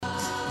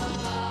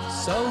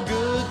so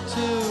good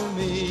to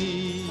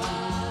me.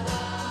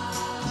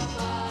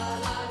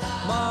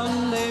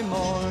 Monday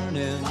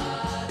morning,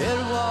 it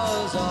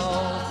was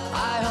all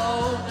I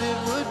hoped it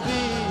would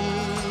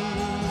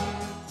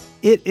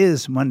be. It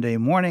is Monday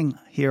morning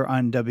here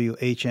on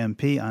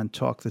WHMP on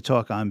Talk the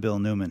Talk. I'm Bill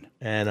Newman.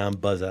 And I'm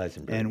Buzz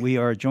Eisenberg. And we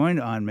are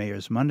joined on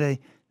Mayor's Monday,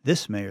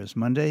 this Mayor's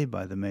Monday,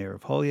 by the Mayor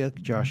of Holyoke,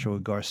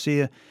 Joshua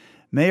Garcia.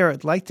 Mayor,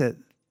 I'd like to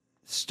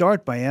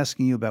start by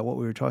asking you about what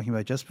we were talking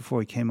about just before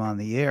we came on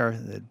the air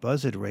that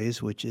Buzz had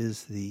raised, which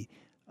is the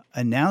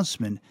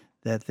announcement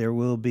that there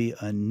will be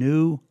a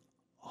new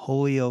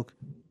Holyoke,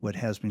 what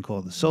has been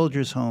called the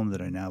Soldiers' Home,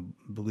 that I now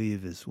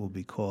believe will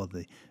be called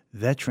the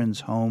Veterans'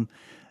 Home.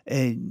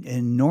 An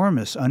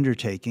enormous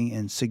undertaking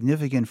and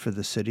significant for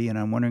the city, and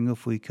I'm wondering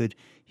if we could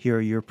hear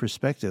your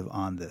perspective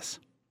on this.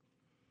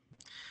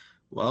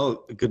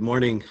 Well, good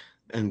morning,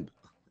 and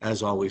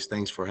as always,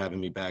 thanks for having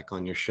me back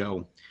on your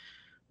show.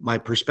 My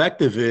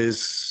perspective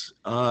is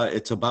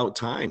it's about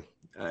time.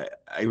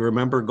 I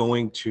remember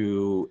going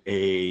to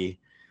a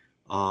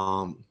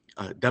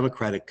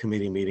Democratic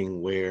committee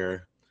meeting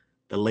where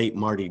the late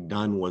Marty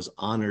Dunn was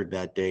honored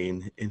that day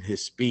in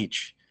his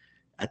speech.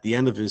 At the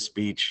end of his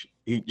speech,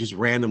 he just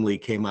randomly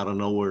came out of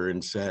nowhere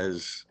and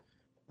says,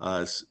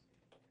 long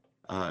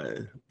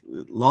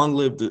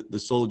live the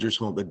Soldiers'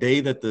 Home. The day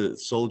that the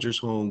Soldiers'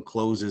 Home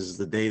closes is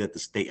the day that the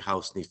State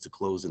House needs to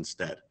close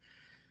instead.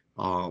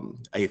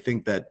 I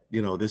think that,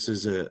 this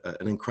is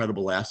an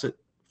incredible asset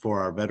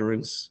for our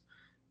veterans,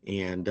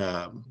 and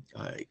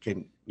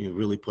can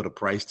really put a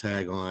price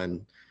tag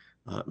on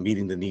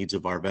meeting the needs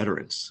of our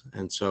veterans.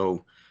 And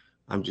so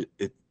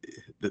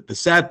the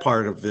sad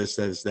part of this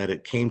is that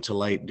it came to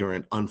light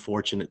during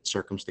unfortunate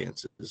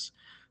circumstances.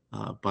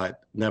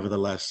 But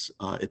nevertheless,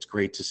 it's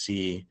great to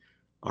see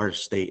our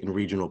state and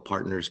regional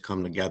partners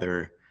come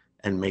together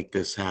and make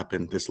this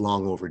happen, this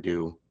long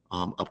overdue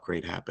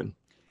upgrade happen.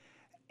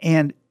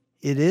 And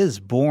it is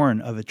born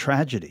of a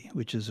tragedy,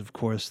 which is, of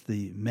course,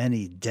 the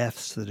many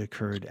deaths that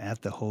occurred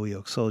at the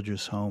Holyoke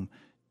Soldiers' Home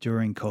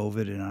during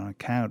COVID, and on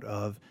account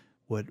of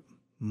what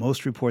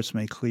most reports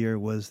make clear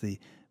was the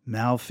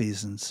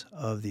malfeasance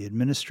of the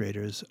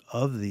administrators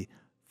of the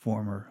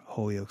former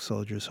Holyoke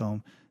Soldiers'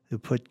 Home, who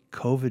put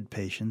COVID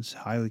patients,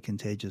 highly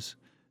contagious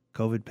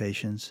COVID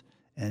patients,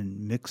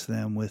 and mixed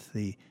them with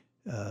the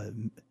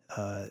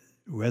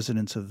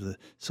residents of the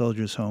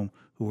Soldiers' Home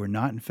who were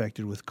not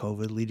infected with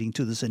COVID, leading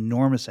to this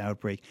enormous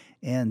outbreak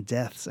and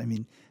deaths. I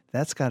mean,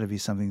 that's got to be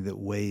something that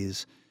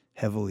weighs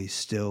heavily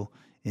still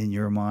in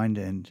your mind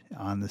and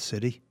on the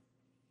city.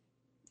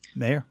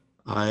 Mayor?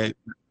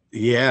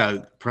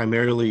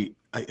 Primarily,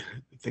 I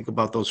think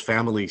about those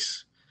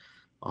families.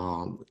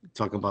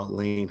 Talk about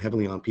laying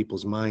heavily on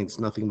people's minds,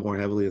 nothing more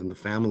heavily than the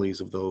families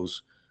of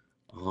those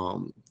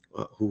who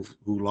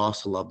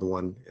lost a loved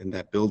one in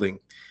that building.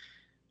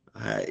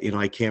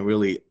 I can't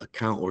really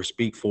account or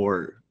speak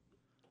for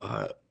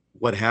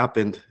what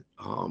happened,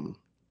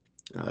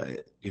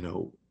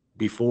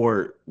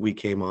 before we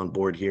came on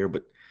board here,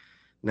 but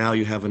now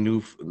you have a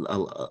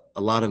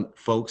lot of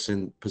folks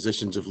in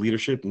positions of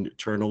leadership and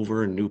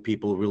turnover, and new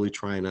people really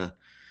trying to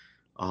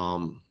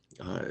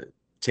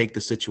take the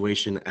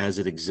situation as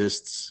it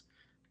exists,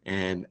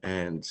 and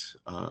I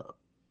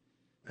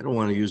don't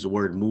want to use the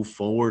word move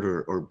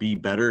forward or be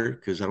better,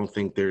 because I don't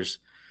think there's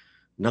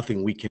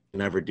nothing we can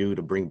ever do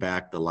to bring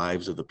back the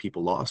lives of the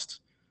people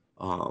lost.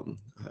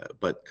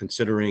 But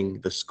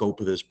considering the scope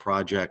of this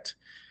project,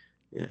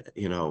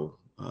 it's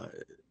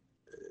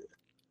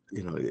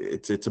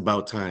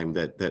about time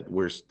that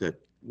we're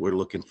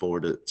looking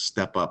forward to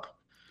step up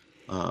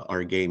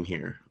our game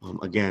here.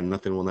 Again,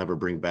 nothing will never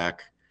bring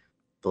back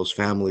those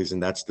families,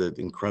 and that's the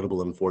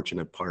incredible,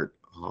 unfortunate part.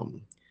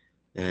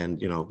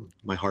 And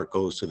my heart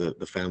goes to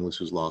the families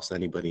who's lost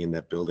anybody in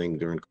that building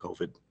during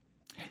COVID.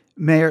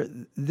 Mayor,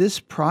 this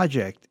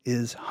project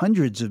is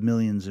hundreds of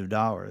millions of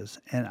dollars,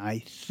 and I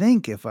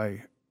think, if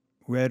I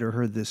read or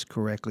heard this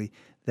correctly,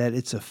 that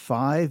it's a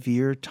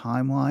 5-year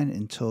timeline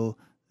until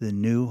the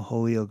new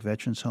Holyoke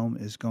Veterans Home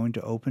is going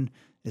to open.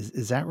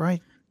 Is that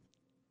right?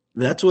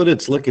 That's what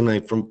it's looking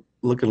like. From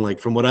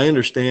what I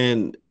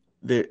understand,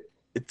 they're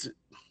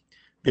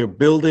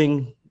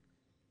building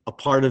a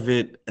part of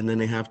it, and then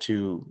they have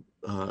to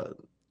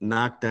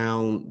knock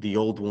down the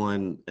old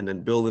one and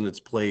then build in its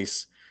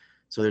place.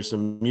 So there's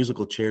some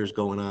musical chairs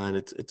going on.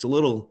 It's a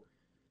little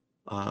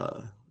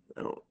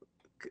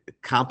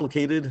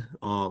complicated,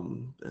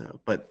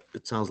 but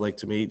it sounds like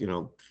to me,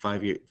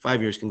 5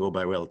 years can go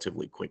by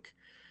relatively quick,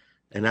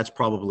 and that's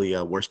probably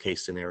a worst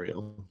case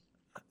scenario.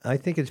 I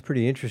think it's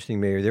pretty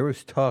interesting, Mayor. There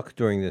was talk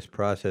during this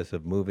process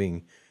of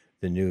moving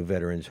the new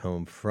Veterans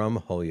Home from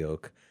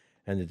Holyoke,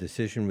 and the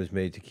decision was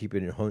made to keep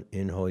it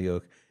in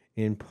Holyoke,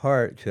 in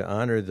part to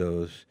honor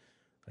those,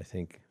 I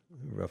think,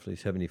 roughly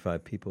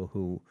 75 people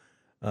who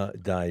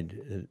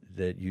died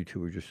that you two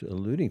were just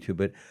alluding to.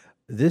 But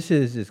this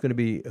is going to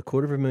be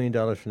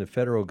 $250,000 from the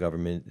federal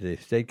government. The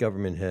state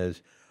government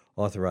has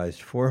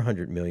authorized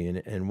 $400 million.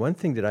 And one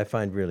thing that I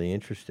find really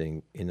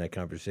interesting in that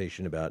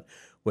conversation about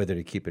whether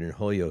to keep it in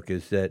Holyoke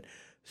is that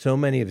so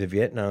many of the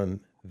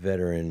Vietnam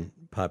veteran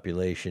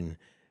population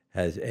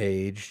has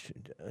aged.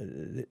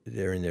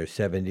 They're in their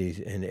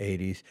 70s and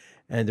 80s.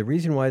 And the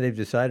reason why they've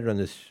decided on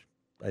this,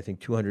 I think,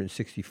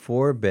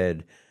 264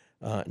 bed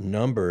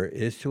number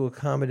is to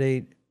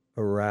accommodate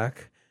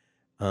Iraq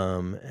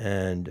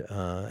and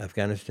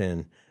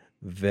Afghanistan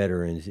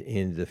veterans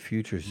in the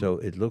future. So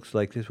it looks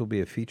like this will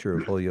be a feature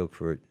of Holyoke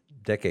for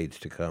decades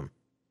to come.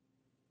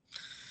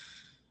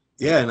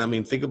 Yeah, and I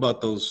mean, think about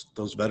those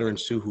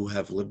veterans too who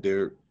have lived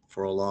there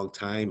for a long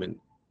time and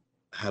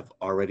have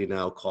already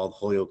now called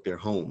Holyoke their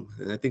home.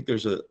 And I think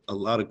there's a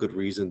lot of good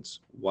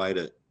reasons why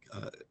to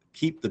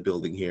keep the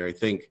building here. I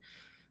think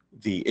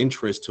the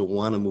interest to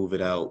want to move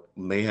it out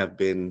may have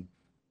been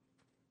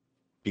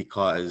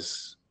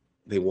because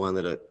they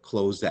wanted to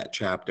close that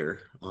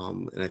chapter.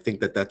 And I think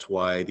that's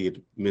why the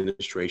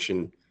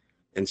administration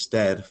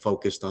instead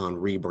focused on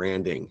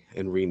rebranding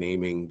and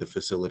renaming the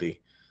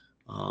facility.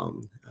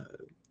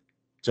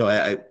 So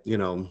I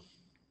you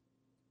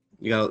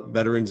got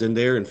veterans in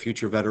there and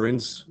future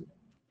veterans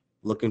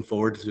looking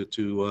forward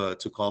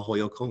to call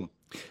Holyoke home.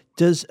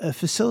 Does a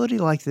facility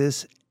like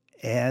this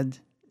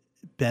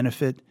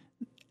benefit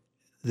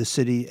the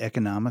city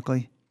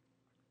economically?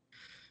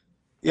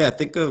 Yeah,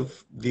 think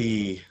of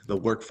the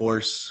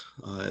workforce,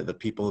 the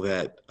people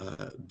that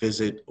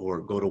visit or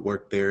go to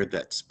work there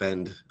that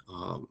spend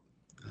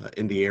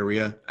in the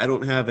area. I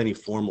don't have any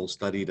formal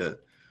study to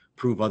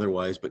prove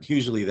otherwise, but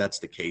usually that's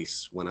the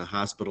case. When a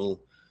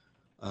hospital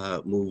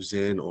moves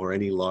in or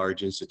any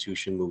large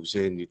institution moves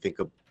in, you think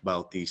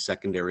about the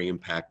secondary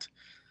impact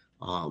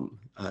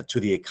to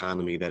the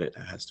economy that it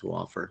has to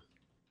offer.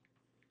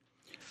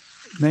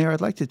 Mayor,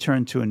 I'd like to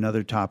turn to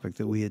another topic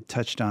that we had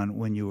touched on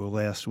when you were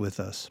last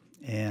with us,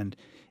 and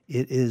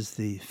it is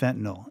the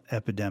fentanyl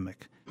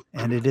epidemic.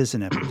 And it is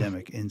an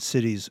epidemic in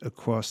cities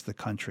across the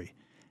country.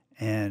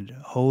 And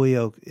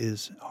Holyoke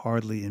is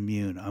hardly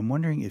immune. I'm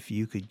wondering if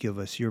you could give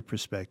us your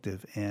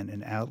perspective and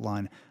an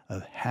outline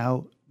of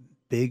how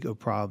big a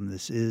problem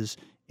this is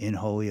in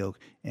Holyoke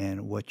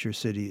and what your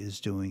city is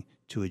doing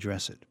to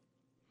address it.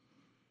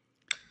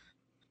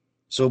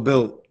 So,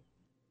 Bill,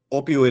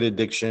 opioid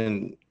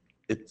addiction,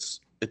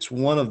 it's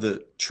one of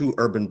the true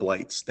urban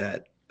blights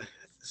that,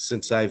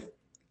 since I've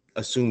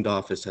assumed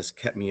office, has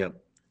kept me up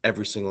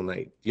every single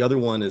night. The other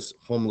one is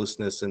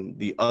homelessness, and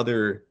the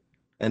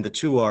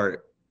two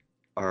are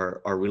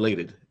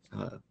related.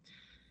 I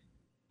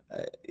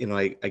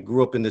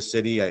grew up in the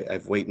city.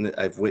 I've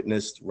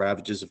witnessed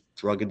ravages of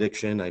drug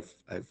addiction. I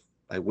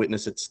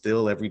witness it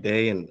still every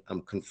day, and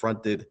I'm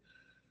confronted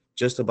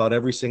just about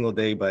every single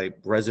day by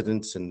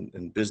residents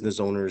and business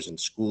owners and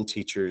school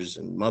teachers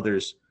and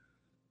mothers.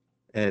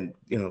 And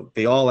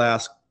they all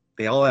ask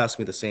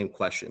me the same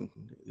question: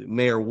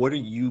 Mayor, what are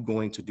you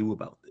going to do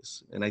about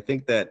this? And I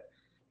think that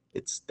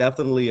it's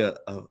definitely a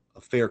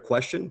fair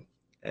question,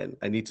 and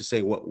I need to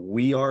say what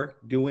we are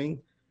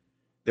doing.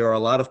 There are a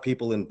lot of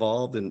people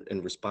involved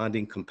in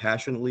responding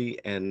compassionately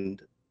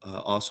and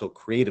also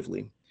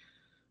creatively.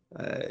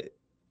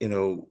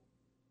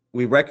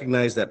 We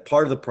recognize that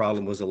part of the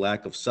problem was a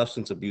lack of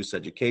substance abuse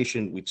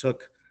education. We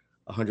took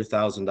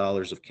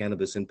 $100,000 of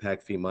cannabis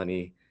impact fee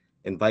money,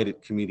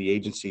 invited community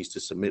agencies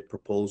to submit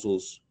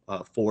proposals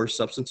for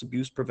substance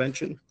abuse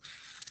prevention.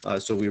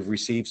 So we've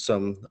received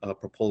some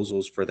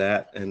proposals for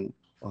that, and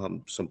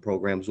some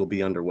programs will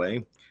be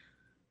underway.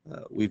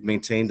 We've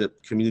maintained a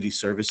community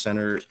service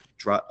center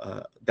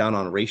down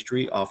on Ray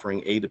Street,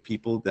 offering aid to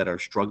people that are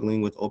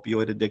struggling with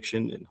opioid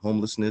addiction and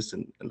homelessness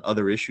and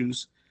other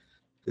issues.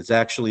 It's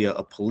actually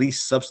a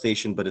police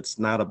substation, but it's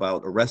not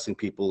about arresting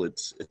people.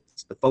 It's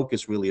the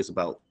focus really is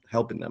about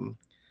helping them.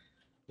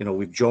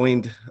 We've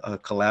joined a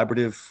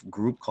collaborative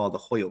group called the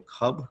Holyoke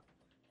Hub.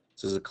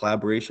 This is a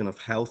collaboration of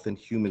health and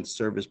human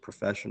service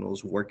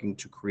professionals working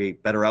to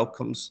create better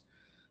outcomes.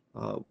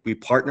 We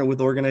partner with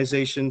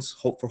organizations,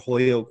 Hope for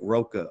Holyoke,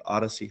 Roca,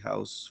 Odyssey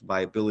House,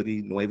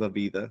 Viability, Nueva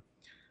Vida,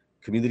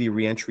 Community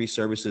Reentry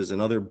Services,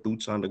 and other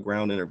boots on the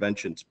ground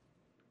interventions.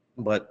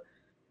 But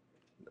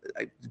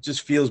it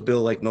just feels,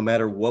 Bill, like no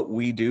matter what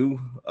we do,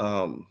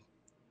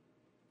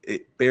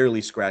 it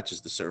barely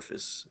scratches the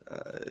surface.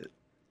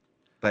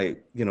 By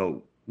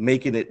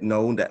making it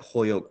known that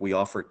Holyoke, we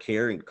offer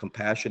care and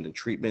compassion and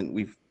treatment,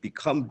 we've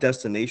become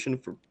destination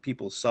for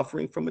people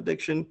suffering from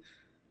addiction.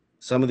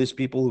 Some of these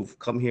people who've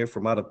come here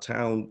from out of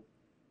town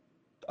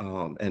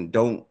and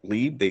don't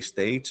leave, they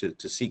stay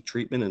to seek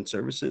treatment and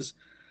services,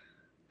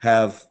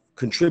 have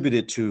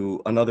contributed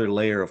to another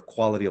layer of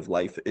quality of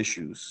life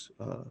issues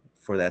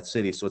for that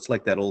city. So it's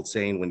like that old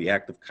saying, when the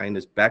act of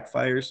kindness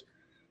backfires,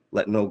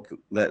 let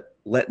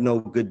no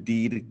good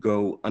deed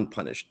go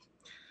unpunished.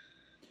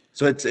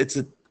 So it's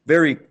a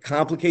very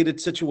complicated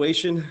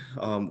situation.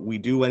 We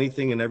do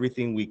anything and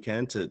everything we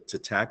can to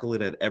tackle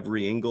it at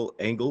every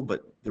angle,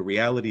 but the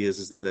reality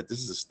is that this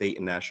is a state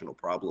and national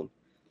problem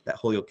that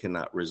Holyoke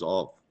cannot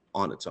resolve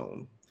on its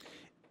own.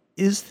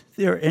 Is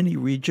there any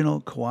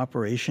regional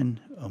cooperation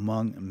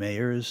among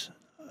mayors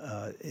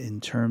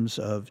in terms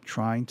of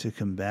trying to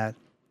combat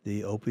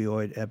the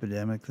opioid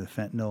epidemic, the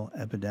fentanyl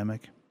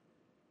epidemic?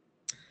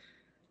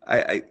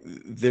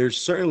 there's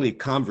certainly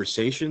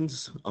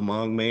conversations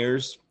among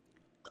mayors,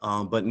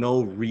 but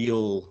no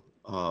real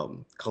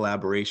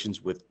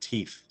collaborations with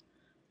teeth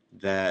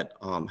that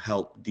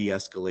help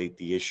de-escalate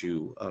the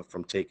issue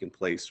from taking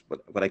place.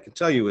 But what I can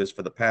tell you is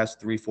for the past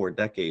 3-4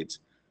 decades,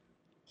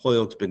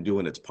 Holyoke's been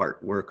doing its part.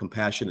 We're a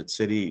compassionate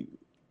city.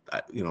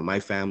 My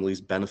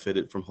family's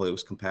benefited from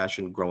Holyoke's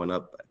compassion growing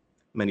up,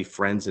 many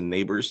friends and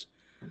neighbors.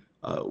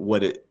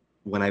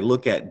 When I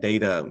look at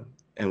data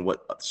and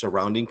what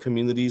surrounding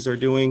communities are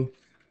doing,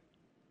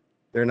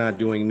 they're not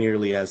doing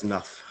nearly as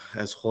enough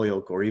as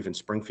Holyoke or even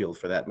Springfield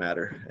for that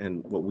matter.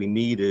 And what we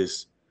need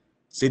is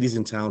cities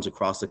and towns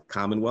across the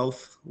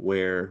Commonwealth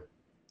where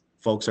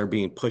folks are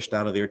being pushed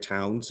out of their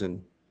towns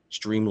and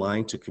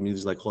streamlined to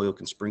communities like Holyoke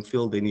and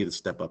Springfield. They need to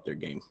step up their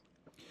game.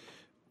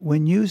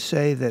 When you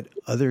say that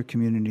other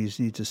communities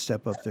need to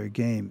step up their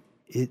game,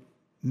 it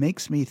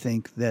makes me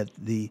think that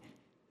the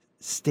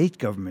state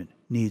government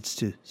needs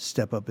to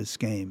step up its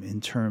game in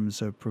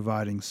terms of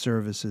providing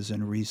services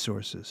and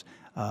resources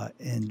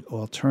and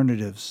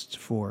alternatives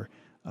for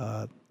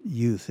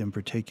youth in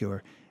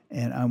particular.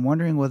 And I'm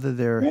wondering whether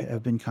there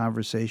have been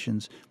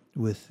conversations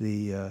with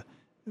the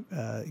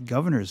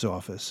governor's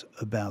office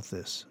about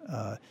this.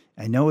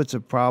 I know it's a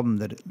problem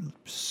that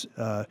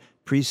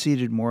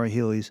preceded Maura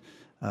Healey's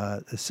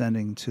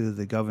ascending to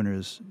the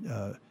governor's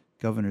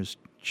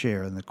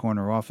chair in the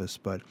corner office,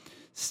 but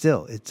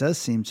still, it does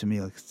seem to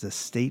me like it's a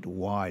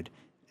statewide,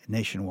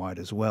 nationwide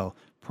as well,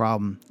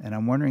 problem. And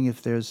I'm wondering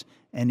if there's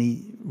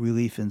any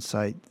relief in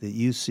sight that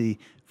you see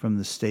from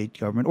the state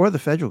government or the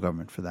federal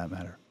government for that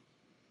matter.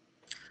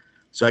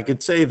 So I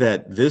could say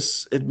that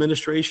this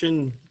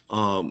administration,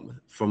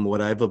 from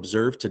what I've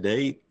observed to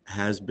date,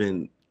 has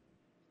been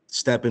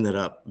stepping it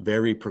up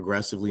very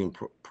progressively and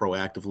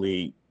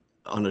proactively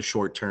on a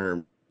short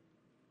term,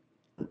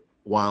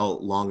 while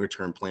longer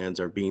term plans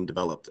are being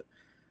developed.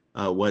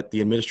 What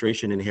the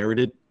administration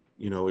inherited,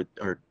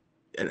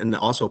 and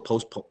also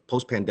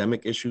post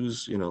pandemic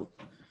issues,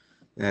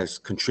 has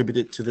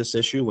contributed to this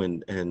issue,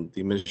 and the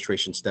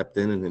administration stepped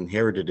in and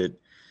inherited it.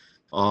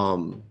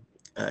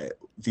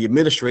 The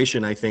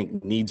administration, I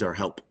think, needs our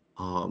help,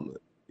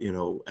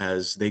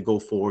 as they go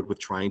forward with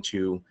trying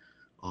to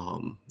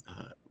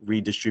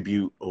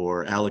redistribute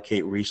or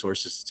allocate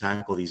resources to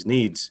tackle these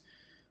needs.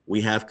 We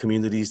have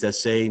communities that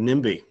say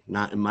NIMBY,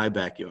 not in my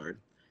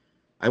backyard.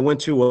 I went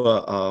to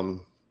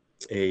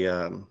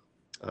the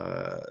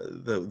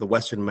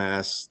Western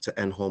Mass to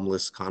End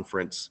Homeless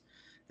conference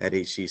at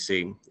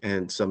HCC,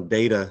 and some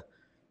data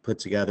put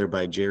together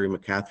by Jerry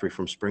McCaffrey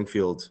from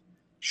Springfield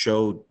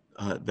showed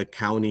the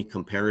county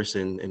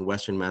comparison in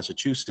Western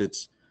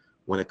Massachusetts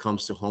when it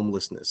comes to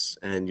homelessness.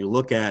 And you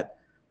look at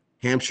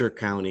Hampshire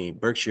County,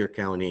 Berkshire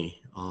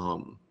County,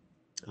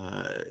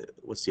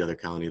 what's the other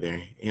county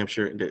there?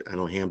 Hampshire, I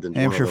know Hamden.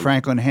 Hampshire,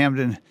 Franklin,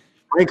 Hamden.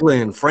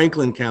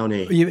 Franklin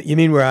County. You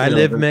mean where I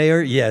live,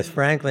 Mayor? Yes,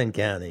 Franklin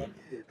County.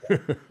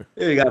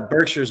 You got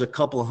Berkshire's a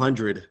couple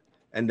hundred,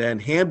 and then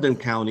Hamden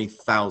County,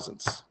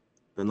 thousands.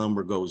 The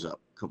number goes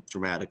up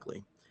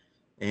dramatically.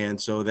 And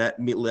so that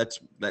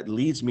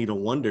leads me to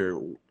wonder,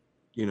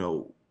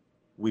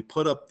 we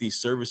put up these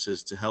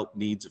services to help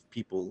needs of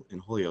people in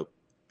Holyoke.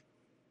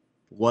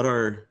 What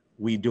are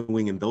we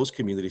doing in those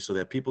communities so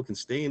that people can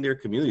stay in their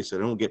communities so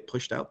they don't get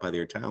pushed out by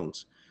their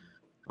towns?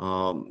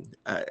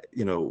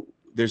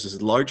 There's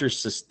this larger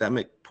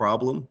systemic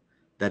problem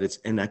that it's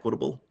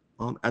inequitable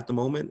at the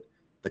moment.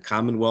 The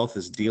Commonwealth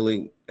is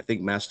dealing, I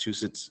think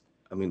Massachusetts,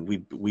 we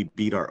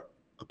beat,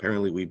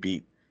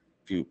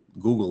 if you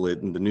Google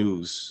it in the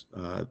news,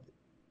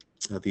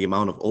 the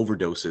amount of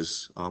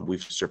overdoses,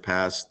 we've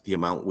surpassed the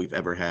amount we've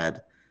ever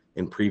had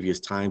in previous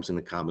times in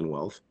the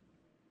Commonwealth.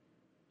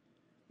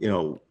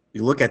 You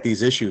look at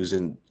these issues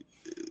and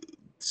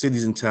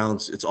cities and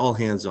towns, it's all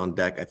hands on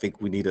deck. I think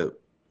we need to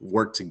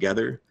work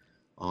together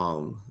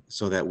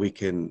so that we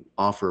can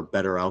offer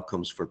better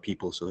outcomes for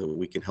people, so that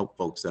we can help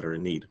folks that are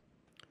in need.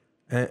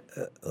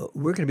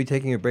 We're going to be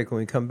taking a break. When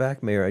we come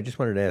back, Mayor, I just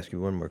wanted to ask you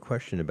one more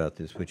question about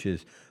this, which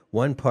is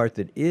one part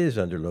that is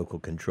under local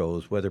control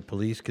is whether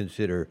police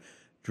consider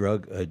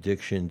drug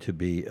addiction to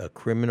be a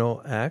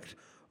criminal act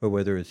or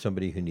whether it's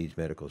somebody who needs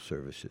medical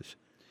services.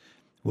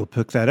 We'll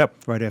pick that up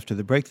right after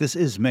the break. This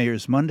is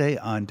Mayor's Monday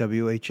on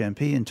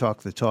WHMP and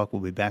Talk the Talk.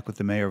 We'll be back with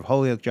the Mayor of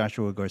Holyoke,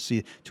 Joshua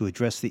Garcia, to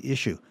address the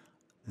issue,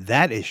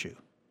 that issue,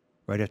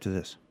 right after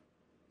this.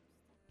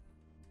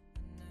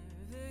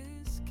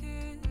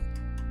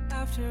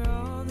 After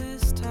all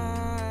this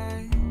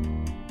time,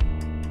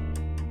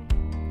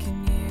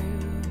 can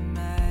you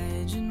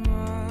imagine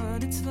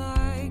what it's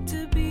like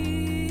to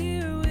be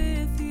here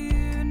with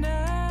you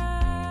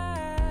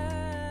now?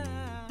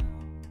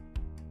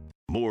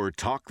 More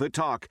Talk the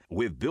Talk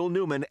with Bill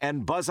Newman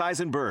and Buzz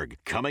Eisenberg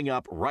coming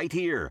up right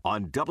here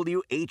on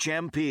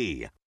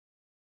WHMP.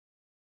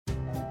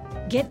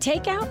 Get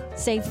takeout?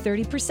 Save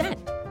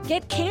 30%.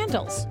 Get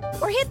candles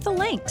or hit the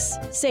links.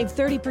 Save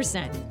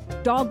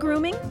 30%. Dog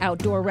grooming,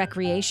 outdoor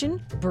recreation,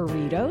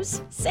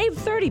 burritos, save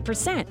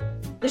 30%.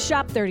 The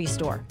Shop 30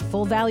 store.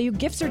 Full value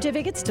gift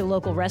certificates to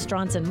local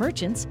restaurants and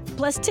merchants,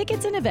 plus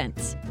tickets and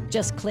events.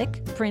 Just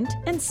click, print,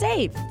 and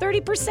save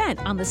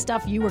 30% on the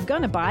stuff you were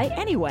gonna buy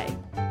anyway.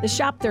 The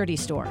Shop 30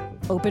 store.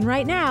 Open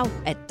right now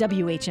at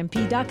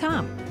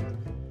WHMP.com.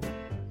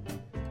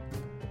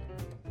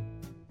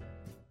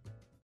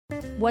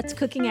 What's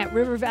cooking at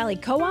River Valley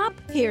Co-op?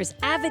 Here's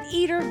avid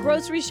eater,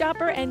 grocery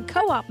shopper, and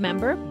co-op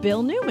member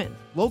Bill Newman.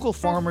 Local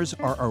farmers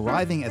are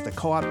arriving at the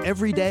co-op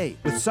every day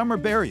with summer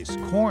berries,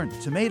 corn,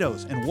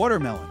 tomatoes, and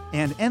watermelon,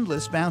 and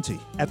endless bounty.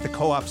 At the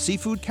co-op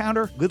seafood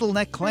counter, little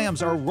neck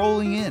clams are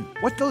rolling in.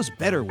 What goes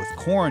better with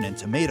corn and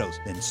tomatoes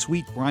than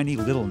sweet, briny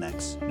little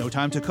necks? No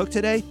time to cook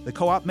today? The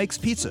co-op makes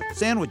pizza,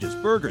 sandwiches,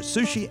 burgers,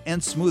 sushi,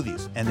 and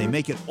smoothies, and they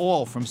make it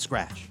all from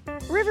scratch.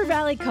 River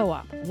Valley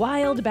Co-op.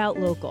 Wild about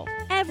local.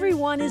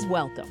 Everyone is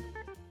welcome.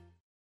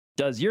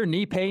 Does your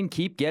knee pain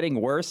keep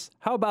getting worse?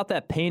 How about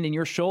that pain in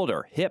your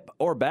shoulder, hip,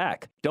 or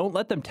back? Don't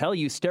let them tell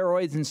you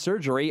steroids and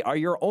surgery are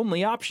your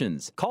only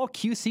options. Call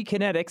QC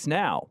Kinetics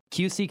now.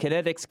 QC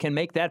Kinetics can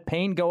make that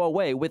pain go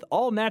away with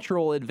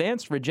all-natural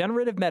advanced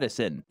regenerative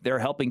medicine. They're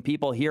helping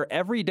people here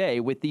every day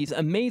with these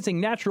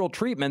amazing natural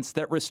treatments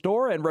that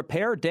restore and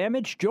repair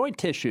damaged joint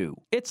tissue.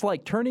 It's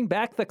like turning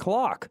back the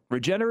clock.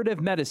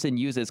 Regenerative medicine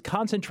uses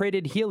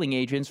concentrated healing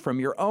agents from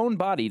your own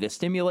body to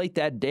stimulate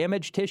that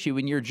damaged tissue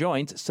in your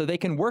joints so they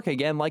can work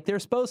again like they're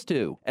supposed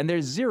to. And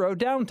there's zero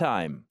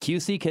downtime.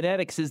 QC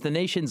Kinetics is the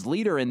nation's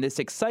leader in this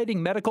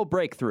exciting medical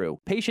breakthrough.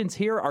 Patients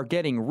here are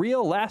getting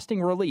real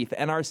lasting relief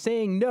and are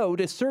saying no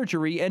to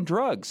surgery and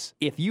drugs.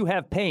 If you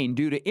have pain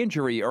due to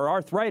injury or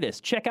arthritis,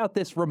 check out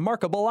this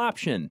remarkable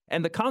option.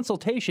 And the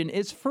consultation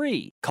is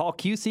free. Call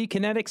QC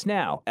Kinetics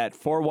now at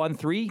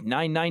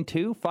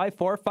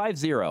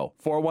 413-992-5450,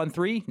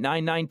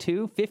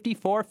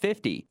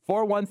 413-992-5450,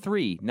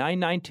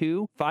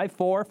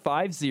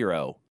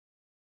 413-992-5450.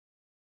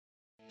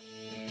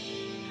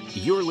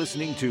 You're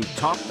listening to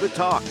Talk the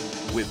Talk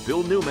with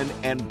Bill Newman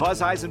and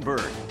Buzz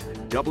Eisenberg,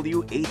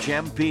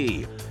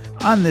 WHMP.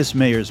 On this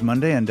Mayor's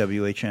Monday on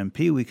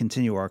WHMP, we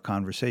continue our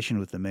conversation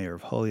with the mayor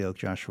of Holyoke,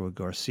 Joshua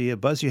Garcia.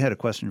 Buzz, you had a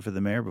question for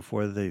the mayor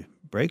before the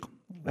break.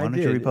 Why don't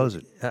you repose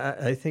it?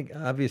 I think,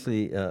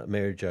 obviously,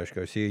 Mayor Josh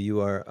Garcia, you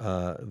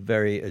are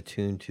very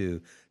attuned to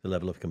the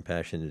level of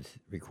compassion that's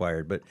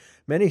required. But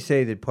many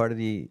say that part of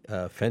the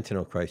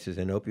fentanyl crisis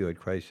and opioid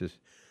crisis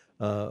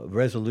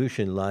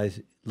resolution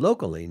lies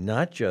locally,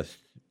 not just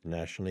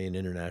nationally and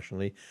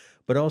internationally,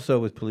 but also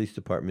with police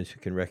departments who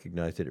can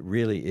recognize that it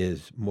really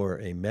is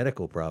more a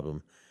medical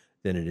problem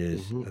than it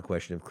is a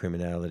question of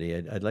criminality.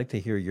 I'd like to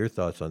hear your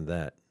thoughts on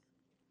that.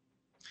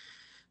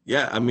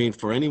 Yeah, I mean,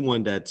 for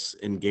anyone that's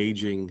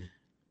engaging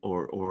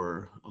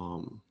or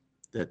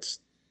that's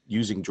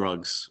using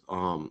drugs,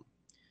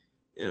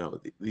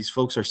 these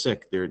folks are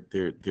sick. They're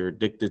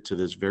addicted to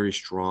this very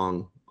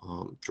strong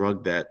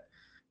drug that,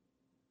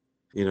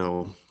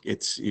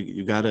 it's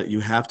you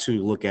have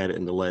to look at it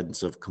in the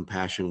lens of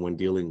compassion when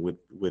dealing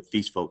with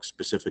these folks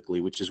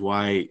specifically, which is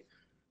why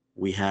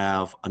we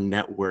have a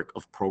network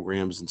of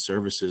programs and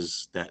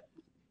services that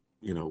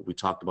we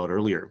talked about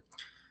earlier,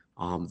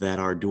 that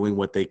are doing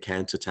what they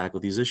can to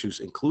tackle these issues,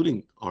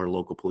 including our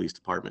local police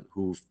department,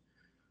 who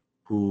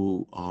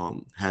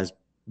has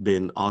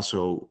been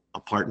also a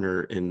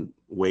partner in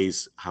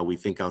ways how we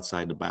think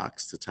outside the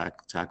box to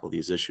tackle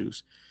these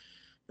issues.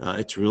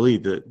 It's really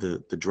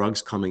the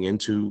drugs coming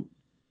into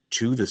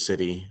the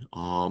city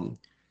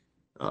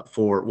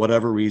for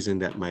whatever reason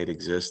that might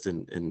exist,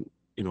 and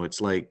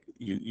it's like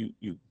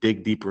you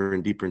dig deeper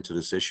and deeper into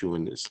this issue,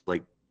 and it's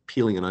like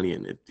peeling an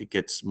onion. It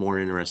gets more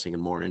interesting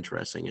and more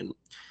interesting,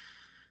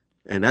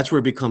 and that's where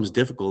it becomes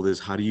difficult. Is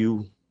how do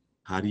you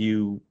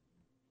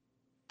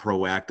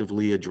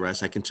proactively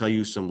address? I can tell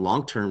you some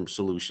long-term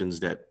solutions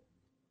that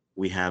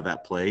we have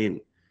at play, and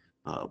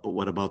but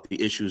what about the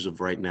issues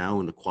of right now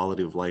and the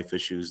quality of life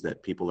issues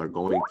that people are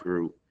going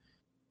through?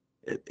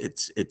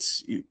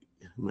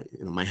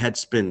 My head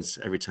spins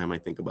every time I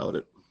think about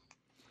it.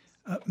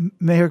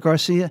 Mayor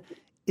Garcia,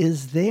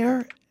 is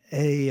there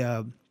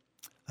a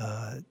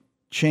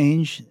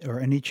change or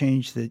any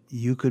change that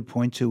you could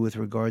point to with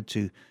regard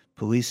to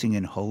policing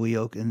in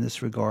Holyoke in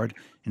this regard?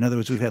 In other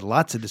words, we've had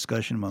lots of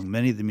discussion among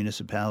many of the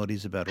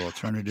municipalities about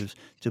alternatives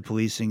to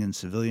policing and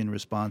civilian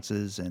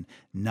responses and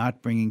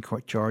not bringing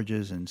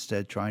charges,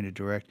 instead trying to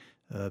direct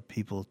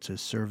people to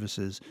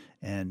services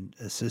and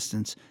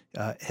assistance.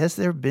 Has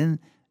there been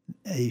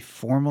a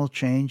formal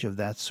change of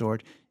that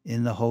sort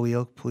in the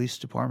Holyoke Police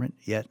Department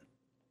yet?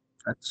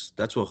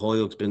 That's what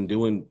Holyoke's been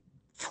doing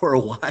for a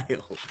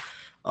while.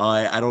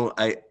 I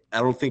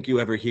don't think you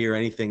ever hear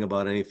anything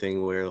about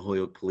anything where the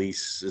Holyoke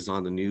Police is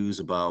on the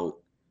news about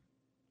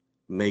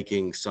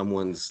making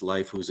someone's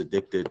life who's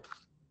addicted,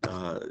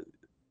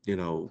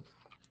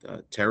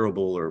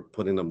 terrible, or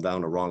putting them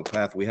down the wrong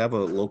path. We have a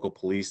local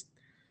police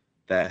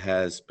that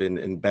has been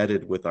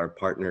embedded with our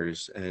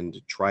partners and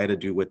try to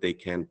do what they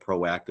can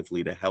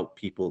proactively to help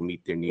people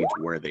meet their needs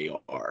where they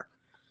are.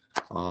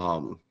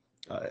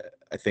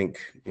 I think,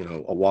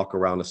 a walk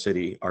around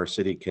our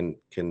city can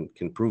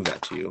prove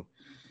that to you.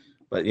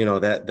 But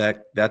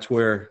that's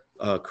where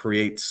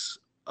creates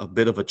a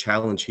bit of a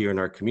challenge here in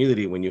our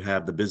community when you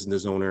have the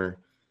business owner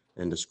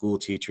and the school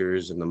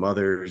teachers and the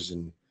mothers,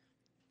 and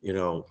you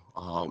know,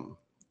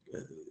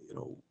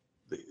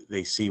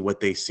 they see what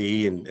they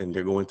see, and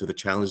they're going through the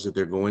challenges that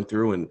they're going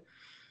through, and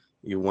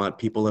you want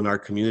people in our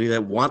community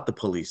that want the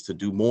police to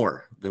do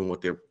more than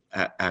what they're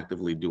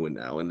actively doing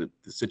now, and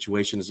the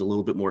situation is a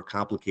little bit more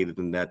complicated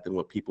than that, than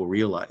what people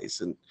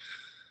realize. And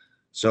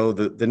so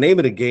the name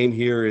of the game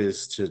here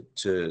is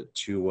to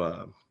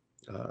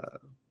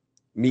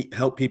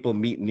help people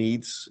meet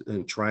needs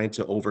and trying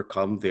to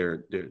overcome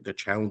their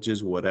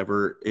challenges,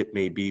 whatever it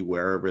may be,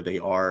 wherever they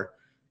are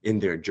in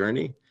their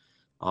journey.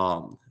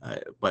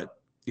 But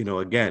you know,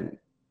 again,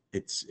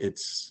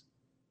 it's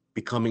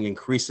becoming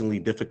increasingly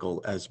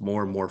difficult as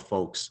more and more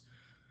folks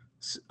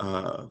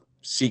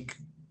seek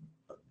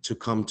to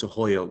come to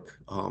Holyoke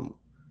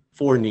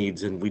for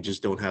needs, and we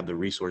just don't have the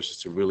resources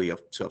to really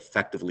to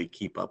effectively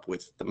keep up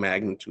with the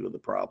magnitude of the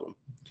problem.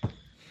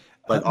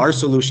 But our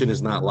solution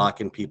is not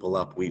locking people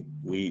up.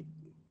 We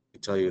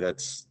tell you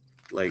that's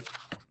like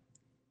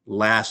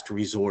last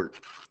resort,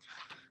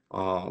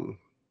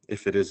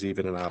 if it is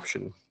even an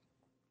option.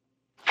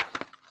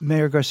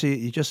 Mayor Garcia,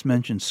 you just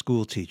mentioned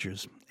school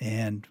teachers,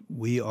 and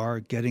we are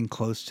getting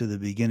close to the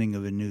beginning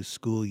of a new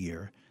school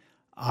year.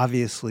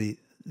 Obviously,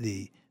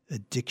 the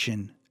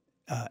addiction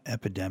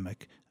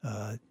epidemic,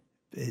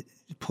 it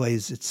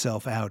plays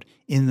itself out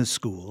in the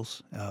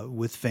schools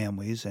with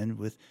families and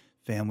with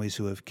families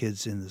who have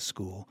kids in the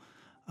school,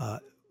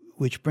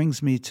 which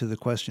brings me to the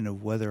question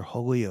of whether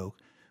Holyoke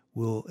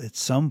will, at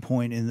some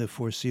point in the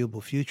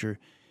foreseeable future,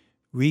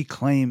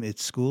 reclaim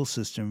its school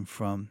system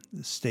from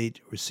the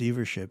state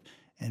receivership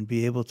and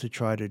be able to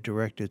try to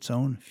direct its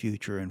own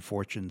future and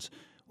fortunes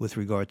with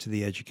regard to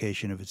the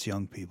education of its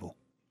young people.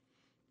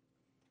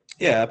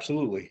 Yeah,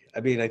 absolutely.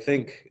 I mean, I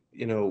think,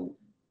 you know,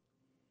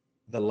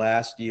 the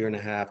last year and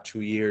a half,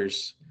 2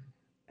 years,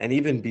 and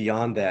even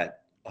beyond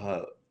that,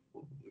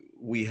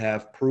 we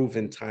have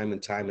proven time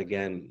and time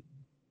again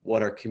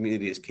what our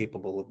community is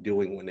capable of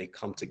doing when they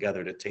come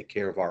together to take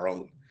care of our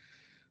own.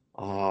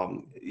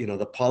 You know,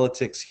 the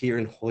politics here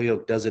in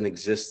Holyoke doesn't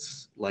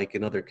exist like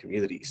in other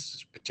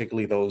communities,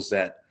 particularly those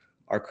that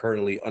are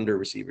currently under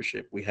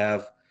receivership. We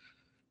have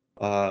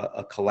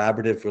a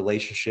collaborative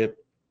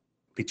relationship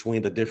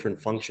between the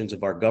different functions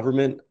of our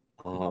government,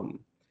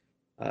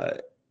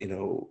 you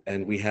know,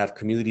 and we have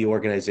community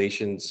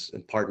organizations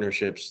and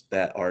partnerships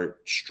that are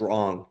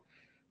strong,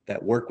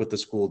 that work with the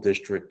school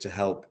district to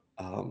help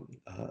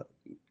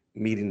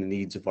meeting the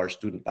needs of our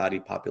student body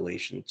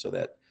population so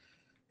that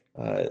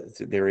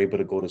they're able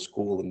to go to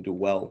school and do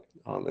well.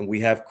 And we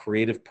have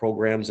creative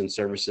programs and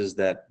services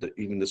that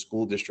even the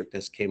school district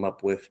has came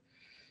up with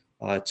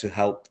to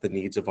help the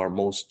needs of our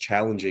most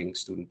challenging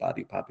student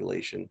body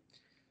population.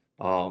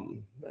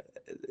 You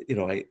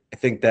know, I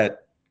think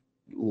that,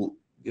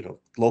 you know,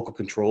 local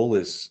control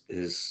is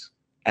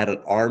at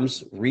an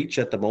arm's reach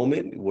at the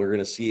moment. We're going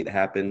to see it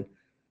happen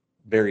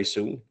very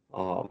soon.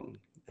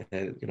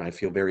 And, you know, I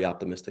feel very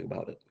optimistic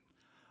about it.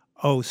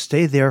 Oh,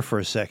 stay there for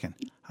a second.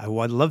 I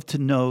would love to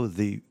know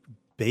the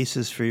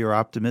basis for your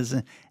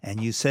optimism.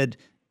 And you said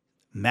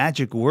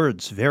magic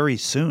words, very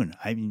soon.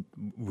 I mean,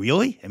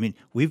 really? I mean,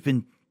 we've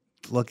been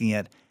looking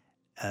at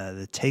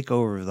the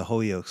takeover of the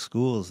Holyoke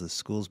schools, the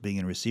schools being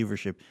in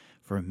receivership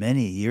for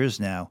many years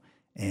now.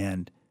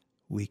 And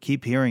we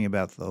keep hearing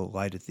about the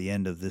light at the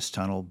end of this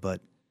tunnel,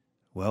 but,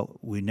 well,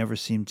 we never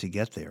seem to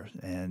get there.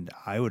 And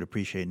I would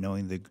appreciate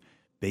knowing the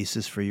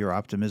basis for your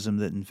optimism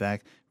that, in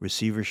fact,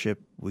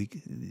 receivership,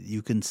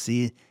 you can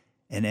see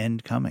an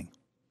end coming.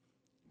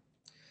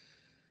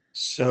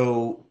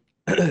 So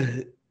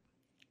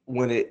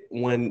when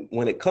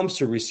it comes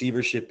to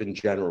receivership in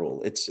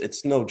general,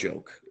 it's no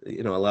joke.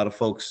 You know, a lot of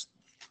folks,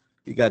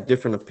 you got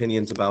different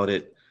opinions about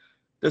it.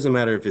 Doesn't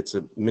matter if it's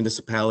a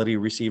municipality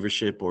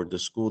receivership or the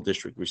school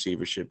district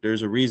receivership.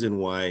 There's a reason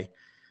why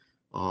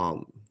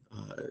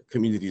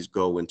communities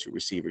go into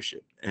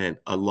receivership, and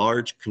a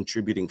large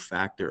contributing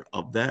factor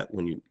of that,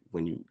 when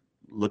you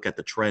look at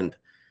the trend,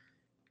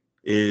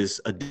 is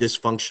a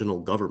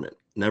dysfunctional government.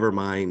 Never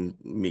mind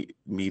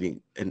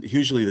meeting, and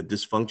usually the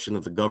dysfunction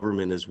of the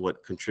government is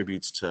what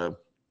contributes to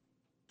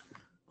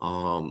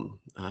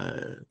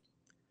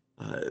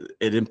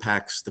it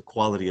impacts the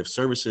quality of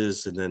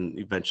services, and then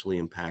eventually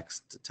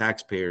impacts the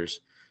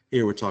taxpayers.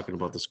 Here we're talking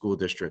about the school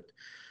district.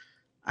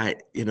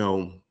 You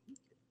know,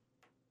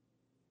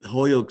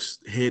 Holyoke's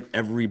hit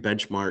every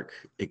benchmark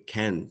it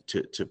can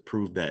to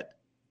prove that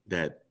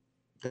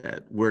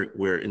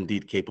we're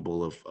indeed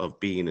capable of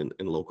being in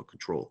local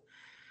control.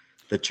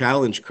 The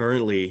challenge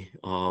currently,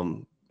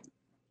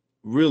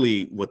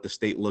 really what the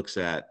state looks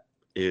at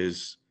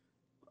is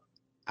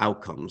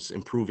outcomes,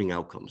 improving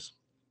outcomes.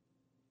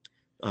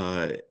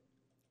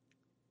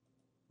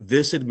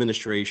 This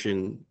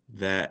administration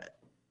that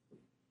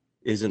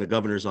is in the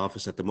governor's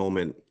office at the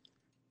moment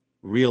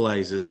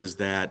realizes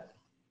that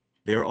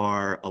there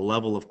are a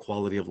level of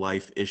quality of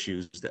life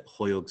issues that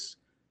Holyoke's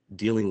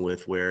dealing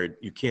with where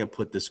you can't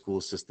put the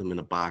school system in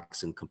a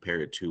box and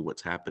compare it to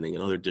what's happening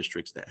in other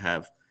districts that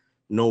have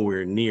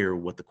nowhere near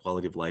what the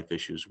quality of life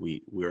issues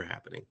we're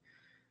happening.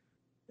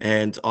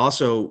 And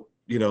also,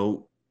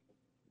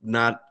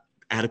 not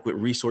adequate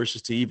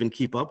resources to even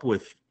keep up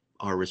with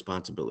our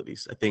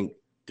responsibilities. I think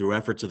through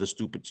efforts of the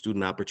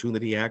Student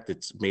Opportunity Act,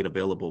 it's made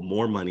available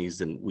more monies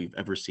than we've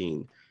ever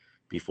seen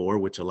before,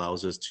 which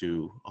allows us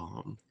to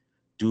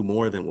do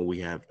more than what we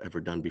have ever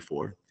done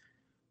before.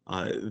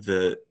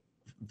 The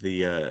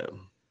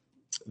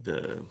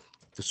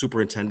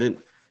superintendent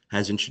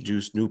has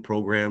introduced new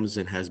programs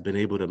and has been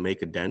able to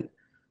make a dent,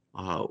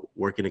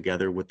 working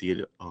together with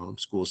the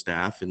school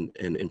staff and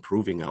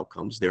improving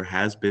outcomes. There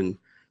has been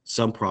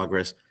some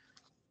progress.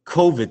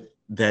 COVID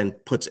then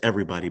puts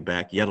everybody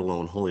back, yet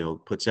alone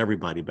Holyoke puts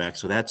everybody back.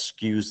 So that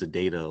skews the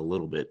data a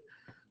little bit.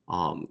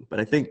 But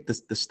I think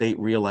the state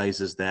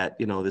realizes that,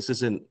 this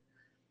isn't,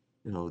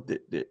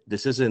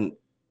 this isn't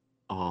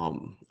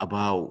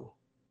about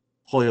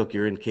Holyoke,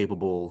 you're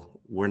incapable,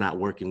 we're not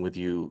working with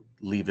you,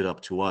 leave it up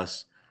to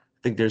us.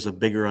 I think there's a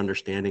bigger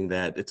understanding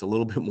that it's a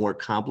little bit more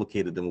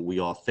complicated than what we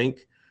all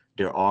think.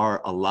 There are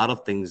a lot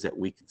of things that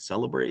we can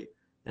celebrate,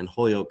 and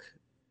Holyoke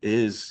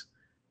is,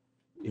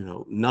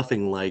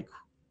 nothing like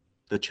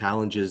the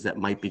challenges that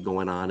might be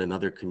going on in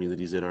other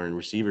communities that are in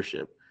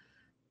receivership.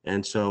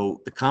 And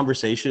so the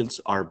conversations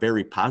are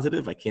very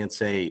positive. I can't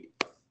say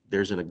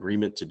there's an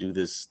agreement to do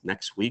this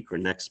next week or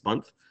next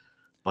month,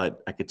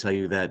 but I could tell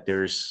you that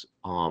there's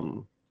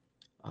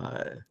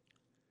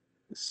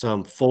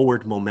some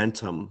forward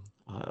momentum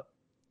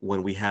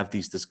when we have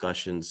these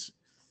discussions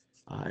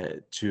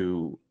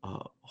to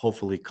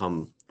hopefully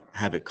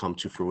have it come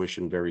to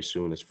fruition very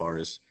soon as far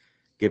as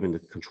giving the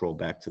control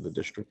back to the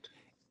district.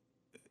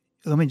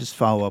 Let me just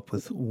follow up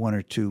with one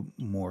or two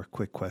more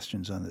quick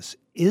questions on this.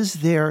 Is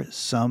there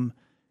some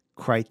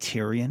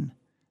criterion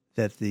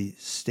that the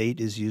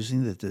state is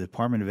using, that the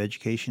Department of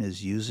Education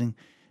is using,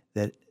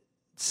 that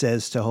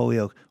says to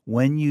Holyoke,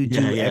 when you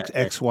do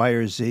X, Y,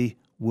 or Z,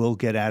 we'll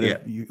get out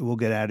of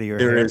your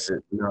There hair?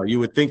 isn't. No, you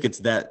would think it's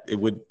that.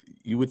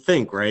 You would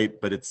think, right?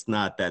 But it's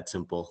not that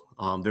simple.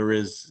 There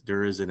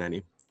isn't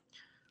any.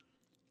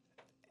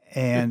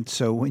 And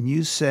so when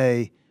you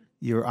say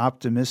you're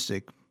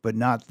optimistic, but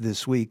not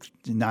this week,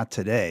 not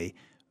today,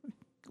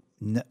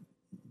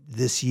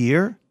 this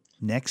year,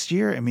 next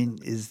year? I mean,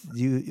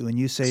 when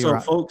you say so,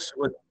 folks,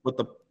 what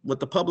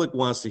the public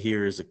wants to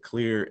hear is a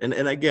clear, and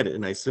I get it,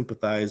 and I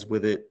sympathize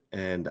with it,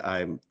 and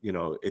I'm,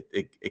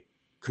 it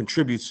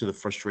contributes to the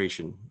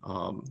frustration.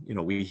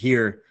 We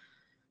hear,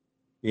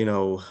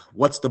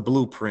 what's the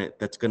blueprint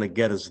that's going to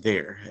get us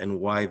there, and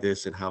why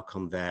this, and how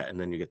come that, and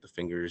then you get the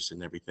fingers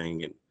and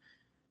everything, and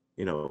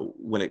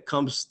when it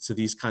comes to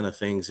these kind of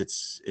things,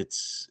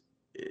 it's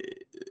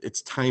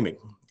timing.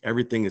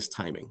 Everything is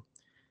timing.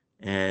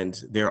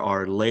 And there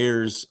are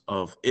layers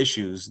of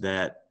issues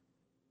that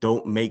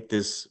don't make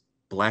this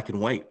black and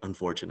white,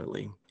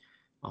 unfortunately.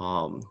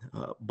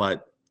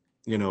 But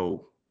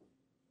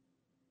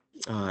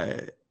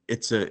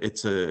it's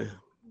a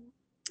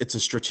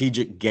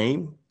strategic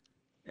game.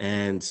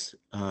 And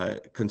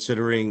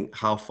considering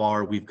how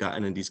far we've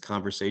gotten in these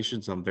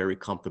conversations, I'm very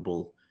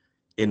comfortable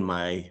in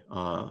my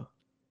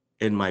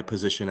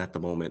position at the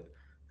moment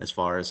as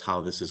far as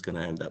how this is going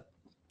to end up.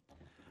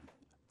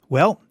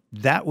 Well,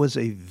 that was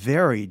a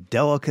very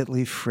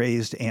delicately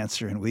phrased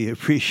answer, and we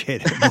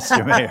appreciate it,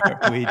 Mr. Mayor.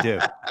 We do.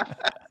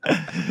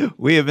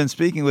 We have been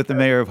speaking with the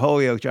mayor of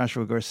Holyoke,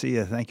 Joshua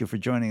Garcia. Thank you for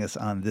joining us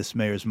on this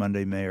Mayor's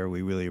Monday, Mayor.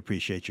 We really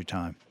appreciate your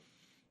time.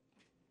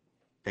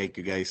 Thank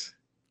you, guys.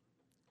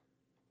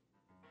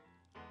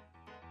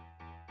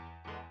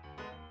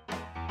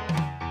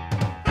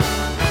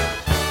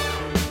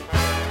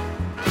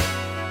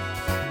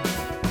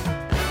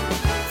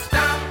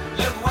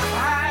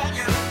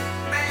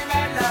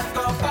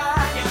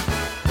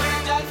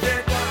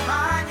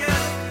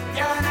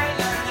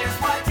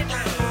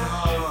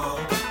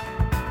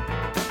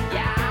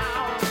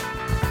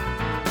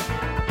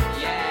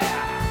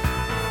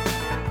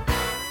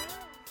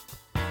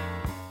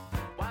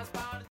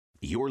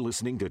 You're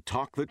listening to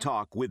Talk the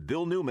Talk with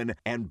Bill Newman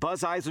and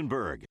Buzz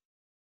Eisenberg.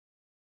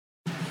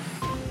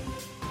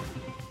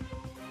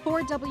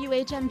 For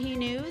WHMP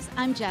News,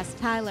 I'm Jess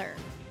Tyler.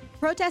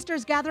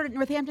 Protesters gathered at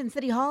Northampton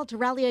City Hall to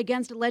rally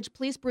against alleged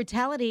police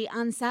brutality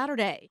on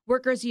Saturday.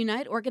 Workers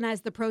Unite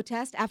organized the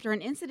protest after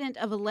an incident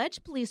of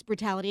alleged police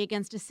brutality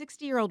against a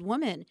 60-year-old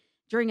woman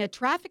during a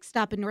traffic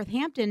stop in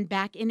Northampton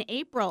back in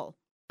April.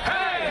 Hey,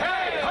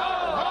 hey, ho,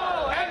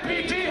 ho,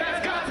 NPD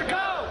has got to go!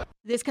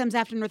 This comes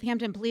after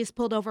Northampton police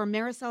pulled over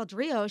Marisol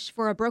Drioche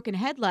for a broken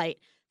headlight,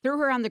 threw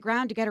her on the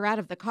ground to get her out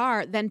of the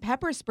car, then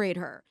pepper sprayed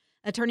her.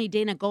 Attorney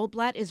Dana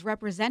Goldblatt is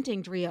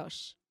representing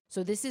Drioche.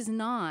 So this is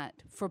not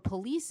for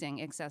policing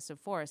excessive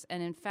force.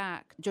 And in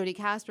fact, Jody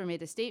Casper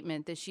made a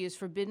statement that she is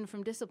forbidden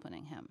from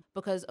disciplining him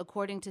because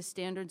according to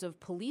standards of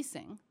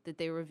policing that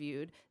they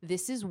reviewed,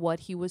 this is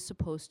what he was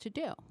supposed to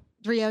do.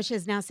 Drioche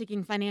is now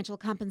seeking financial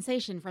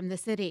compensation from the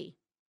city.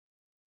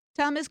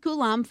 Thomas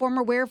Kulam,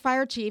 former Ware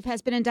fire chief,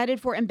 has been indicted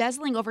for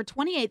embezzling over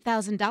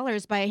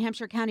 $28,000 by a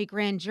Hampshire County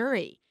grand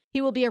jury. He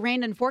will be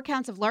arraigned on 4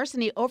 counts of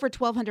larceny over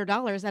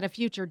 $1,200 at a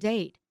future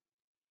date.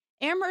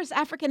 Amherst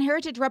African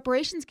Heritage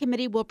Reparations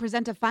Committee will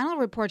present a final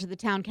report to the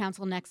Town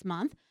Council next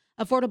month.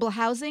 Affordable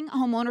housing,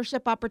 home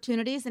ownership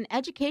opportunities, and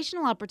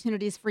educational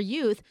opportunities for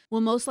youth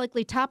will most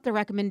likely top the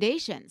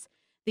recommendations.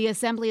 The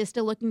Assembly is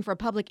still looking for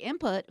public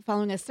input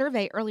following a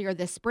survey earlier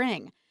this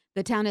spring.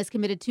 The town has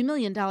committed $2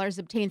 million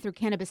obtained through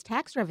cannabis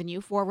tax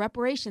revenue for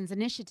reparations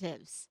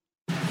initiatives.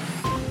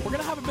 We're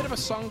going to have a bit of a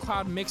sun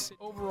cloud mix.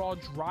 Overall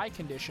dry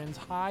conditions.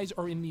 Highs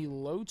are in the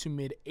low to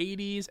mid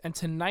 80s. And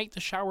tonight the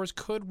showers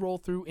could roll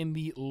through in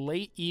the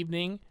late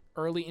evening,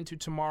 early into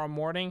tomorrow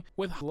morning,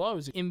 with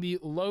lows in the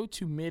low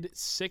to mid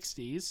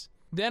 60s.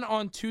 Then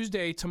on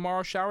Tuesday,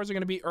 tomorrow showers are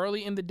going to be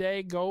early in the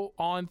day, go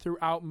on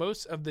throughout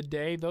most of the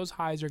day. Those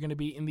highs are going to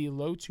be in the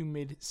low to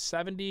mid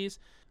 70s.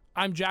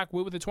 I'm Jack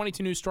Wood with the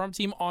 22 News Storm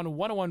Team on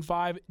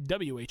 101.5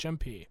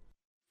 WHMP.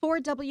 For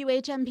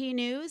WHMP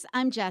News,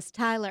 I'm Jess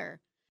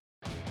Tyler.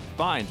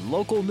 Find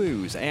local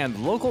news and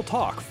local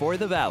talk for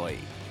the Valley.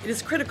 It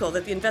is critical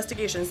that the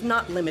investigation is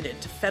not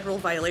limited to federal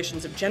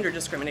violations of gender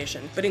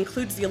discrimination, but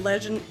includes the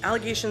alleged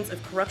allegations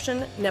of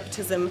corruption,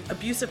 nepotism,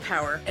 abuse of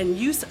power, and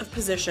use of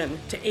position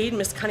to aid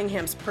Ms.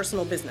 Cunningham's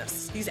personal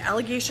business. These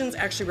allegations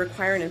actually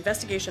require an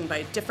investigation by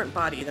a different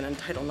body than a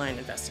Title IX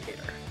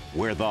investigator.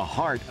 Where the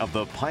heart of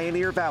the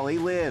Pioneer Valley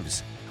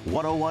lives.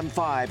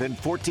 101.5 and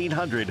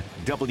 1400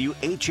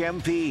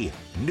 WHMP.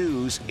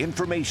 News,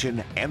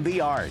 information, and the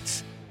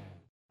arts.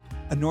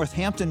 A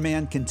Northampton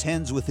man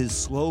contends with his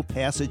slow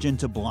passage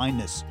into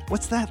blindness.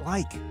 What's that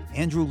like?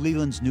 Andrew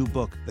Leland's new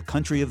book, The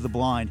Country of the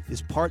Blind,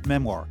 is part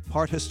memoir,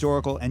 part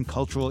historical and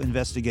cultural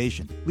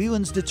investigation.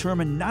 Leland's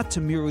determined not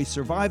to merely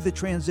survive the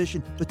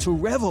transition, but to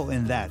revel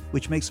in that,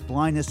 which makes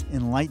blindness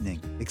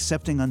enlightening,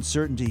 accepting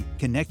uncertainty,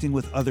 connecting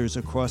with others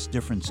across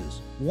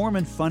differences. Warm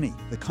and funny,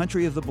 The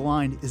Country of the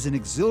Blind is an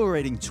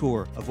exhilarating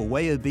tour of a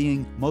way of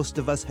being most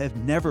of us have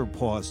never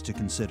paused to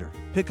consider.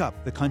 Pick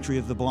up The Country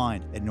of the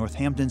Blind at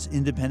Northampton's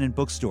independent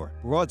bookstore,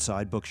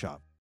 Broadside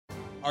Bookshop.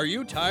 Are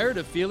you tired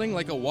of feeling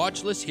like a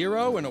watchless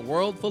hero in a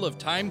world full of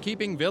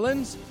timekeeping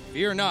villains?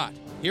 Fear not.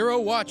 Hero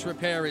Watch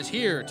Repair is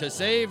here to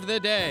save the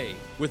day.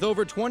 With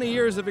over 20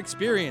 years of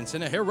experience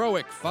and a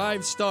heroic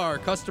 5-star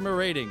customer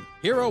rating,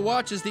 Hero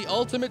Watch is the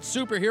ultimate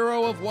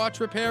superhero of watch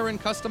repair and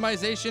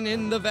customization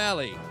in the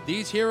Valley.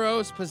 These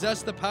heroes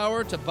possess the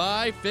power to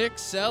buy,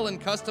 fix, sell,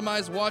 and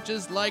customize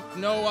watches like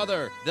no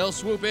other. They'll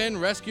swoop in,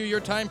 rescue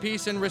your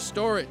timepiece, and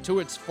restore it to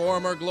its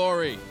former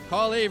glory.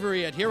 Call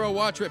Avery at Hero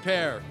Watch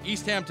Repair,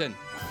 East Hampton.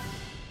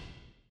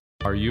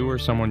 Are you or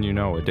someone you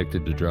know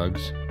addicted to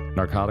drugs?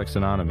 Narcotics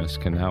Anonymous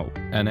can help.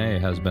 NA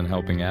has been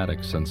helping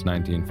addicts since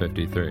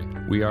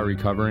 1953. We are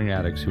recovering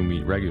addicts who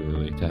meet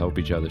regularly to help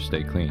each other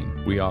stay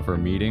clean. We offer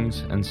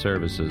meetings and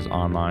services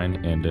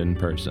online and in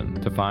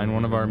person. To find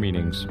one of our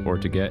meetings or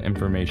to get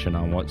information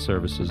on what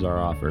services are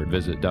offered,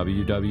 visit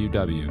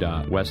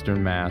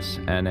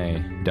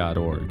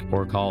www.westernmassna.org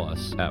or call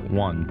us at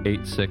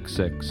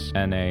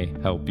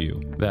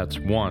 1-866-NA-HELP-YOU. That's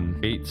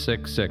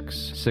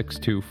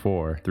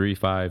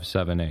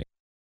 1-866-624-3578.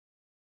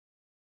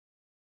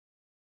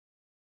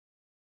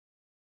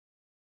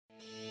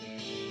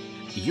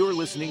 You're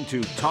listening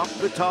to Talk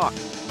the Talk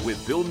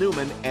with Bill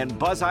Newman and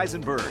Buzz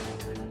Eisenberg,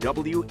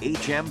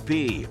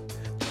 WHMP.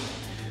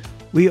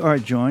 We are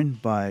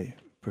joined by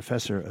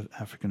Professor of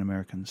African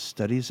American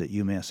Studies at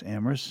UMass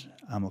Amherst,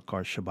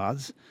 Amilcar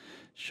Shabazz.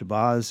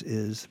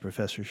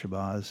 Professor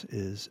Shabazz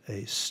is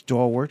a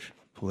stalwart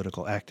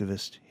political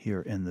activist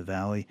here in the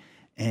Valley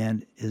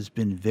and has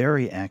been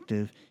very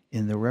active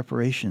in the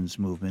reparations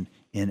movement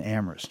in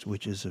Amherst,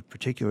 which is of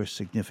particular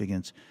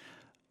significance,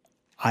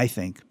 I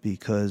think,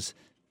 because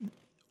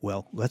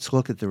well, let's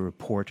look at the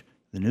report,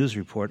 the news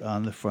report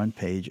on the front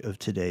page of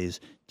today's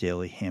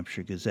Daily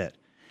Hampshire Gazette.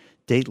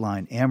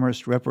 Dateline,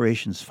 Amherst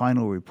Reparations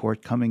Final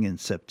Report coming in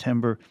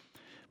September.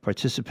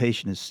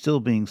 Participation is still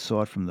being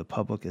sought from the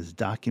public as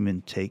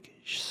documents take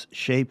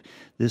shape.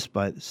 This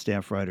by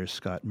staff writer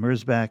Scott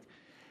Merzbach.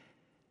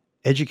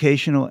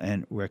 Educational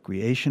and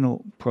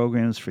recreational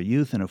programs for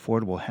youth and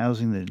affordable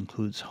housing that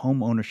includes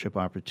home ownership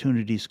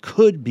opportunities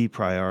could be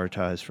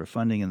prioritized for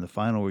funding in the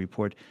final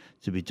report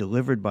to be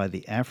delivered by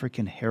the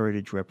African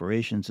Heritage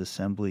Reparations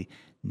Assembly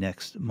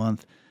next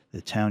month.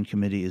 The town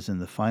committee is in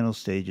the final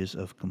stages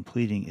of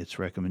completing its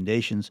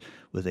recommendations,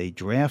 with a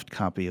draft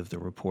copy of the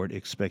report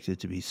expected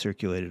to be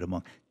circulated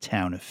among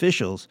town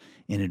officials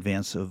in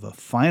advance of a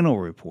final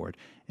report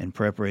and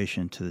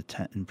preparation to the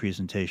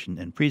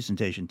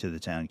presentation to the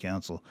town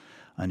council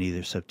on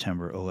either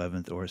September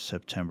 11th or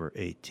September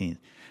 18th.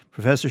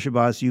 Professor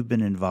Shabazz, you've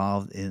been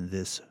involved in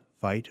this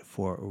fight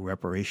for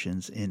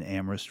reparations in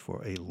Amherst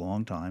for a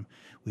long time.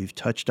 We've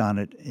touched on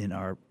it in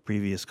our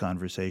previous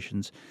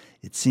conversations.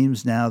 It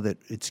seems now that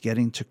it's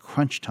getting to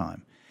crunch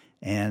time,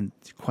 and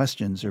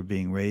questions are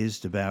being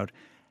raised about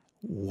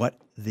what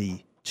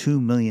the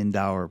 $2 million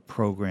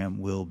program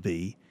will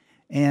be,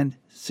 and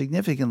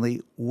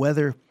significantly,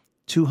 whether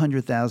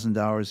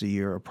 $200,000 a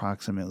year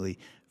approximately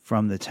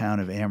from the town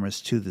of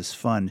Amherst to this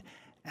fund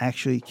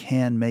actually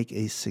can make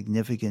a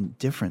significant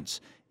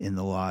difference in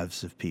the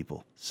lives of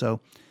people.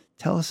 So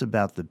tell us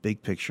about the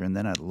big picture, and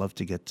then I'd love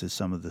to get to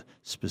some of the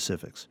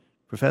specifics.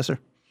 Professor?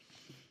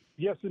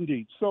 Yes,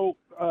 indeed. So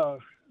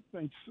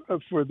thanks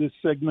for this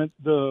segment.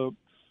 The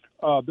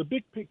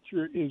big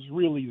picture is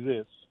really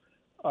this.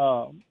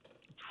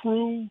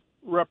 True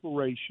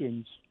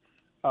reparations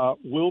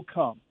will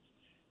come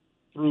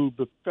through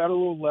the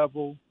federal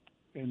level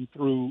and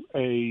through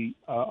a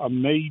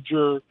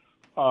major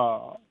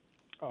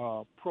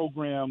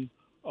program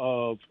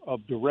of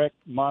direct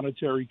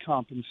monetary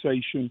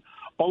compensation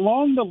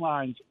along the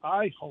lines,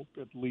 I hope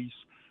at least,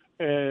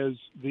 as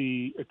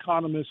the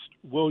economist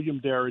William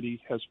Darity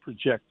has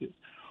projected.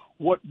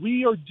 What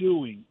we are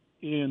doing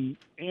in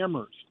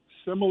Amherst,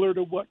 similar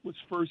to what was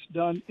first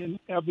done in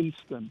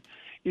Evanston,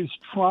 is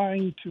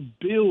trying to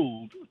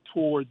build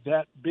toward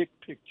that big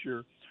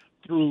picture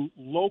through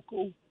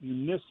local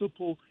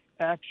municipal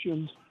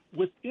actions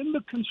within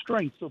the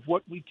constraints of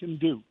what we can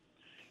do.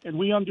 And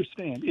we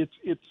understand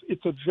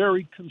it's a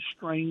very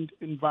constrained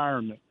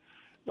environment.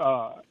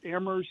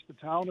 Amherst, the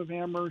town of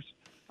Amherst,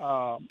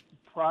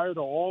 prior to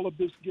all of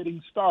this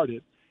getting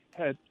started,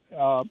 had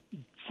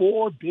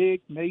 4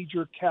 big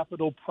major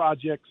capital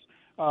projects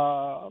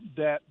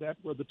that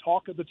were the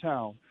talk of the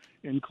town,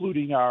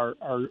 including our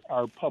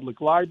public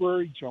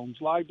library, Jones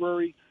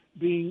Library,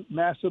 being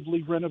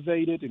massively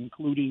renovated,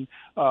 including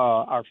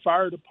our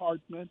fire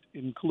department,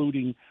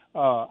 including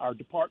our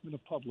Department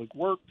of Public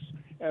Works,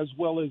 as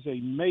well as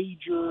a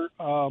major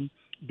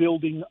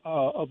building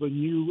of a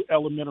new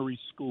elementary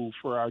school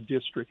for our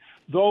district.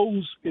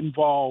 Those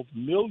involve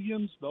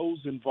millions. Those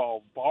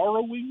involve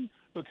borrowing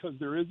because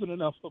there isn't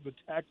enough of a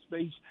tax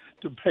base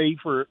to pay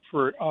for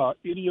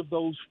any of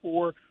those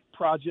 4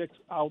 projects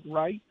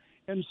outright.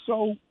 And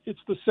so it's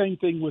the same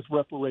thing with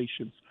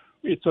reparations.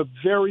 It's a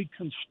very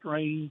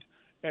constrained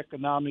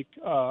economic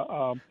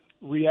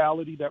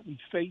reality that we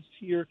face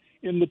here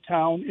in the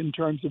town in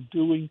terms of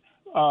doing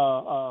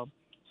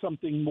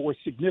something more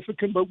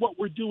significant. But what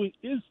we're doing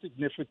is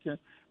significant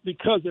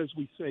because, as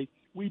we say,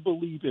 we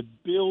believe it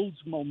builds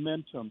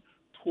momentum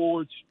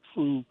towards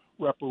true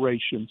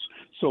reparations.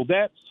 So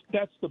that's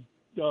the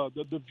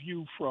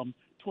view from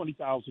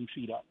 20,000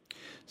 feet up.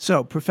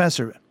 So,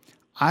 Professor,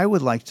 I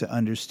would like to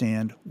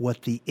understand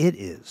what the it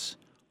is.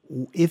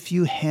 If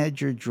you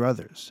had your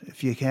druthers,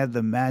 if you had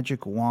the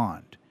magic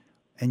wand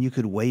and you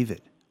could wave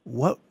it,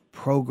 what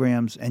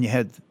programs, and you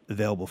had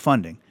available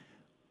funding,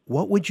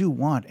 what would you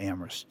want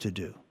Amherst to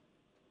do?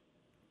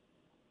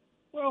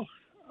 Well,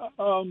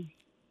 I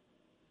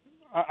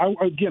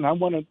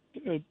want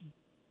to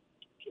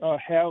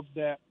have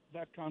that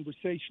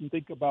conversation,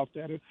 think about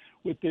that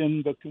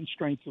within the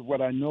constraints of what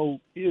I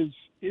know is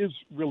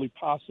really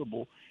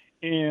possible.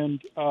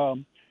 And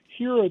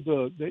here are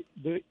the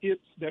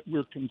it's that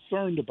we're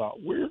concerned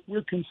about.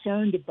 We're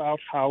concerned about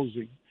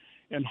housing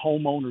and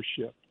home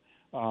ownership.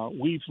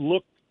 We've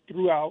looked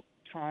throughout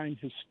time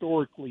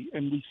historically,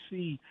 and we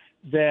see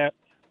that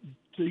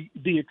to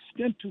the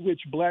extent to which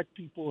Black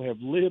people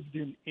have lived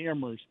in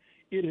Amherst,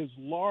 it has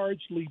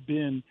largely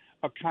been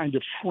a kind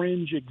of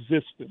fringe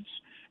existence.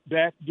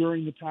 Back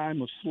during the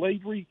time of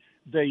slavery,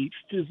 they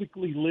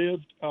physically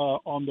lived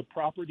on the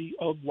property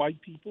of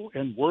white people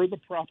and were the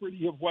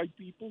property of white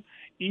people.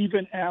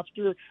 Even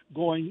after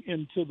going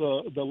into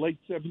the late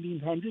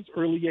 1700s,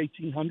 early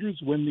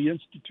 1800s, when the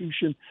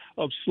institution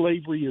of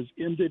slavery is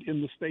ended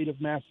in the state of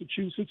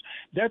Massachusetts,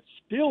 that's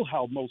still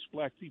how most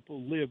Black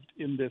people lived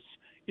in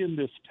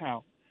this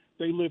town.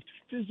 They lived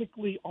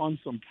physically on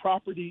some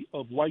property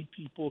of white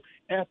people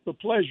at the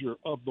pleasure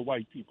of the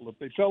white people. If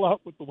they fell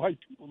out with the white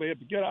people, they had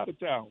to get out of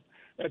town.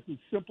 That's as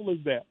simple as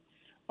that.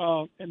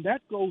 And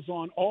that goes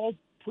on all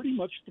pretty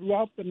much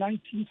throughout the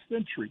 19th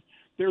century.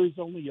 There is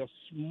only a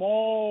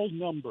small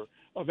number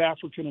of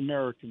African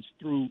Americans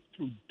through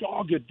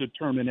dogged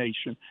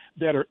determination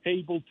that are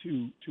able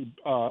to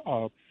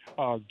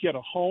get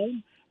a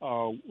home.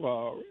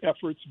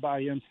 Efforts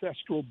by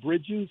Ancestral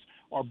Bridges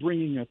are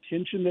bringing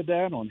attention to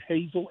that on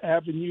Hazel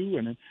Avenue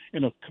and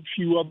in a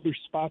few other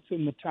spots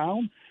in the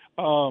town.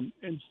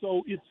 And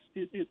so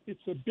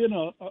it's been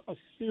a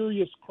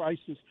serious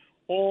crisis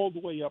all the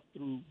way up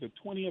through the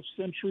 20th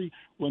century,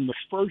 when the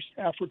first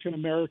African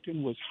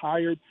American was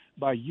hired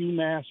by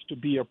UMass to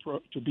be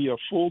a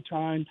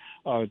full-time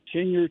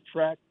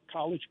tenure-track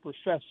college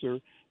professor.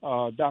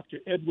 Dr.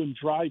 Edwin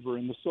Driver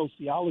in the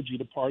sociology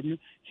department,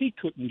 he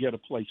couldn't get a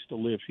place to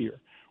live here.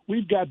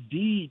 We've got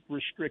deed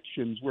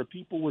restrictions where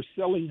people were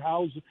selling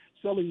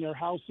their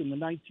house in the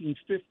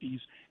 1950s,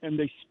 and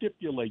they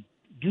stipulate,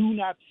 do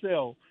not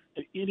sell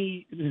to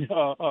any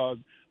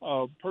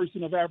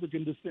person of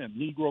African descent,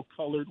 Negro,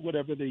 colored,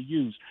 whatever they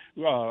use.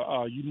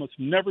 You must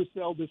never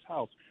sell this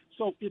house.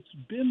 So it's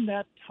been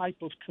that type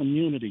of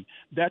community,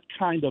 that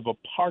kind of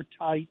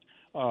apartheid,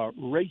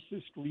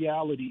 racist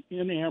reality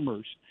in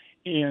Amherst,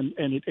 and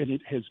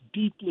it has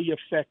deeply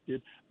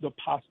affected the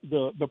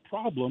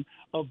problem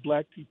of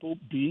Black people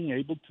being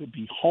able to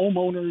be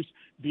homeowners,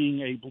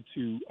 being able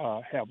to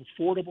have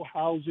affordable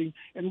housing,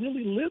 and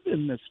really live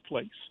in this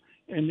place.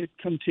 And it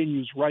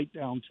continues right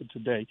down to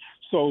today.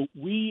 So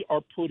we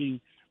are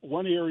putting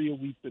one area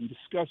we've been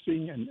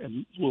discussing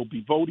and will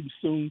be voting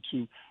soon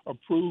to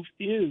approve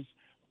is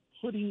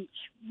putting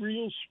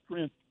real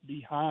strength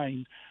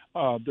behind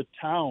the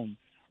town,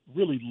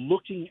 really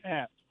looking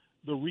at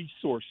the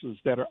resources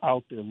that are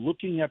out there,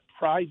 looking at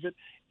private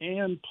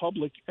and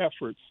public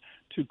efforts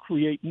to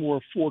create more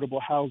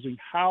affordable housing,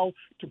 how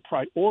to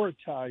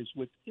prioritize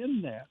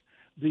within that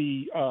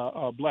the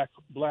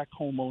black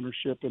home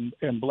ownership and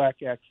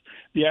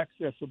the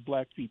access of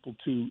black people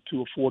to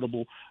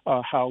affordable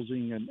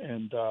housing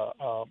and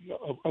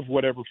of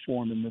whatever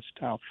form in this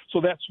town. So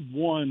that's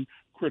one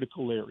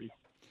critical area.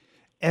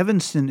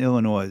 Evanston,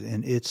 Illinois,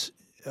 and its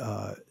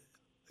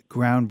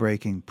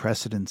groundbreaking,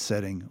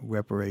 precedent-setting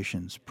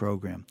reparations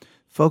program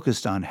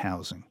focused on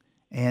housing.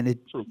 And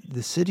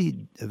the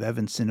city of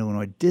Evanston,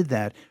 Illinois, did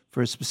that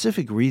for a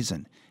specific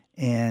reason,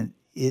 and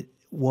it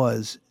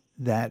was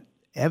that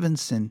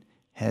Evanston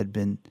had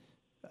been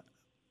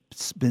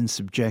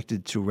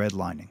subjected to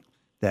redlining,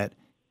 that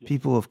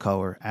people of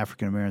color,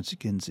 African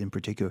Americans in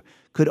particular,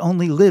 could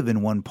only live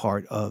in one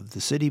part of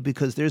the city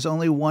because there's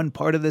only one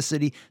part of the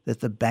city that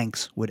the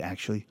banks would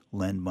actually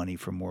lend money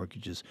for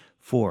mortgages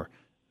for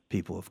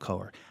people of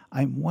color.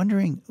 I'm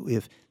wondering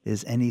if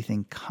there's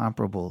anything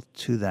comparable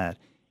to that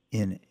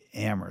in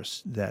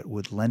Amherst that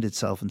would lend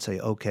itself and say,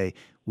 okay,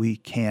 we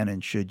can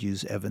and should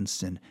use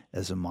Evanston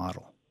as a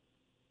model.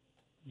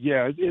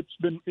 Yeah,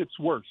 it's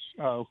worse.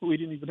 We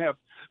didn't even have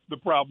the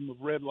problem of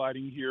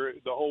redlining here.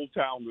 The whole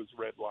town was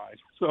redlined.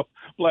 So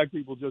black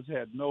people just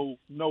had no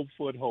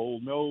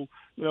foothold, no,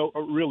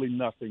 really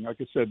nothing. Like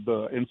I said,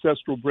 the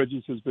Ancestral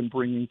Bridges has been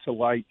bringing to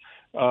light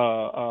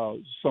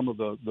some of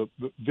the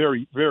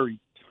very, very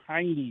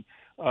tiny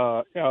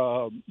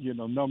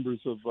numbers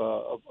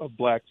of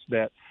blacks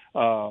that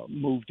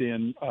moved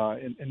in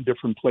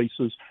different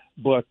places.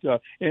 But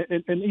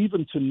and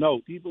even to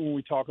note, even when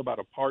we talk about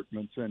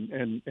apartments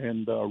and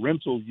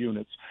rental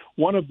units,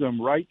 one of them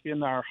right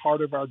in our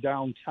heart of our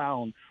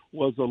downtown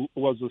was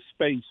a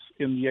space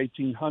in the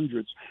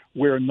 1800s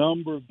where a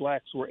number of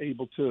blacks were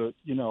able to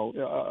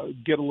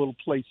get a little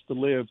place to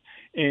live,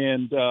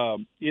 and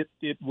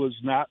it was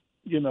not.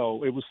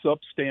 It was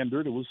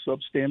substandard. It was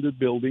substandard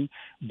building,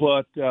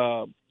 but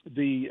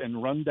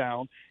and run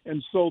down.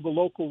 And so the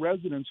local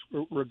residents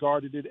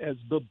regarded it as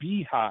the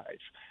beehive,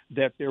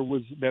 that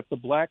the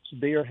blacks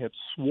there had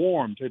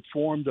formed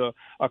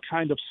a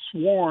kind of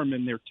swarm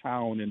in their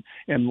town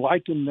and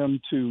likened them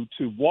to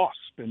wasps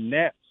and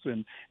gnats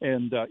and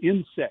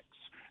insects.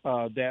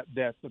 That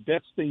the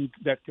best thing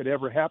that could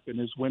ever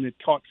happen is when it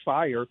caught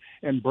fire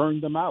and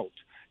burned them out.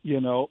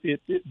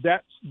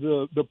 That's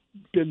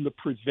been the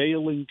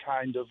prevailing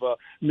kind of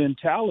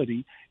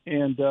mentality,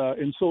 and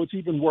so it's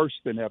even worse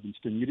than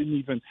Evanston. You didn't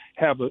even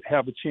have a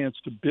chance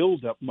to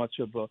build up much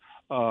of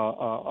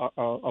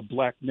a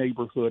black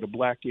neighborhood, a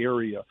black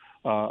area,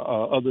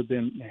 other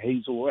than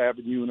Hazel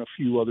Avenue and a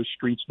few other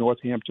streets,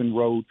 Northampton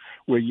Road,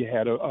 where you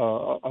had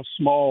a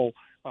small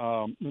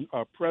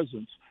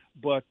presence.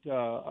 But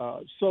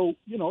so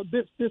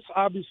this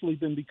obviously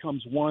then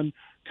becomes one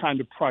kind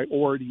of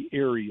priority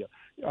area.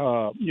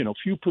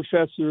 Few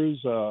professors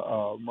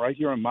right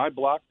here on my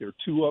block. There are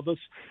two of us.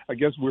 I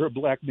guess we're a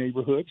black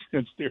neighborhood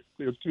since there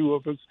are two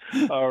of us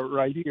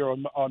right here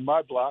on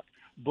my block.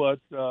 But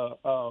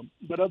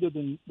other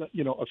than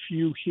a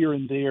few here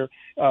and there,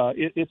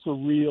 it's a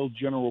real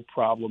general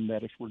problem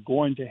that if we're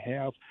going to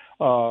have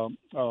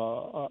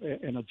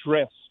and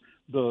address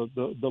the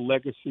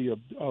legacy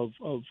of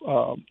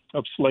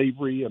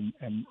slavery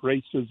and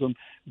racism,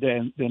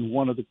 then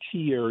one of the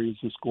key areas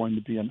is going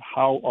to be in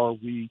how are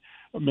we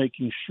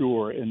making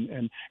sure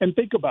and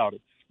think about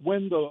it.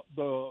 When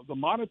the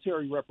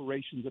monetary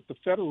reparations at the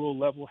federal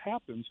level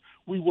happens,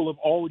 we will have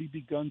already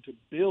begun to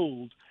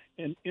build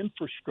an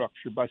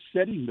infrastructure by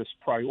setting this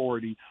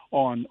priority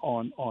on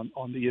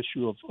the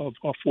issue of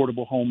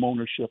affordable home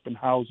ownership and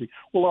housing.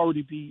 We'll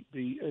already be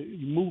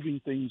moving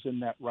things in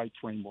that right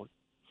framework.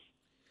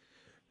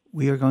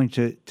 We are going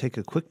to take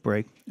a quick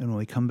break, and when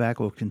we come back,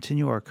 we'll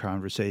continue our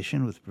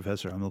conversation with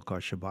Professor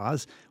Amilcar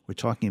Shabazz. We're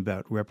talking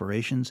about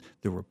reparations.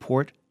 The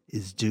report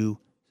is due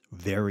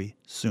very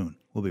soon.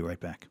 We'll be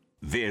right back.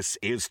 This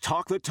is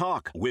Talk the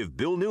Talk with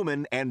Bill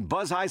Newman and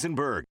Buzz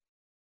Eisenberg.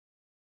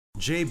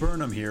 Jay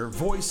Burnham here,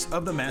 voice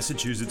of the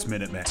Massachusetts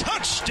Minutemen.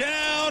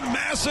 Touchdown,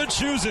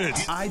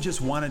 Massachusetts! I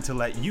just wanted to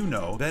let you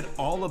know that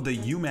all of the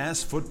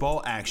UMass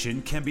football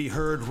action can be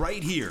heard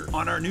right here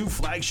on our new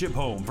flagship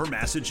home for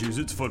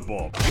Massachusetts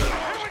football. Here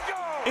we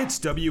go! It's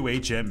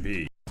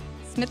WHMP.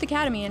 Smith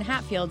Academy in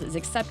Hatfield is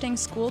accepting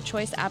school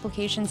choice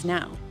applications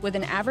now. With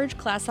an average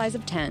class size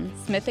of 10,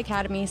 Smith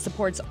Academy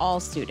supports all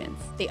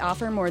students. They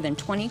offer more than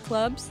 20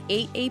 clubs,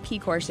 8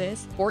 AP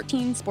courses,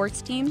 14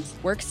 sports teams,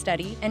 work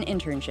study, and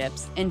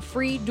internships, and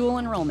free dual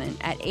enrollment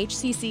at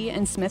HCC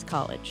and Smith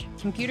College.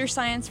 Computer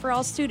science for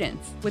all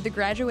students. With a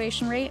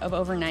graduation rate of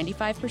over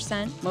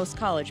 95%, most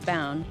college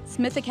bound,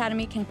 Smith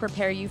Academy can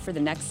prepare you for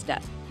the next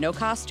step. No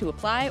cost to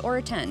apply or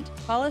attend.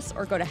 Call us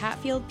or go to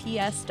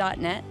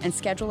hatfieldps.net and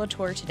schedule a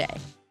tour today.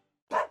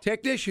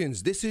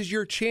 Technicians, this is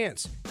your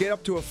chance. Get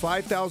up to a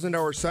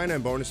 $5,000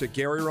 sign-on bonus at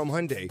Gary Rome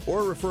Hyundai,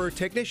 or refer a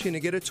technician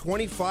and get a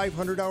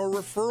 $2,500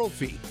 referral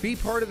fee. Be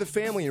part of the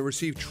family and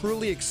receive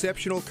truly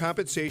exceptional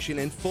compensation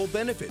and full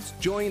benefits.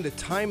 Join the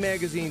Time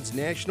Magazine's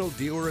National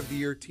Dealer of the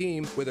Year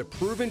team with a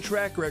proven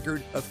track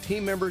record of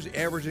team members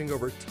averaging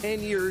over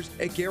 10 years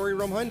at Gary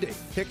Rome Hyundai.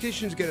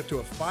 Technicians get up to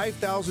a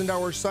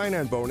 $5,000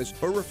 sign-on bonus,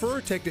 or refer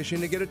a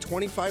technician to get a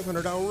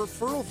 $2,500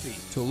 referral fee.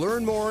 To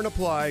learn more and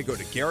apply, go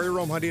to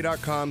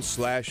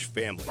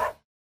GaryRomeHyundai.com/family.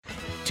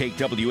 Take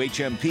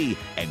WHMP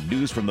and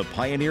news from the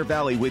Pioneer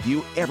Valley with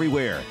you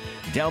everywhere.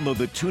 Download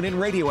the TuneIn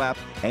Radio app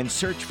and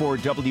search for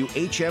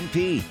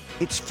WHMP.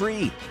 It's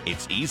free,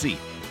 it's easy,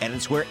 and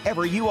it's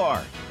wherever you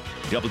are.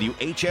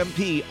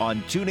 WHMP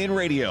on TuneIn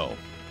Radio.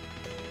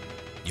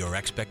 Your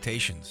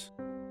expectations.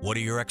 What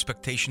are your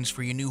expectations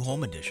for your new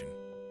home addition?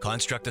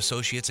 Construct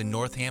Associates in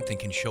Northampton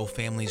can show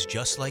families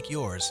just like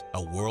yours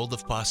a world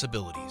of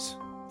possibilities.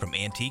 From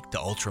antique to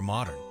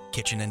ultra-modern,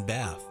 kitchen and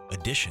bath,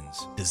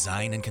 additions,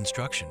 design and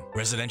construction,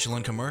 residential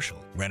and commercial,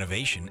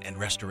 renovation and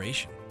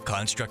restoration.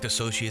 Construct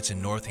Associates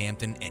in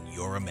Northampton and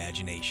your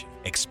imagination.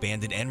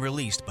 Expanded and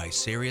released by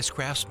serious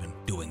craftsmen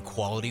doing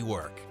quality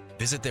work.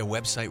 Visit their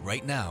website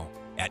right now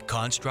at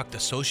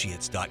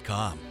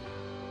constructassociates.com.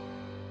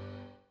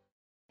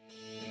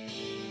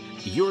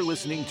 You're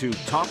listening to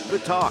Talk the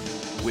Talk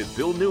with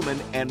Bill Newman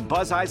and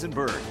Buzz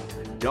Eisenberg,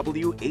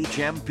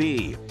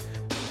 WHMP.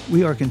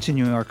 We are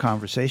continuing our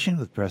conversation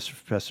with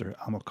Professor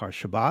Amilcar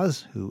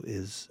Shabazz, who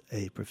is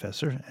a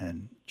professor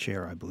and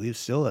chair, I believe,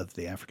 still of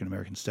the African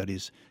American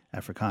Studies,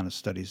 Africana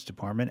Studies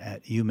Department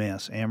at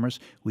UMass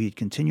Amherst. We had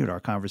continued our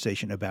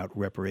conversation about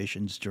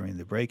reparations during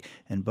the break,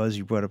 and Buzz,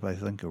 you brought up, I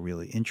think, a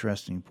really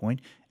interesting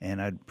point,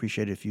 and I'd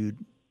appreciate it if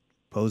you'd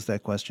pose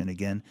that question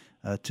again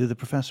to the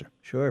professor.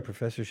 Sure,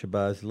 Professor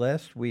Shabazz.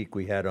 Last week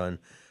we had on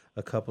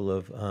a couple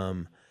of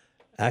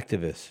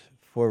activists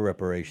for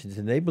reparations,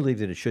 and they believe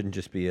that it shouldn't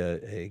just be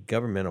a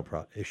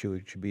governmental issue,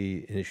 it should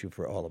be an issue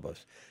for all of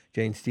us.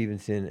 Jane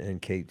Stevenson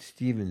and Kate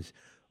Stevens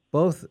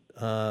both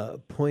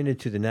pointed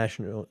to the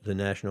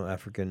National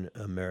African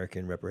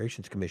American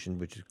Reparations Commission,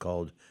 which is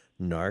called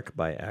NARC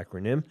by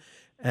acronym.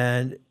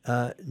 And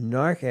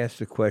NARC asked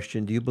the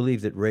question, do you believe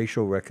that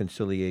racial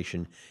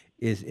reconciliation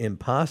is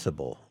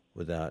impossible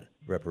without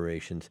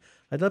reparations?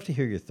 I'd love to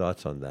hear your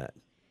thoughts on that.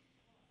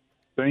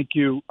 Thank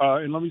you.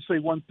 And let me say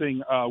one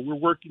thing. We're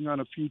working on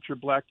a future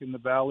Black in the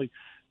Valley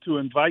to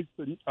invite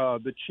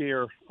the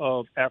chair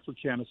of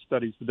Africana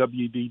Studies, the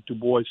W.B. Du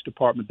Bois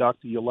Department,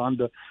 Dr.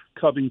 Yolanda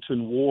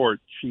Covington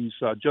Ward. She's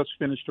just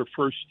finished her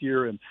first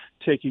year and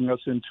taking us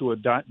into a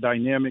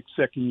dynamic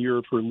second year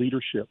of her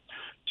leadership.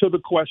 To the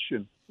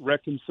question,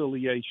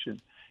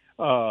 reconciliation.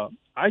 I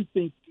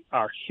think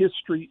our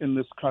history in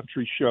this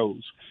country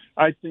shows.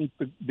 I think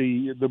the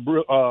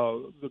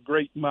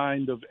great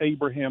mind of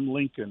Abraham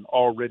Lincoln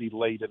already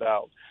laid it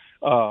out.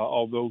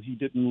 Although he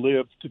didn't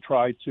live to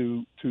try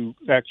to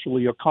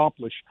actually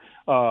accomplish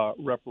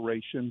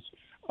reparations,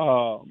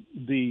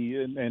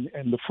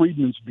 the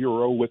Freedmen's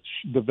Bureau, which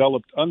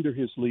developed under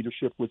his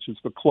leadership, which is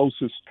the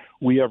closest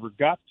we ever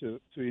got to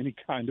any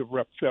kind of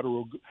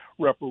federal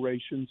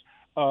reparations,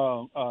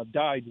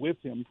 died with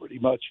him pretty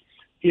much.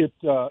 It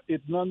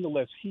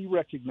nonetheless, he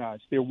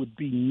recognized there would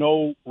be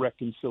no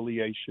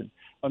reconciliation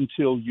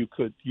until you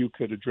could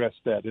address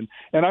that, and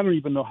I don't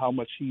even know how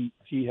much he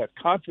had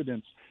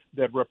confidence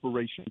that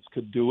reparations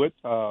could do it,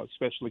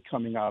 especially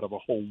coming out of a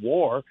whole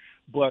war.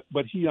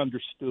 But he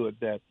understood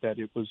that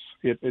it was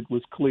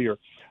clear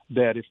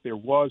that if there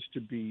was to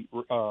be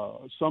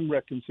some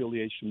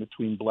reconciliation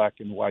between black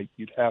and white,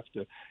 you'd have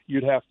to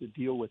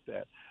deal with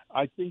that.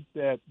 I think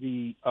that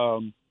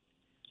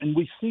and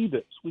we see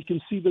this. We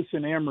can see this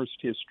in Amherst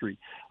history.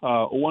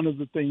 One of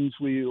the things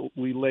we'll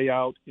be laying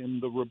out in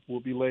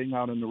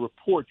the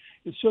report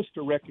is just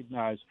to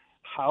recognize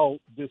how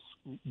the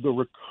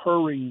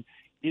recurring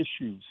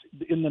issues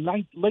in the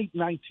late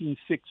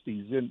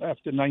 1960s and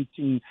after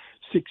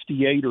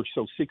 1968 or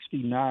so,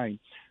 69,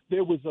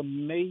 there was a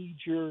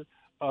major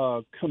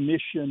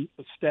commission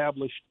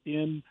established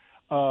in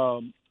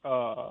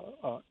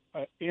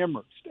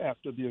Amherst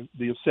after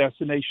the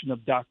assassination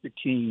of Dr.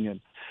 King,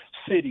 and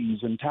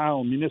cities and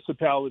towns,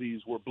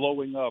 municipalities were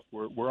blowing up,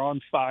 were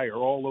on fire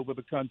all over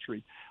the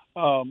country.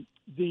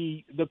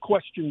 The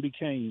question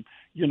became,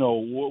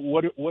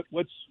 what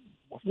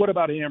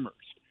about Amherst?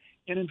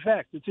 And in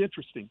fact, it's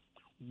interesting.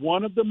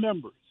 One of the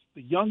members,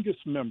 the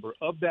youngest member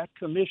of that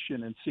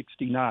commission in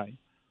 69,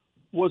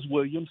 was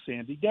William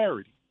Sandy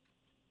Garrity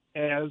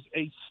as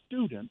a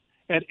student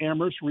at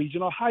Amherst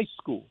Regional High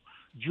School.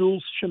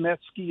 Jules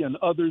Chemetsky and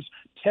others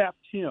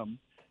tapped him,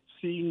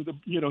 seeing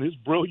his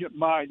brilliant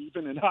mind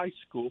even in high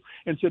school,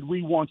 and said,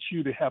 we want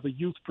you to have a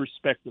youth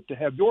perspective, to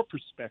have your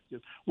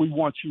perspective. We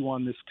want you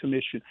on this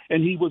commission.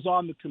 And he was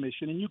on the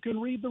commission. And you can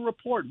read the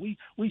report. We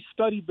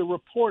studied the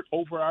report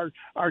over our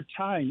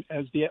time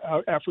as the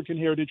African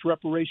Heritage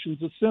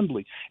Reparations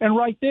Assembly. And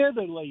right there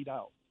they laid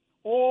out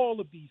all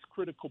of these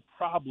critical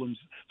problems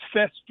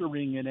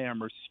festering in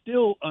Amherst,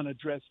 still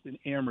unaddressed in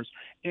Amherst,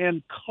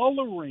 and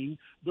coloring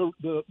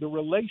the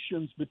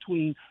relations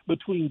between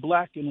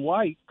black and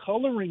white,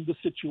 coloring the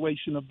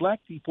situation of black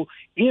people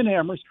in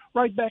Amherst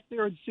right back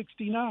there in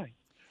 69.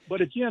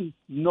 But again,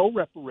 no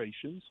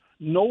reparations,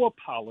 no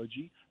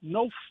apology,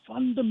 no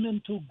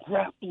fundamental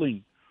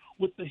grappling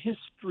with the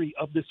history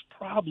of this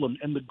problem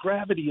and the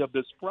gravity of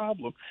this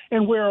problem.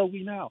 And where are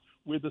we now?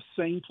 We're the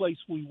same place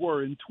we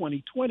were in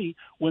 2020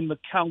 when the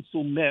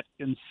council met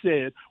and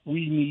said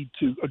we need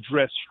to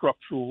address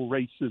structural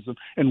racism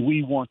and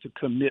we want to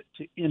commit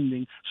to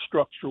ending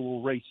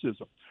structural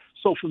racism.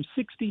 So from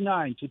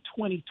 69 to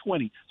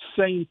 2020,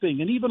 same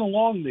thing. And even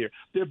along there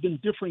have been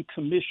different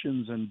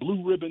commissions and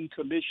blue ribbon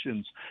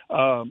commissions.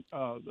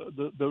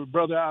 The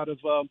brother out of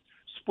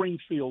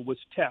Springfield was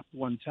tapped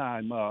one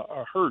time,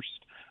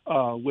 Hearst,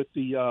 with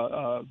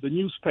the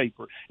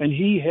newspaper, and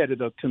he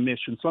headed a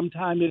commission.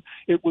 Sometime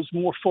it was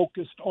more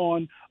focused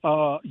on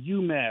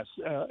UMass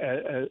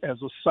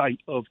as a site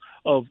of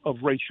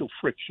racial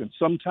friction.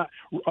 Sometime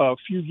a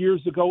few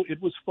years ago,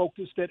 it was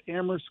focused at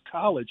Amherst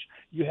College.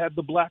 You had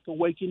the Black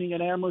Awakening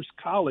at Amherst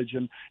College,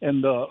 and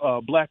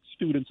the black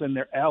students and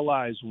their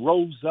allies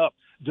rose up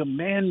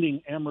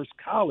demanding Amherst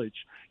College,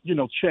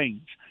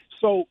 change.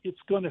 So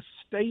it's going to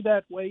stay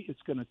that way.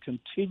 It's going to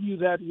continue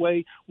that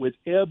way with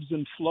ebbs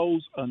and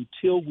flows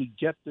until we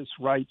get this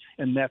right,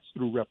 and that's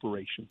through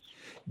reparations.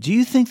 Do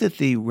you think that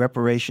the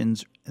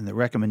reparations and the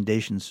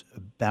recommendations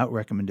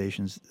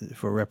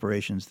for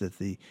reparations that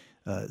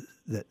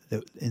that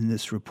in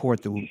this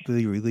report that will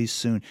be released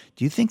soon,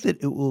 do you think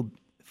that it will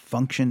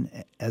function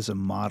as a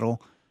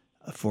model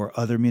for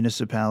other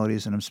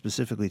municipalities? And I'm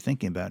specifically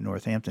thinking about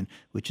Northampton,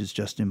 which is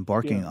just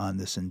embarking on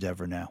this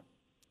endeavor now.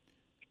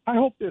 I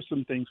hope there's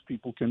some things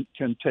people can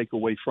take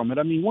away from it.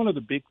 I mean, one of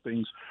the big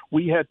things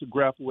we had to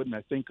grapple with, and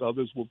I think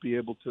others will be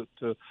able to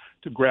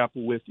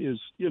grapple with, is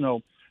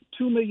 $2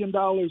 million,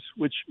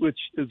 which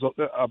is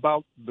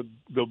about the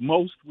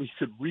most we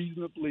could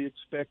reasonably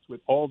expect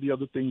with all the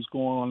other things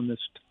going on in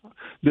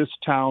this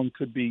town.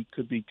 Could be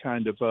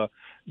kind of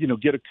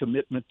get a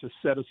commitment to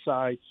set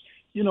aside.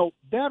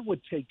 That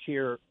would take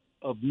care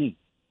of me.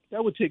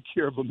 That would take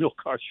care of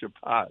Amilcar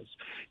Shabazz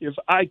if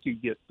I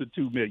could get the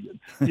 $2 million,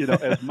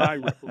 as my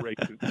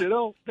reparations.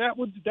 That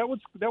would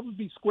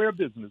be square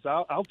business.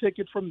 I'll take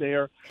it from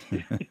there.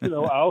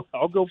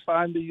 I'll go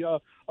find a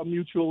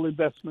mutual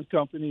investment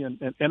company,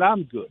 and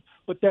I'm good.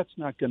 But that's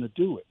not going to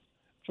do it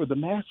for the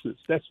masses.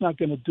 That's not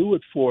going to do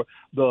it for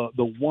the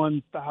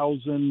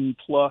 1,000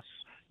 plus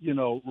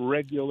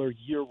regular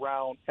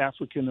year-round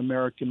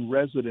African-American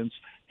residents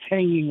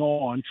hanging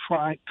on,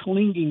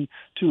 clinging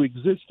to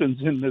existence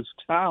in this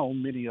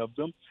town, many of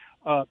them.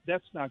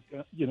 That's not,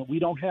 we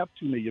don't have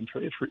 $2 million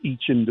for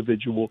each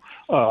individual,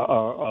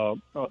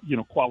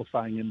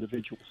 qualifying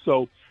individual.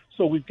 So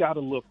we've got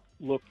to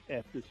look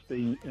at this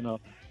thing in a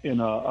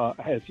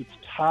as it's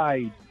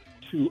tied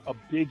to a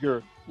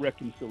bigger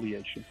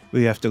reconciliation.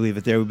 We have to leave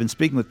it there. We've been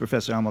speaking with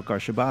Professor Amilcar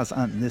Shabazz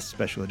on this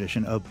special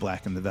edition of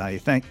Black in the Valley.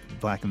 Thank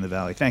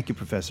you,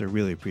 Professor.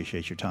 Really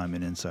appreciate your time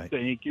and insight.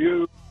 Thank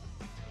you.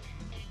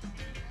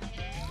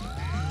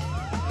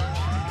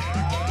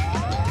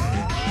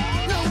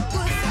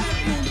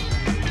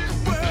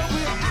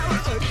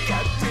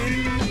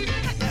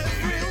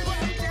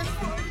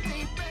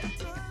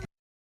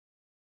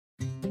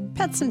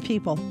 Pets and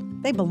people,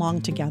 they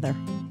belong together.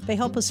 They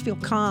help us feel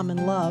calm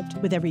and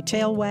loved with every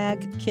tail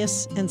wag,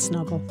 kiss, and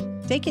snuggle.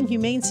 Dakin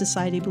Humane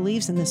Society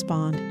believes in this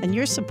bond, and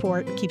your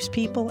support keeps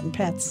people and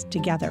pets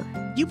together.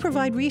 You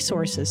provide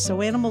resources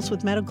so animals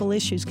with medical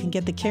issues can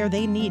get the care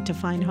they need to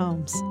find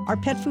homes. Our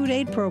pet food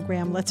aid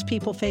program lets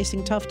people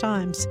facing tough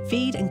times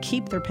feed and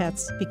keep their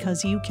pets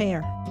because you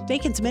care.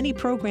 Dakin's many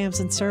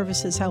programs and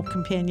services help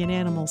companion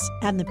animals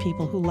and the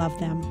people who love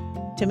them.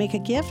 To make a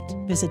gift,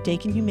 visit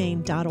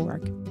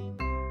dakinhumane.org.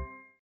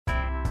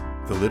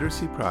 The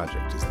Literacy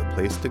Project is the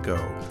place to go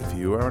if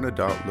you are an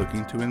adult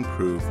looking to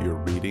improve your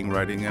reading,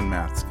 writing, and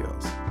math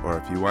skills, or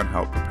if you want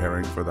help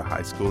preparing for the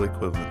high school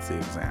equivalency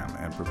exam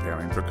and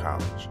preparing for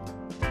college.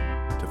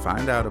 To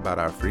find out about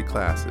our free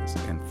classes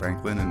in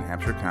Franklin and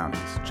Hampshire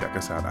counties, check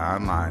us out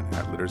online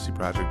at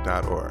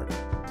literacyproject.org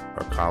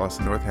or call us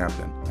in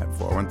Northampton at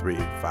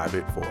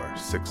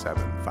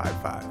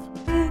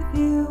 413-584-6755. If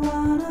you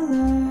want to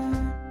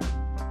learn,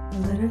 the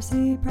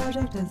Literacy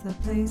Project is the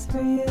place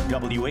for you.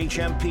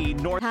 WHMP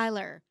North.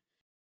 Tyler.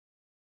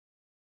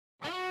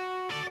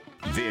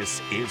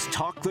 This is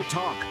Talk the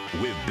Talk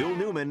with Bill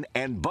Newman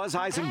and Buzz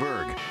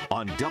Eisenberg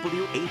on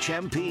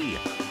WHMP.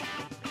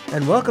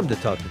 And welcome to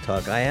Talk the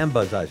Talk. I am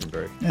Buzz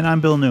Eisenberg. And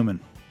I'm Bill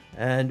Newman.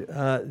 And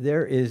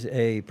there is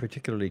a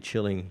particularly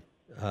chilling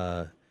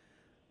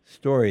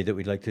story that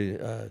we'd like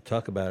to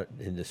talk about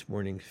in this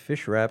morning's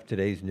Fish Wrap.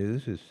 Today's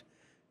news is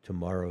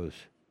tomorrow's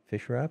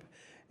Fish Wrap.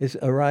 Is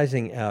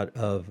arising out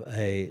of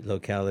a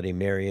locality,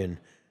 Marion,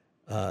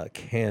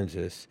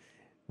 Kansas,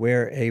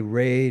 where a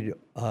raid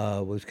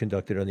was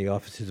conducted on the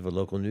offices of a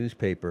local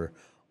newspaper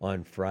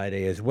on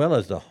Friday, as well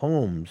as the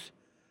homes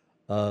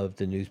of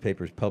the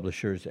newspaper's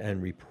publishers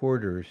and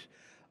reporters.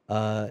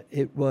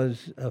 It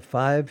was a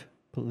 5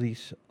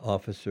 police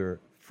officer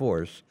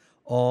force,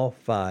 all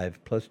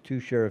 5, plus 2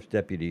 sheriff's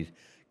deputies,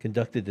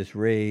 conducted this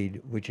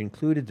raid, which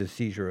included the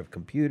seizure of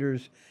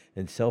computers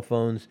and cell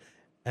phones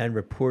and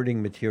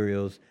reporting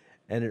materials.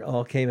 And it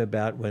all came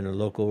about when a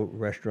local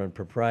restaurant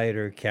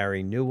proprietor,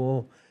 Carrie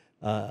Newell,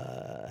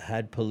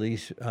 had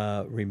police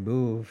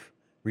remove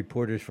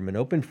reporters from an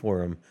open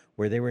forum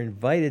where they were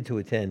invited to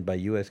attend by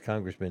U.S.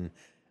 Congressman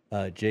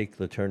Jake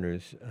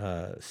LaTurner's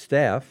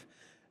staff.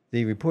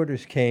 The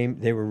reporters came,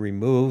 they were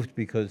removed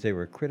because they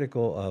were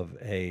critical of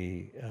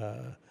a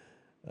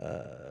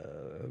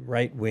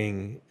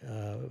right-wing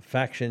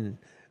faction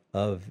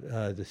of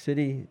the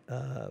city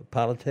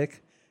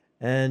politic.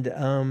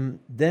 And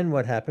then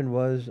what happened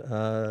was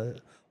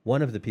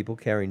one of the people,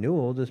 Carrie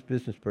Newell, this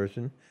business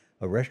person,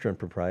 a restaurant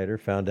proprietor,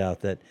 found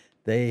out that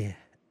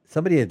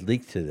somebody had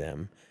leaked to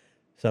them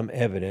some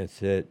evidence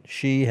that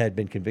she had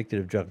been convicted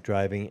of drunk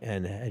driving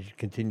and had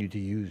continued to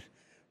use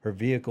her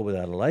vehicle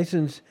without a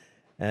license.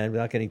 And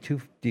without getting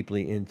too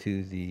deeply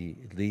into the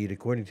lead,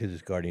 according to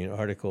this Guardian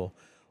article,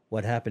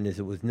 what happened is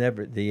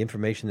the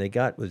information they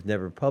got was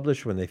never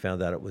published when they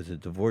found out it was a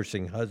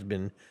divorcing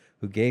husband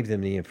who gave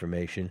them the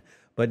information.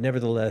 But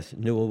nevertheless,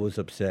 Newell was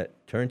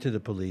upset, turned to the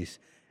police,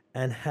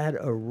 and had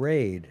a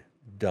raid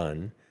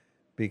done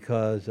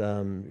because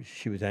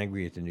she was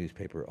angry at the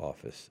newspaper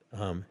office.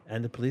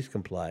 And the police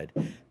complied.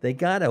 They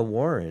got a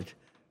warrant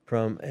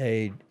from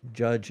a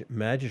judge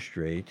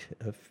magistrate,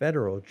 a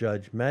federal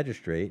judge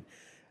magistrate,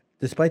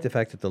 despite the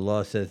fact that the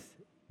law says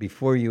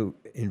before you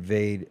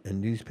invade a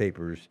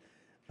newspaper's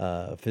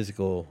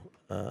physical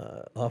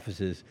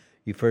offices,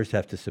 you first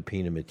have to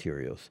subpoena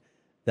materials.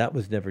 That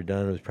was never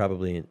done. It was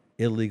probably an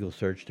illegal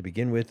search to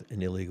begin with,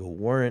 an illegal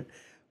warrant,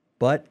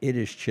 but it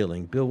is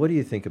chilling. Bill, what do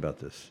you think about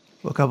this?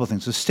 Well, a couple of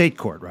things. The state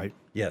court, right?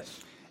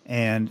 Yes.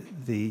 And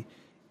the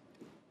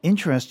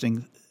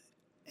interesting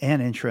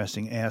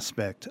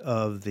aspect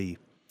of the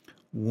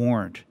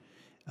warrant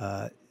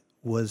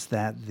was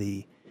that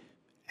the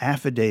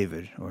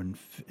affidavit, or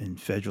in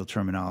federal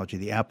terminology,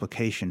 the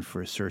application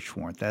for a search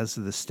warrant, those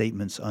are the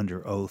statements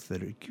under oath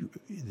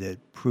that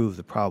prove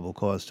the probable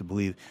cause to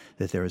believe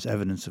that there is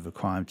evidence of a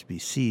crime to be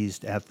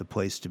seized at the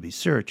place to be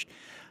searched.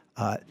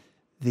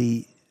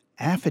 The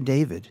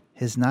affidavit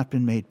has not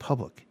been made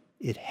public.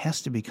 It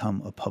has to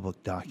become a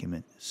public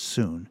document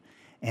soon,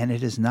 and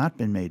it has not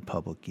been made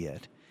public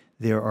yet.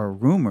 There are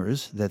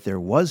rumors that there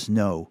was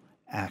no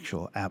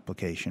actual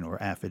application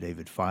or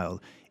affidavit filed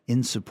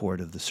in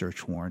support of the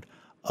search warrant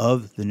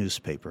of the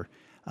newspaper,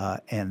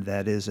 and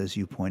that is, as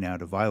you point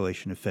out, a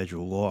violation of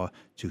federal law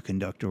to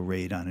conduct a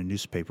raid on a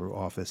newspaper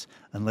office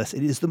unless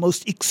it is the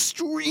most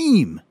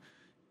extreme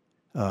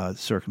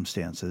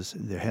circumstances.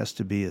 There has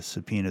to be a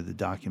subpoena. The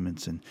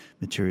documents and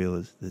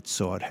material that's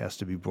sought has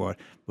to be brought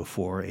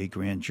before a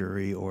grand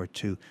jury or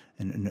to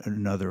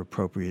another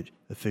appropriate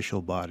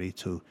official body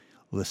to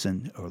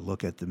listen or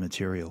look at the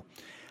material.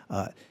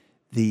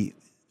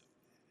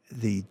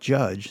 The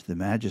judge, the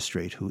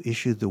magistrate who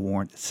issued the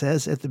warrant,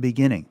 says at the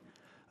beginning,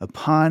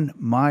 upon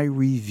my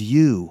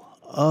review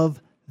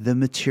of the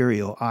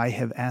material, I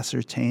have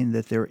ascertained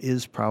that there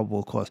is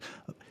probable cause.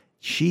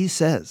 She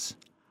says,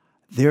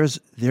 there's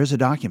a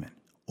document,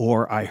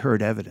 or I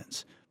heard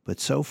evidence. But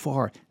so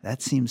far,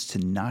 that seems to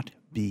not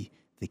be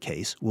the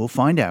case. We'll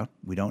find out.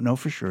 We don't know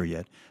for sure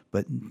yet.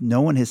 But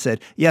no one has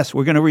said, yes,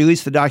 we're going to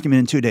release the document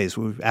in 2 days.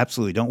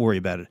 Absolutely, don't worry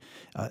about it.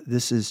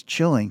 This is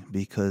chilling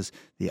because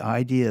the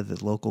idea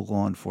that local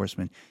law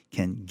enforcement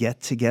can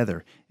get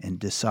together and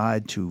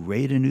decide to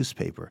raid a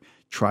newspaper,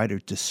 try to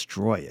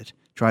destroy it,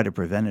 try to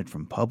prevent it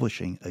from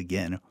publishing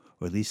again,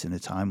 or at least in a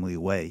timely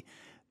way,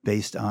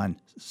 based on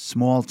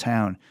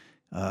small-town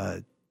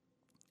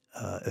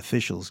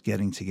officials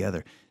getting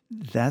together,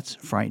 that's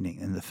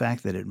frightening. And the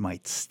fact that it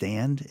might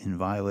stand in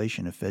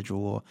violation of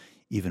federal law,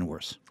 even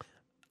worse.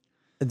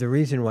 The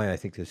reason why I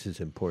think this is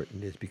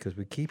important is because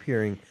we keep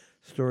hearing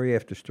story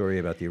after story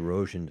about the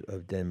erosion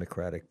of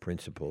democratic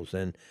principles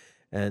and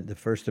the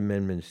First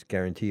Amendment's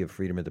guarantee of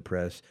freedom of the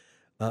press.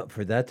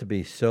 For that to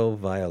be so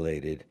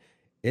violated,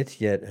 it's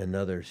yet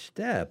another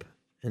step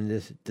in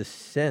this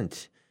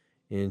descent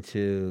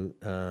into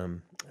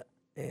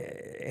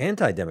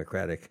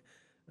anti-democratic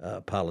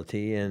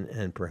polity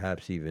and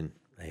perhaps even,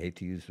 I hate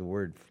to use the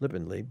word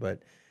flippantly,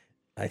 but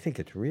I think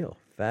it's real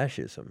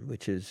fascism,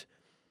 which is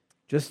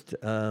just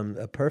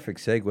a perfect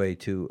segue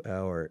to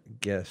our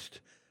guest,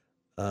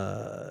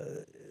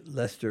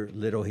 Lester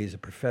Little. He's a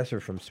professor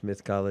from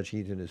Smith College.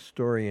 He's an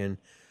historian.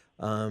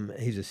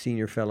 He's a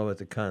senior fellow at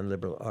the Conn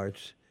Liberal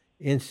Arts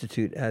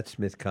Institute at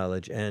Smith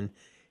College, and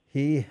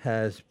he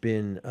has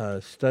been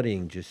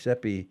studying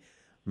Giuseppe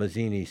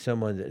Mazzini,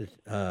 someone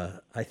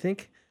that I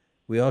think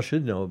we all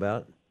should know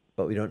about,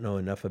 but we don't know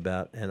enough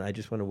about. And I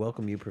just want to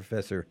welcome you,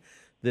 Professor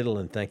Little,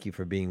 and thank you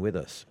for being with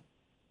us.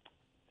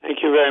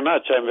 Thank you very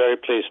much. I'm very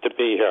pleased to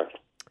be here.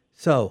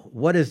 So,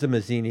 what is the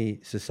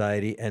Mazzini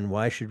Society, and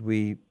why should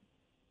we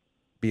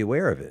be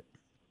aware of it?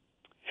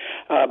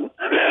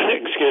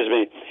 Excuse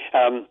me.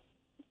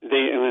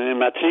 the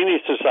Mazzini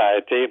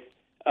Society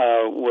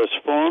was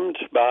formed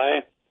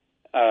by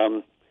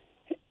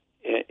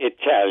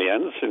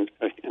Italians,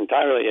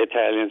 entirely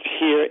Italians,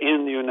 here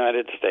in the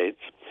United States,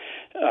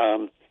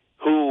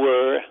 who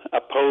were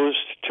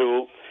opposed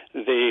to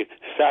the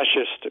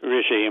fascist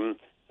regime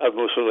of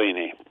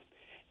Mussolini.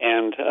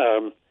 And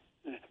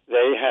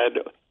they had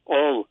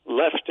all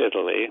left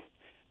Italy,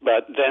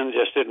 but then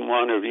just didn't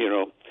want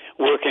to,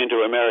 work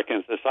into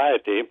American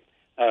society.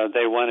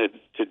 They wanted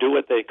to do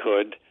what they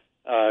could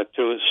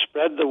to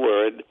spread the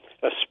word,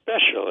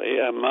 especially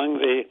among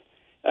the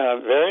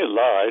very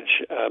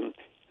large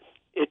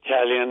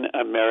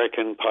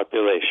Italian-American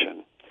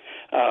population,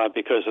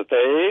 because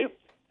they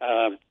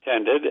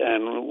tended,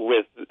 and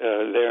with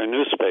their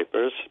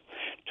newspapers,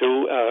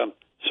 to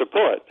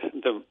support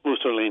the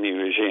Mussolini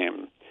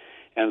regime.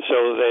 And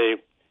so they,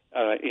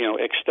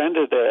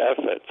 extended their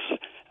efforts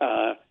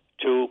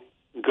to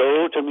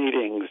go to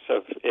meetings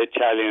of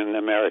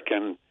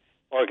Italian-American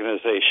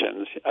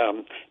organizations,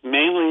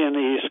 mainly in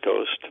the East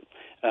Coast.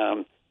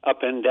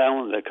 Up and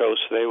down the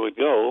coast they would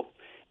go,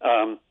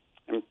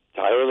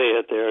 entirely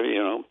at their,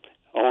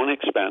 own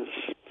expense,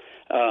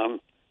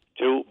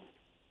 to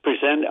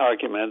present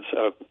arguments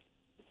of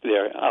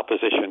their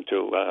opposition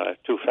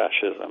to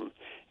fascism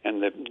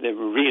and the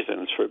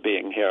reasons for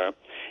being here.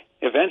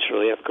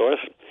 Eventually, of course,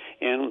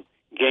 in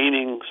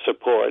gaining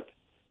support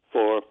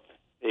for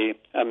the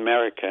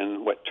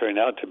American, what turned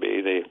out to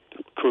be the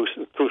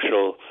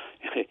crucial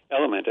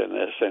element in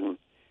this, and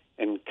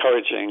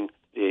encouraging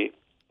the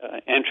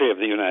entry of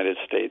the United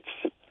States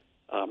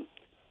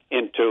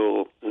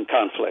into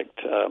conflict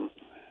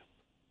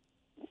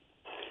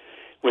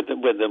with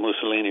the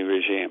Mussolini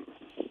regime.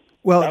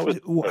 Well,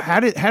 how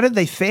did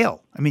they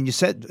fail? I mean, you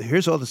said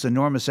here's all this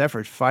enormous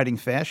effort fighting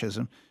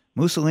fascism.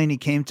 Mussolini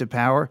came to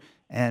power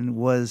and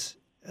was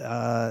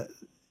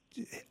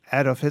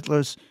Adolf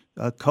Hitler's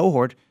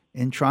cohort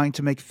in trying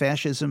to make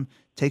fascism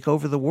take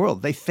over the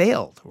world. They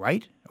failed,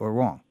 right or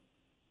wrong?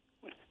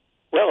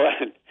 Well,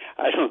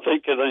 I don't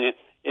think in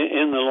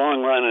the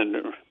long run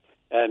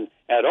and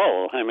at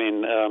all. I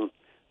mean,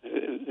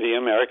 the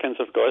Americans,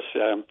 of course,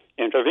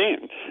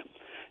 intervened.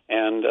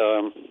 And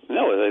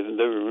no,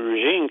 the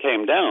regime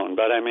came down.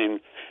 But I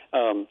mean,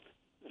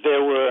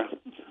 there were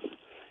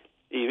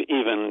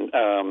even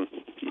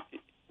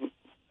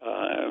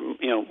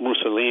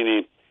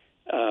Mussolini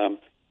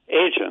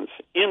agents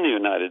in the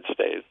United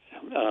States,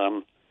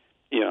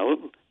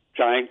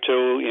 trying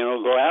to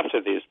go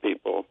after these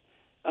people.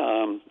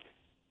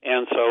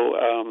 And so,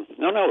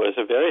 no, it was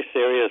a very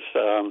serious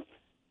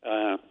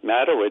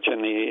matter, which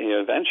in the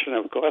invention,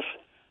 of course,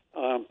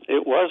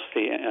 it was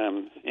the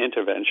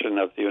intervention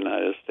of the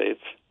United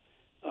States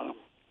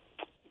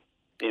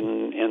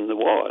in the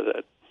war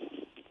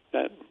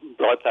that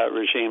brought that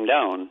regime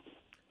down.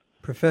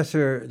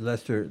 Professor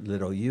Lester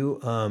Little,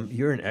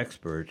 you're an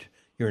expert,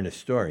 you're an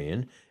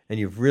historian, and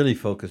you've really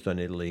focused on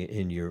Italy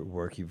in your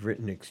work. You've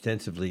written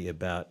extensively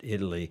about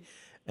Italy,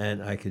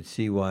 and I could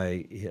see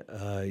why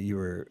you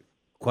were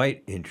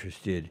quite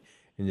interested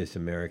in this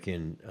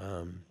American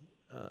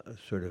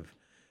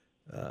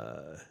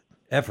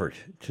effort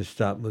to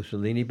stop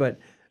Mussolini. But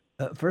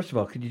first of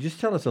all, could you just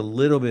tell us a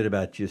little bit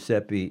about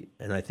Giuseppe,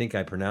 and I think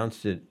I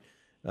pronounced it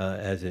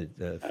as it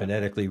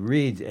phonetically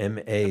reads,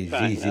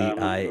 Mazzini,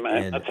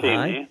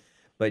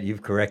 but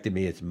you've corrected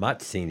me, it's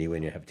Mazzini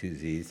when you have two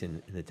Z's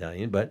in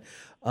Italian. But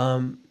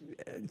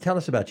tell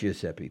us about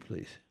Giuseppe,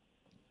 please.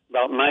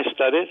 About my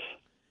studies?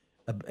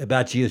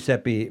 About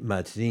Giuseppe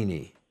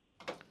Mazzini.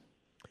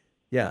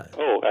 Yeah.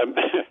 Oh,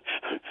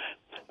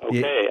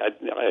 okay. I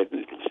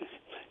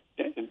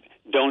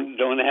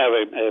don't have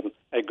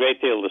a great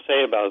deal to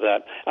say about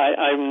that.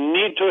 I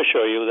need to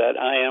assure you that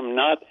I am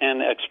not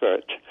an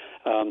expert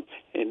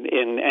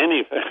in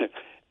any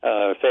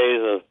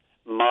phase of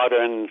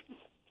modern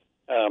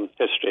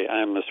history.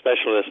 I'm a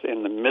specialist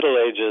in the Middle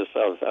Ages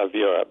of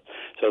Europe.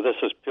 So this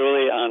is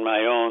purely on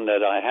my own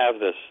that I have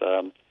this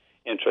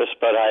interest,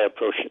 but I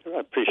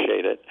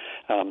appreciate it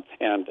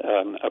and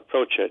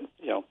approach it,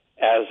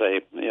 as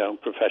a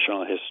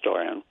professional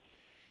historian.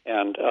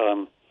 And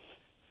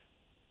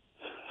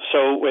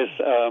so with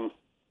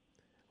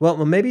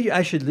well, maybe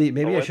I should leave.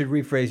 Maybe I should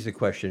rephrase the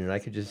question, and I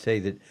could just say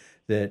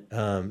that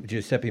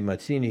Giuseppe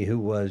Mazzini, who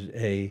was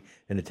an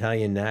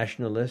Italian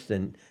nationalist,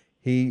 and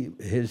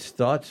his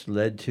thoughts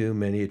led to,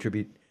 many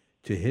attribute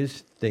to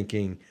his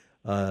thinking,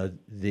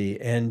 the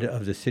end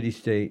of the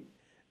city-state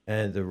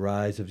and the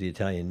rise of the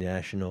Italian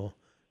national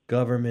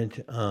government.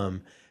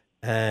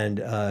 And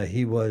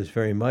he was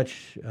very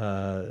much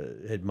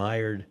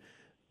admired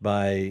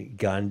by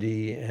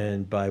Gandhi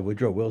and by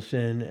Woodrow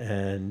Wilson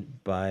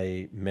and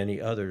by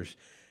many others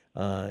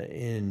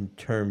in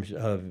terms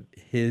of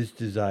his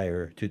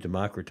desire to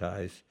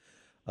democratize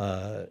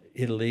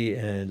Italy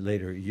and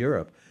later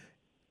Europe.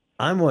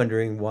 I'm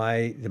wondering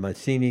why the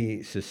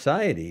Mazzini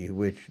Society,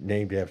 which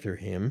named after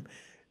him,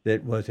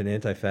 that was an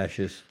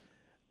anti-fascist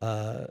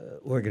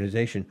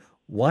organization,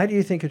 why do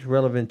you think it's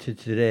relevant to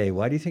today?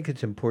 Why do you think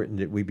it's important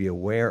that we be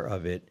aware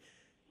of it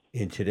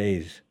in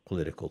today's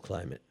political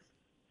climate?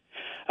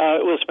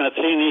 It was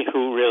Mazzini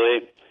who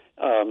really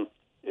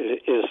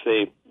is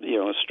the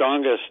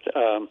strongest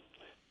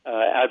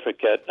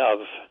advocate of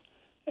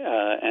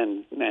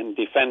and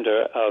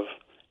defender of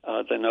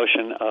the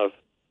notion of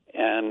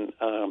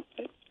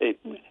a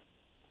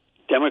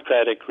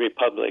democratic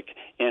republic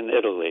in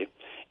Italy,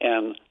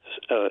 and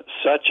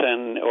such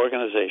an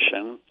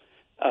organization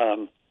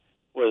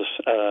was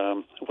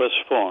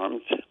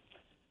formed,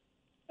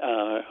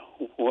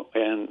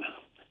 and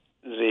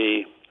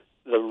the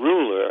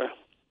ruler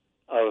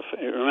of,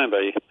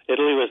 remember,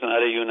 Italy was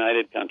not a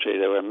united country.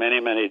 There were many,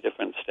 many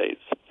different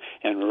states.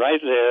 And right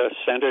there,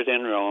 centered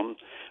in Rome,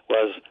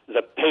 was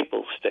the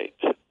papal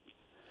state.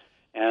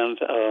 And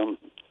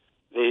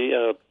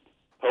the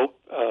Pope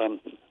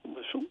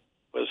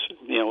was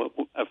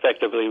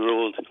effectively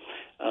ruled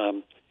as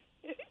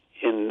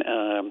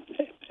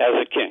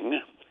a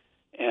king,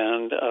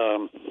 and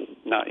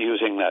not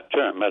using that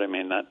term, but I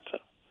mean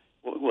that's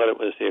what it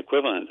was the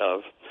equivalent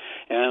of.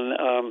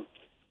 And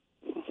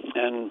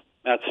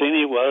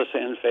Mazzini was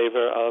in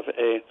favor of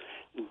a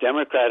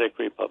democratic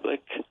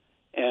republic,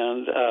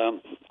 and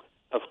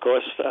of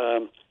course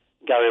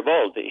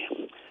Garibaldi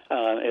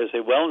is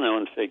a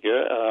well-known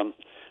figure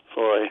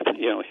for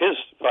his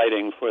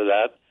fighting for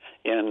that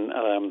in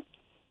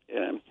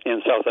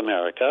South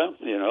America,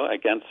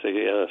 against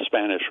the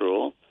Spanish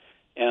rule.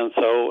 And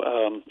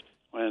so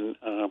when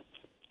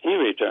he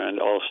returned,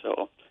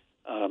 also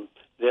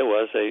there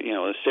was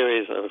a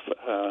series of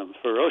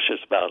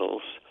ferocious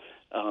battles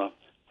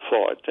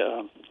fought.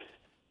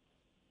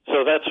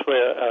 So that's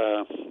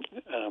where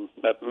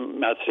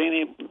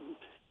Mazzini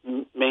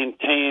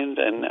maintained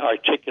and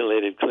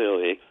articulated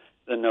clearly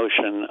the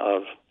notion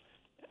of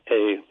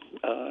a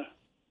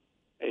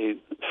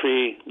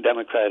free,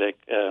 democratic,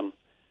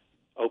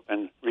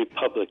 open,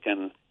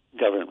 republican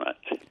government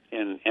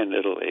in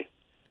Italy.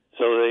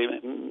 So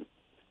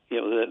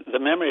the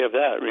memory of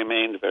that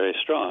remained very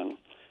strong.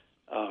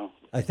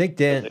 I think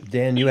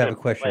Dan, you have a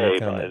question or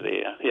comment.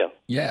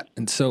 Yeah,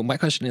 and so my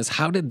question is,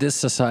 how did this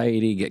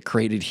society get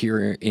created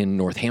here in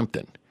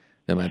Northampton,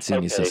 the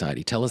Mazzini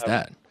Society? Tell us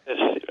that.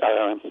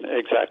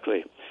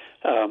 Exactly.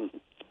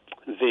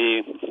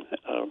 The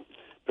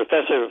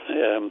professor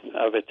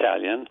of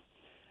Italian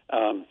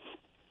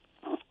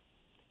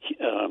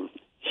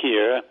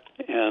here,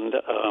 and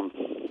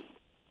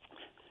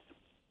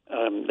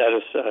that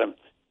is,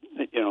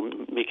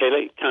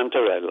 Michele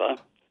Cantarella.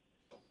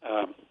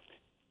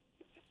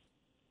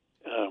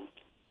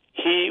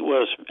 He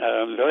was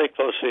very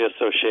closely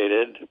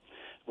associated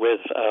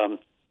with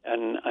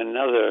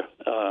another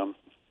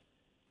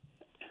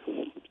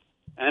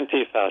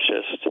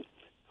anti-fascist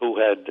who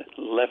had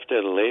left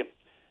Italy,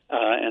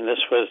 and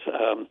this was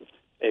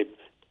a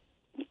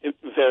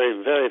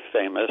very, very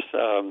famous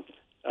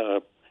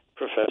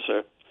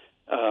professor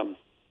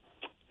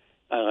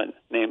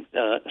named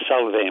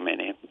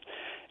Salvemini.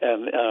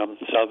 And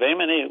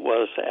Salvemini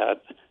was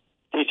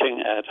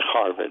teaching at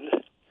Harvard,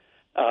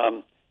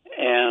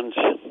 and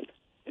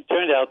it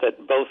turned out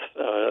that both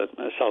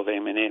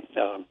Salvemini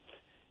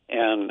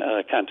and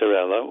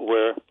Cantarella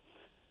were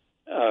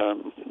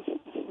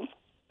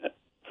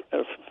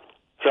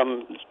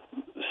from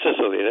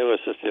Sicily. They were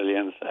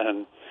Sicilians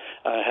and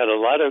had a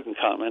lot in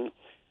common.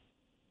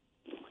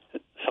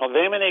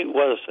 Salvemini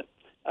was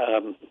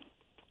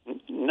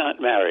not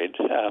married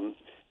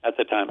at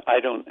the time. I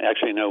don't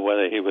actually know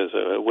whether he was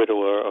a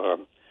widower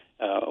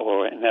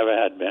or never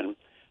had been,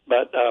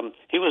 but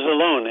he was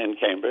alone in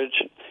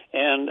Cambridge,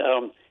 and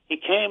he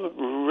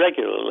came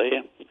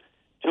regularly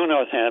to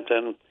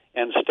Northampton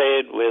and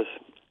stayed with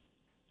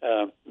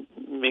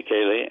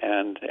Michele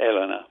and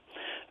Elena.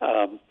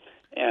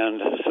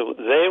 And so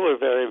they were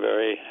very,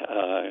 very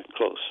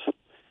close.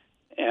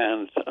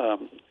 And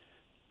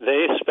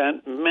they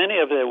spent many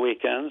of their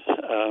weekends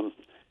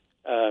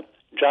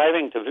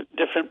driving to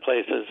different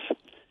places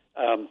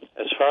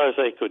as far as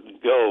they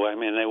could go. I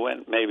mean, they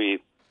went maybe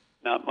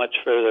not much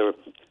further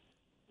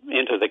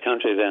into the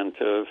country than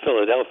to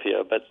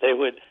Philadelphia, but they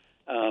would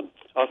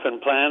often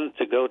plan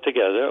to go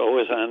together,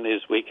 always on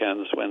these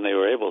weekends when they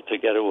were able to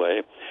get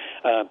away,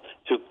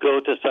 to go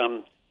to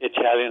some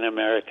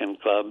Italian-American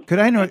club. Could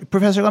I know,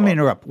 Professor, let me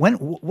interrupt.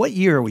 What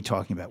year are we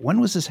talking about?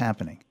 When was this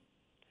happening?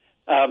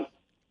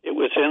 It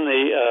was in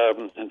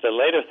the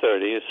later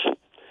 30s,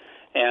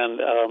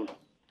 and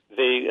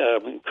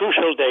the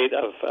crucial date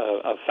of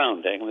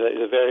founding,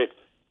 the very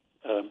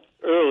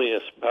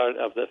earliest part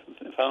of the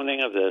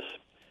founding of this,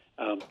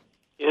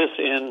 is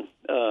in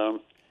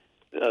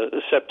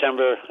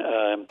September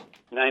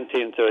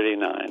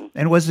 1939.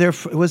 And was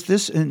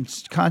this in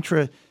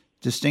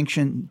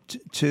contradistinction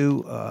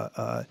to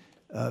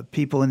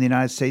people in the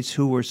United States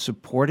who were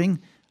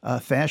supporting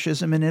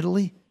fascism in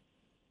Italy?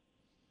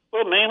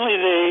 Well, mainly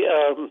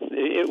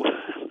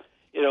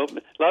a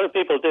lot of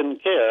people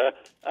didn't care,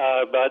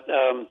 but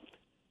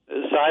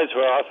sides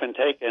were often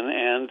taken,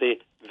 and the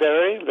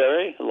very,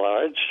 very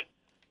large,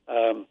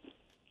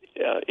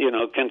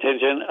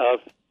 contingent of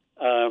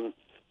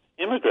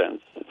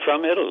immigrants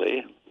from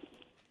Italy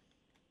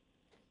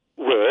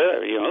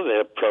were,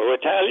 they're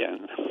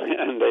pro-Italian,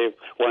 and they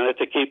wanted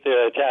to keep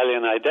their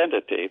Italian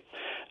identity.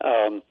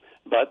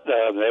 But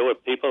there were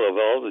people of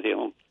all,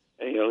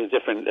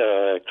 different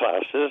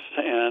classes,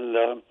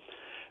 and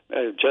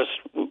just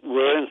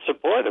were in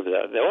support of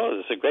that. Oh,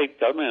 it's a great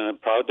government,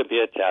 and proud to be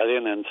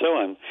Italian, and so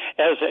on,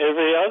 as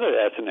every other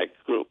ethnic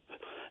group,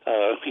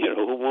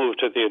 who moved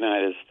to the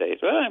United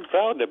States. Well, I'm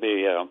proud to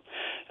be,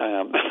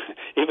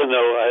 even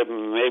though I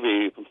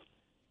maybe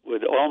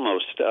would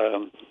almost,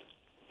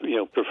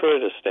 prefer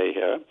to stay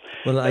here.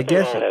 Well, I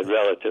guess they all had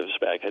relatives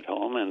back at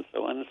home, and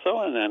so on and so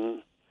on,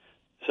 and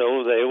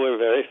so they were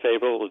very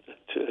favorable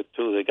to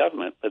the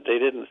government, but they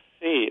didn't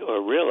see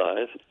or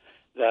realize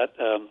that,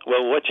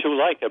 what you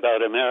like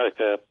about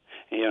America,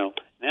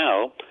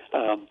 now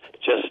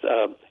just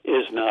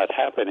is not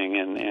happening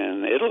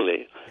in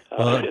Italy.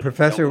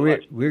 Professor,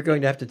 we're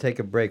going to have to take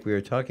a break. We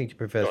were talking to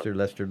Professor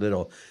Lester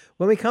Little.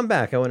 When we come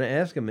back, I want to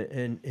ask him,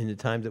 in the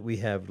time that we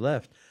have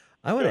left,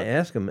 I want to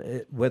ask him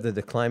whether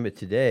the climate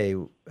today,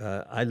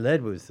 I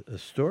led with a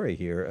story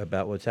here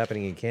about what's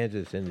happening in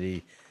Kansas and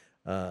the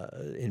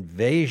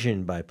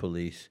invasion by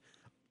police,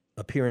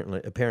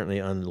 apparently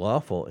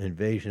unlawful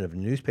invasion of a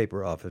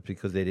newspaper office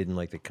because they didn't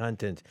like the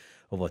content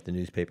of what the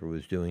newspaper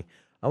was doing.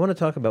 I want to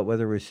talk about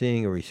whether we're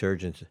seeing a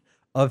resurgence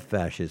of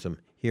fascism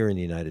here in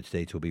the United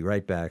States. We'll be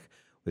right back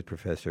with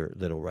Professor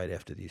Little right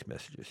after these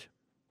messages.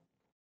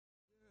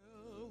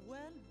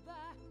 Went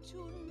back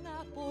to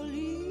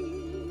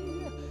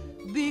Napoli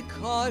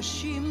because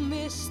she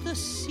missed the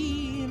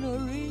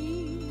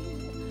scenery,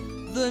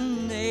 the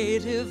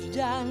native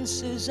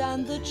dances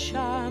and the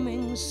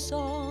charming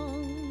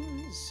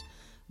songs.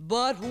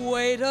 But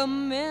wait a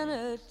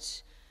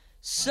minute,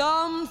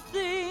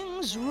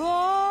 something's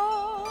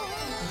wrong.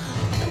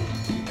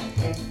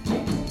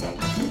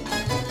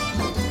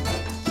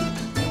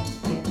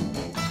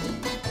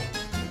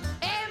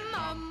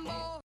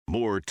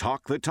 More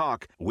Talk the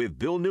Talk with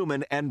Bill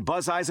Newman and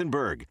Buzz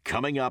Eisenberg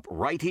coming up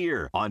right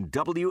here on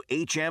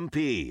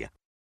WHMP.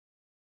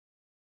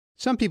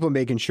 Some people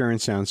make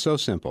insurance sound so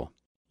simple.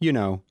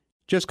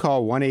 Just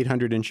call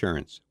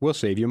 1-800-INSURANCE. We'll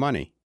save you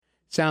money.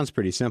 Sounds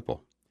pretty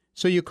simple.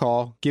 So you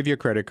call, give your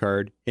credit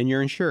card, and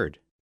you're insured.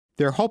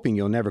 They're hoping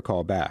you'll never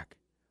call back,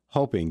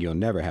 hoping you'll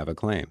never have a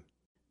claim.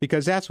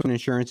 Because that's when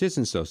insurance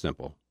isn't so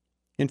simple.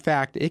 In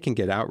fact, it can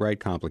get outright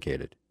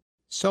complicated.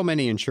 So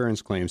many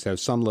insurance claims have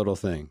some little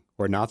thing,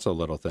 or not so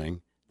little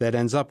thing, that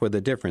ends up with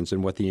a difference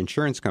in what the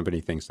insurance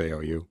company thinks they owe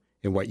you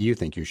and what you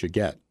think you should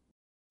get.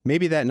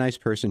 Maybe that nice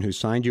person who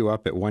signed you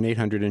up at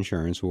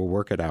 1-800-INSURANCE will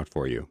work it out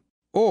for you.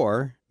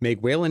 Or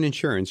make Whalen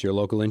Insurance your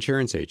local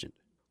insurance agent.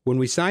 When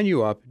we sign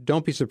you up,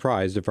 don't be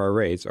surprised if our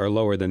rates are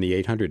lower than the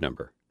 800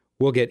 number.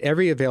 We'll get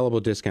every available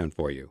discount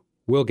for you.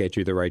 We'll get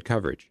you the right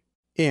coverage.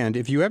 And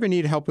if you ever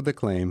need help with a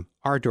claim,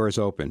 our door's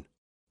open.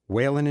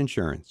 Whalen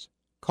Insurance.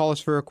 Call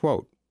us for a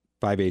quote.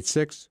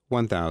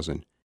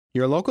 586-1000.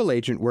 Your local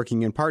agent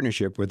working in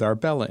partnership with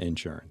Arbella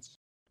Insurance.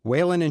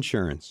 Whalen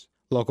Insurance.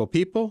 Local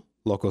people,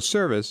 local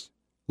service,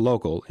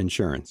 local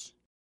insurance.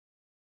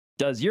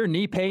 Does your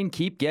knee pain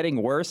keep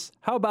getting worse?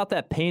 How about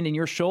that pain in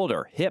your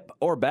shoulder, hip,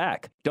 or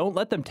back? Don't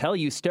let them tell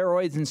you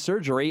steroids and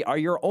surgery are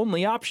your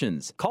only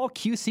options. Call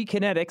QC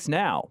Kinetics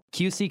now.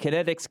 QC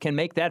Kinetics can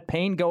make that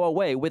pain go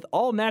away with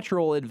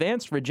all-natural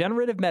advanced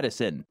regenerative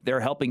medicine.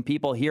 They're helping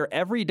people here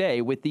every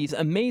day with these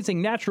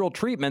amazing natural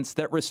treatments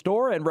that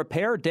restore and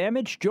repair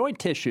damaged joint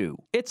tissue.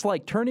 It's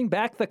like turning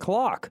back the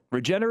clock.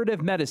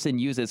 Regenerative medicine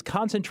uses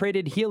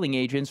concentrated healing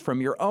agents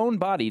from your own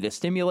body to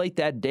stimulate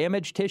that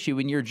damaged tissue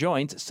in your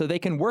joints so they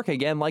can work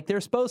again like they're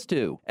supposed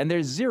to. And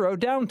there's zero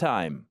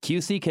downtime.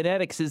 QC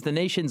Kinetics is the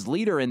nation's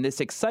leader in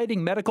this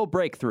exciting medical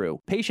breakthrough.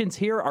 Patients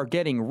here are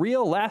getting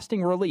real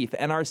lasting relief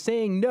and are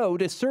saying no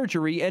to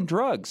surgery and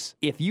drugs.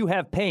 If you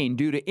have pain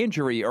due to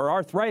injury or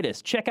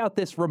arthritis, check out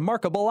this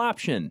remarkable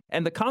option.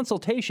 And the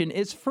consultation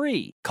is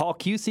free. Call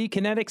QC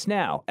Kinetics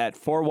now at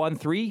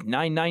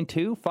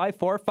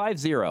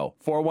 413-992-5450,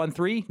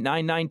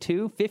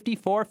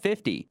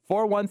 413-992-5450,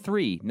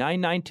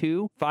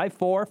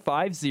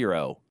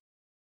 413-992-5450.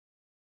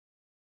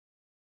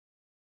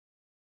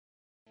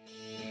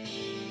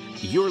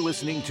 You're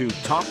listening to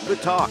Talk the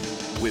Talk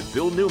with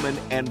Bill Newman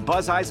and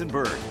Buzz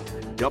Eisenberg,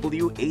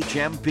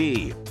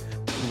 WHMP.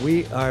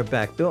 We are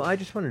back. Bill, I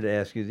just wanted to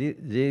ask you,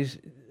 these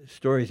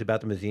stories about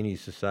the Mazzini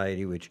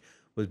Society, which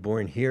was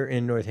born here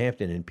in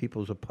Northampton in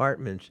people's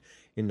apartments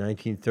in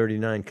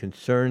 1939,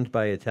 concerned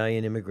by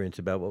Italian immigrants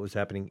about what was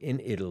happening in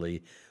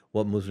Italy,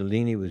 what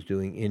Mussolini was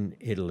doing in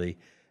Italy.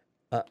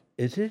 Do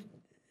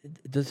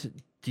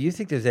you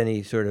think there's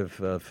any sort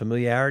of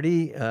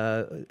familiarity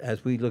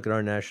as we look at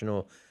our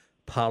national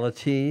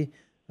polity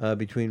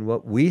between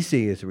what we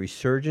see as a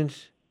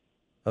resurgence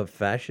of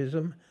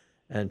fascism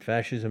and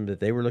fascism that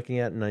they were looking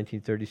at in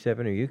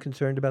 1937? Are you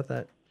concerned about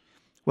that?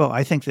 Well,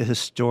 I think the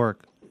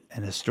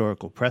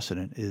historical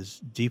precedent is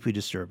deeply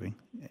disturbing,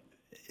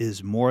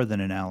 is more than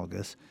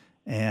analogous,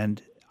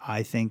 and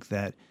I think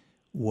that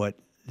what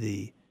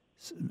the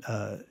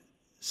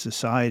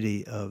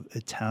Society of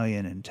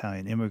Italian and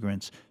Italian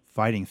immigrants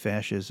fighting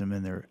fascism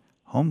in their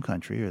home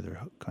country or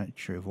their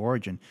country of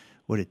origin,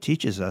 what it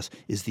teaches us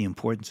is the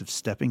importance of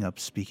stepping up,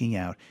 speaking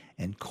out,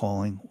 and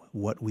calling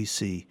what we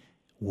see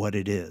what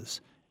it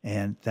is.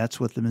 And that's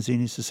what the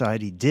Mazzini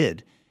Society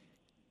did.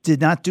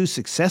 Did not do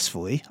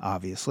successfully,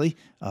 obviously,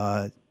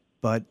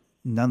 but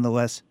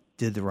nonetheless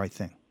did the right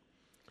thing.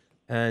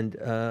 And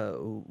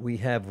we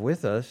have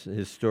with us a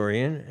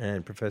historian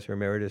and professor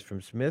emeritus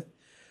from Smith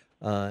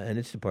and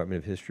its Department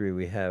of History.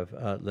 We have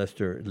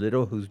Lester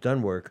Little, who's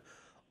done work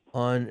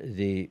on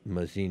the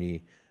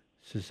Mazzini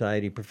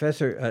Society.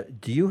 Professor,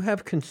 do you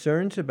have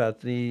concerns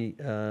about the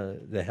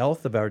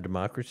health of our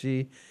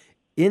democracy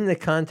in the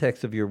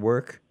context of your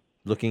work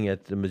looking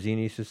at the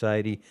Mazzini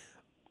Society?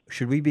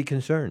 Should we be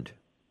concerned?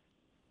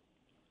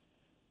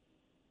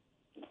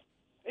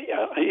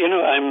 Yeah,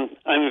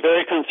 I'm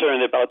very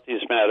concerned about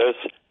these matters,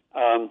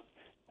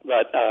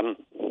 but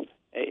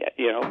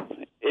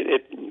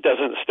it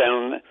doesn't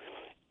stem,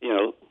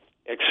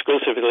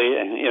 exclusively,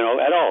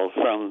 at all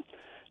from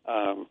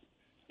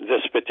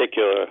this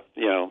particular,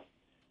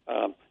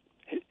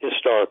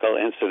 historical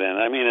incident.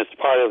 I mean, it's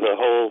part of the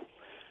whole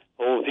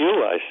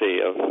view I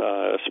see of,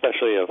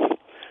 especially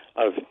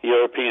of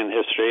European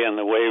history and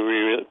the way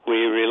we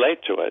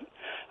relate to it,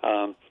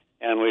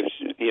 and we've,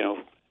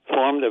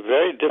 formed a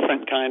very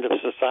different kind of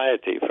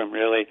society from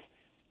really,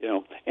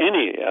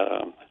 any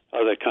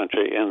other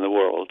country in the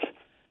world.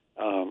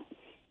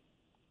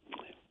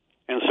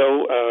 And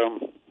so,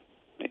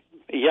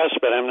 yes,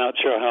 but I'm not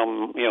sure how,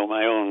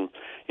 my own,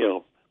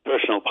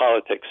 personal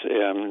politics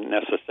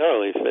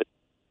necessarily fit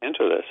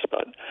into this.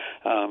 But,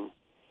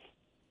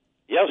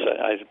 yes,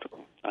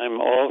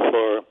 I'm all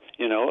for,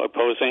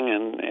 opposing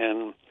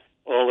in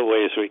all the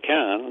ways we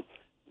can,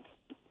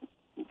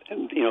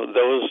 and,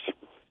 those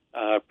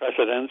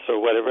precedents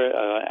or whatever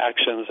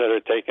actions that are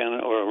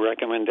taken or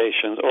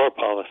recommendations or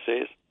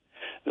policies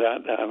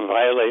that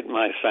violate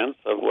my sense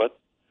of what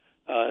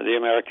the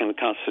American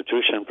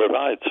Constitution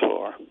provides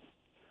for.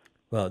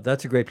 Well,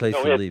 that's a great place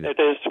to leave it.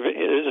 It is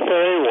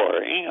very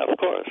worrying, of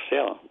course,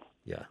 yeah.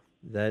 Yeah,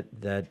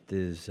 that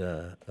is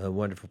a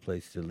wonderful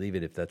place to leave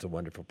it, if that's a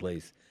wonderful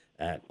place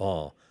at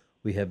all.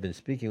 We have been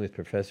speaking with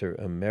Professor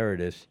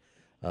Emeritus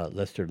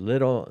Lester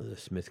Little, the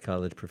Smith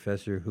College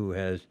professor, who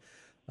has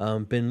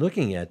been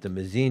looking at the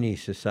Mazzini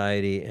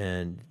Society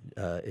and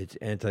its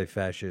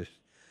anti-fascist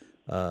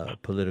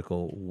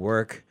political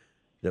work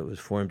that was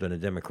formed on a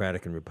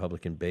Democratic and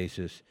Republican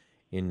basis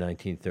in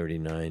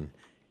 1939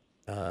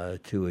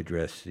 to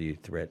address the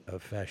threat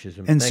of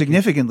fascism. And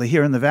significantly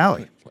here in the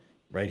Valley.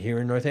 Right here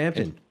in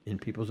Northampton, in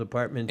people's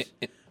apartments,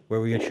 where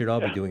we should all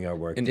be doing our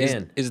work. And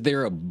Dan. is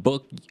there a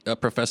book,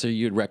 Professor,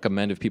 you'd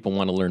recommend if people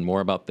want to learn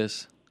more about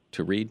this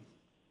to read?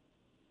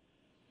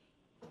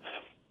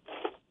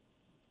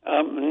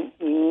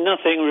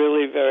 Nothing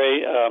really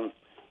very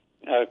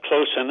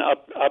close and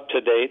up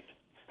to date,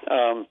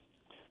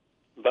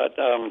 but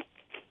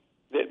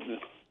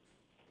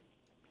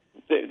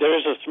there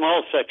is a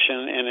small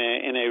section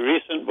in a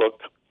recent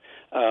book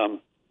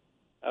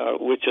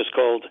which is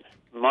called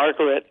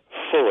Margaret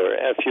Fuller,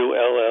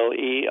 Fuller,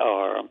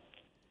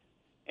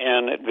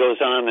 and it goes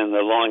on in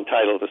the long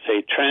title to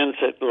say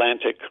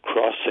Transatlantic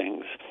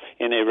Crossings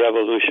in a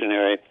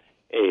Revolutionary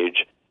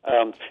Age.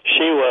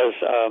 She was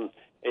a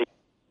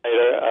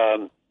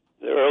writer,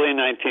 the early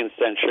 19th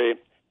century,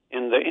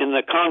 in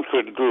the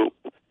Concord group.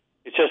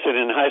 It's just that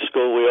in high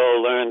school we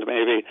all learned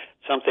maybe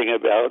something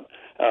about,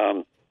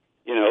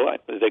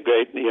 the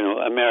great,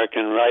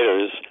 American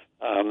writers,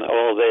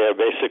 all there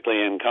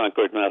basically in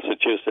Concord,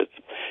 Massachusetts.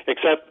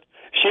 Except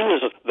she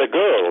was the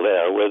girl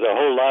there with a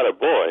whole lot of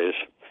boys,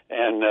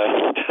 and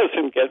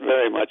doesn't get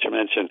very much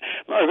mention.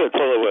 Margaret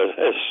Fuller was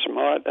as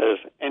smart as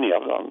any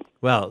of them.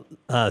 Well,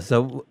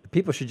 so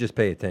people should just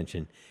pay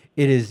attention.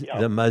 It is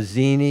the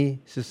Mazzini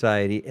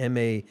Society,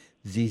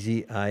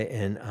 Mazzini.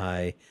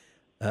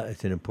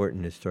 It's an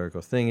important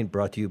historical thing, and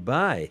brought to you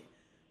by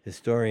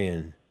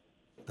historian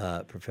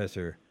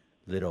Professor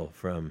Little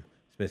from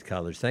Smith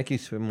College. Thank you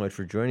so much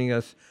for joining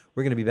us.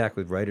 We're going to be back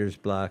with Writer's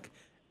Block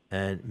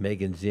and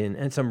Megan Zinn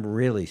and some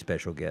really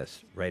special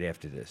guests right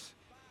after this.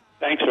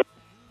 Thanks for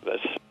this.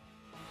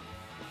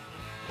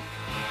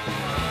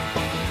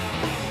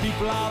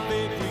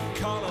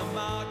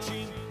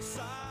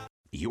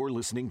 You're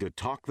listening to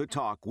Talk the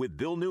Talk with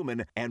Bill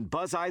Newman and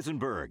Buzz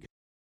Eisenberg.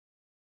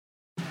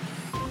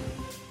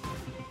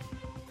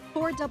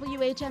 For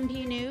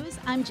WHMP News,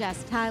 I'm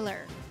Jess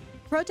Tyler.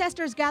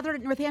 Protesters gathered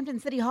at Northampton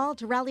City Hall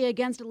to rally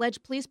against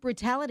alleged police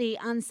brutality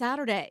on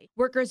Saturday.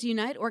 Workers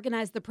Unite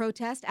organized the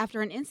protest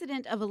after an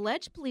incident of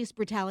alleged police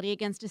brutality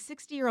against a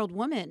 60-year-old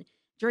woman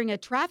during a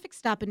traffic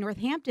stop in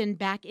Northampton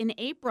back in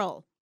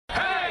April. Hey,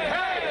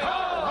 hey, ho,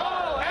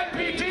 ho,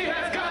 NPT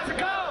has got to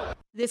go!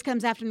 This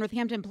comes after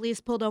Northampton police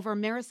pulled over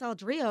Marisol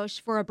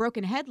Drioche for a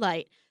broken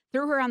headlight,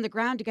 threw her on the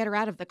ground to get her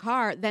out of the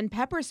car, then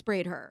pepper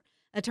sprayed her.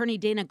 Attorney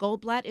Dana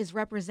Goldblatt is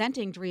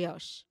representing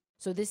Drioche.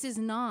 So this is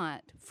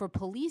not for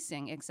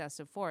policing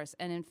excessive force.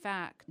 And in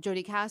fact,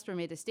 Jody Casper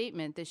made a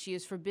statement that she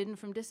is forbidden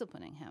from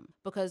disciplining him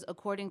because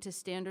according to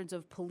standards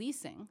of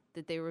policing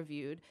that they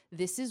reviewed,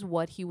 this is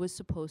what he was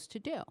supposed to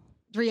do.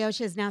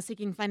 Drioche is now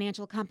seeking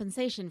financial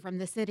compensation from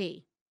the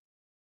city.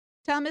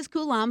 Thomas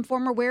Kulam,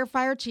 former Ware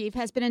fire chief,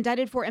 has been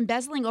indicted for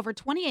embezzling over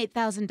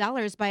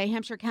 $28,000 by a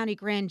Hampshire County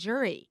grand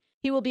jury.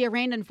 He will be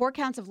arraigned on 4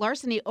 counts of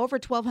larceny over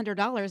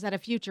 $1,200 at a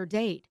future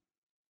date.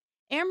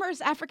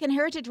 Amherst African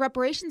Heritage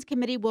Reparations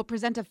Committee will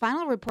present a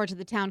final report to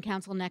the town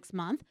council next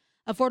month.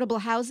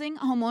 Affordable housing,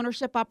 home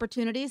ownership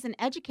opportunities, and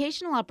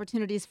educational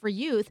opportunities for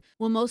youth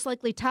will most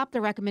likely top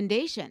the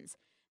recommendations.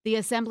 The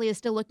Assembly is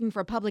still looking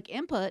for public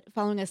input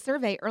following a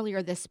survey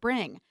earlier this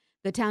spring.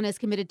 The town has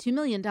committed $2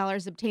 million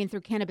obtained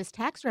through cannabis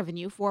tax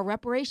revenue for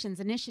reparations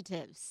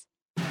initiatives.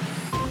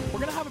 We're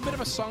going to have a bit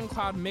of a sun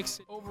cloud mix.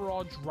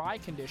 Overall dry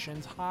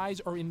conditions.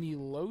 Highs are in the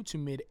low to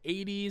mid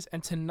 80s.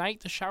 And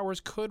tonight the showers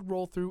could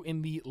roll through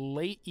in the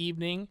late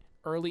evening,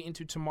 early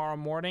into tomorrow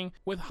morning,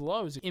 with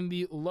lows in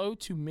the low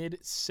to mid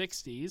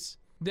 60s.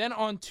 Then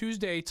on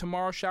Tuesday,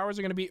 tomorrow showers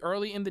are going to be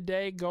early in the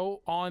day,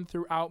 go on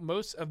throughout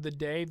most of the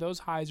day. Those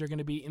highs are going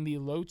to be in the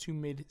low to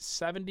mid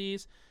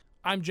 70s.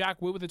 I'm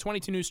Jack Wood with the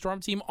 22 News Storm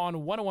Team on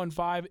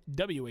 101.5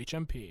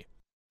 WHMP.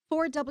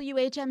 For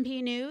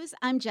WHMP News,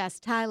 I'm Jess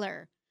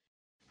Tyler.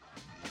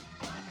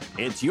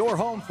 It's your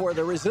home for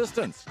the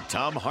resistance.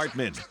 Tom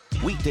Hartman.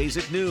 Weekdays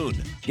at noon.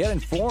 Get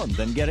informed,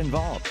 then get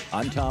involved.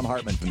 I'm Tom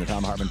Hartman from the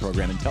Tom Hartman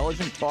Program.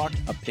 Intelligent talk,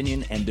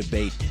 opinion, and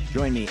debate.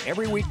 Join me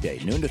every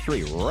weekday, noon to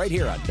 3, right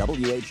here on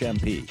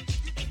WHMP.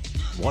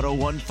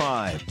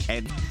 101.5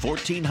 and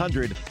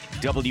 1400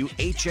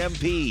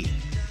 WHMP.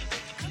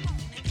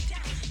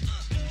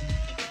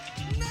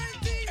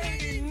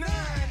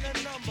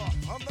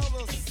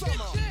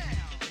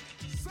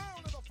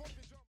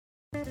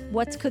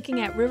 What's cooking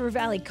at River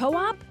Valley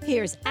Co-op?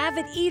 Here's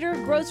avid eater,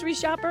 grocery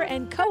shopper,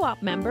 and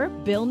co-op member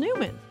Bill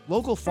Newman.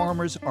 Local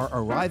farmers are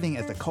arriving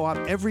at the co-op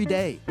every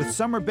day with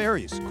summer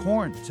berries,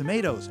 corn,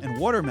 tomatoes, and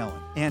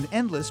watermelon, and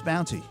endless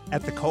bounty.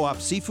 At the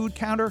co-op seafood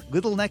counter,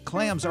 little neck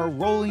clams are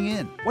rolling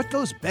in. What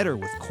goes better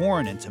with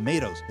corn and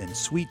tomatoes than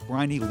sweet,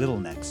 briny little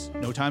necks?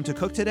 No time to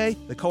cook today?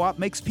 The co-op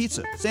makes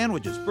pizza,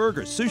 sandwiches,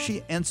 burgers,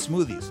 sushi, and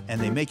smoothies, and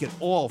they make it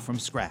all from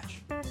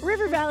scratch.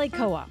 River Valley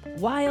Co-op,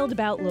 wild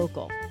about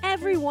local.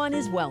 Everyone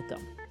is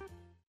welcome.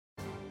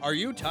 Are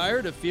you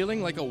tired of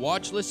feeling like a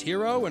watchless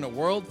hero in a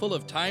world full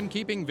of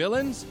timekeeping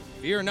villains?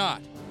 Fear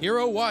not.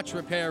 Hero Watch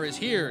Repair is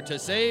here to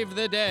save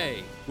the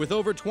day. With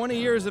over 20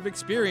 years of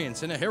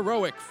experience and a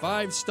heroic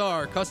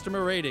 5-star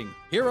customer rating,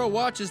 Hero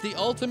Watch is the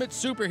ultimate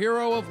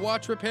superhero of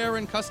watch repair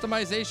and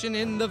customization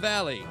in the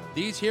Valley.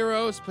 These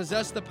heroes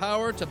possess the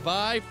power to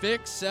buy,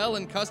 fix, sell,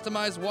 and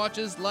customize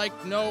watches like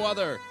no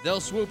other. They'll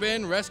swoop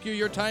in, rescue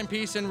your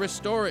timepiece, and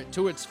restore it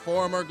to its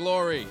former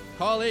glory.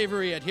 Call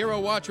Avery at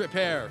Hero Watch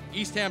Repair,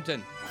 East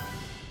Hampton.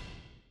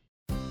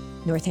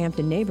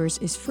 Northampton Neighbors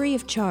is free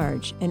of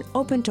charge and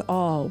open to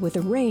all with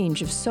a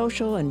range of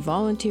social and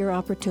volunteer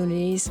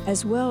opportunities,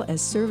 as well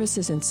as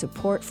services and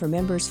support for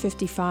members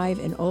 55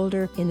 and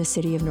older in the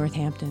city of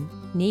Northampton.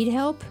 Need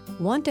help?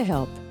 Want to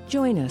help?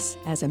 Join us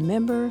as a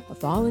member, a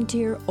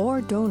volunteer,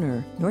 or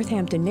donor.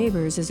 Northampton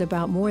Neighbors is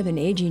about more than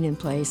aging in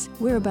place.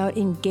 We're about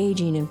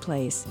engaging in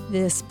place,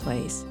 this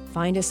place.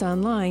 Find us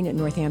online at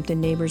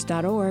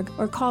northamptonneighbors.org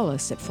or call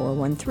us at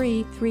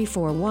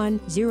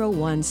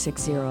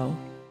 413-341-0160.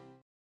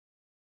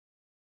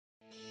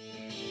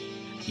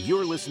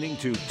 You're listening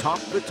to Talk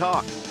the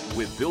Talk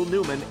with Bill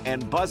Newman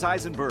and Buzz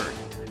Eisenberg,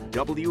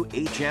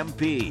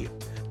 WHMP.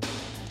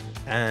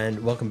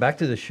 And welcome back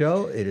to the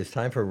show. It is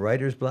time for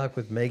Writer's Block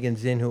with Megan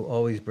Zinn, who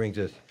always brings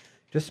us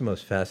just the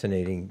most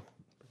fascinating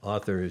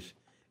authors,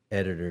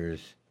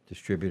 editors,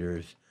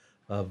 distributors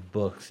of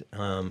books.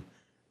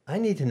 I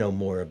need to know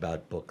more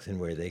about books and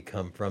where they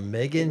come from.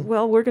 Megan?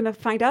 Well, we're going to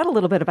find out a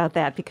little bit about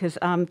that because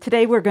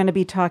today we're going to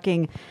be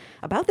talking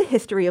about the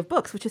history of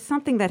books, which is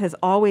something that has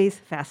always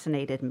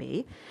fascinated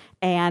me.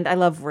 And I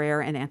love rare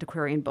and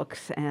antiquarian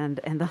books and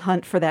the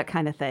hunt for that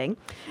kind of thing.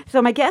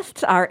 So my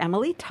guests are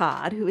Emily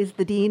Todd, who is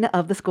the Dean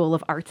of the School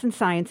of Arts and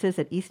Sciences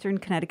at Eastern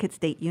Connecticut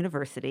State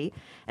University,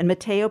 and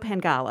Matteo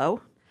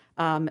Pangallo,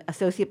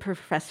 Associate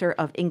Professor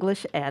of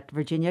English at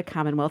Virginia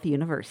Commonwealth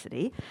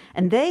University.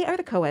 And they are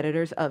the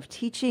co-editors of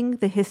Teaching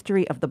the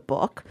History of the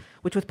Book,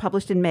 which was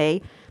published in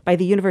May by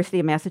the University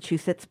of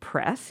Massachusetts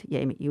Press,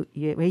 yay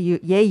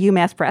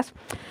UMass Press.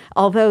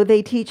 Although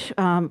they teach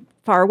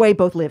far away,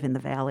 both live in the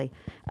Valley.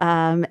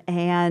 And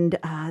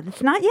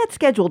it's not yet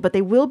scheduled, but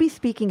they will be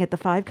speaking at the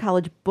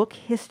 5-College Book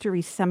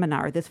History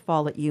Seminar this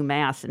fall at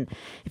UMass. And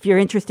if you're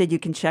interested, you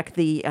can check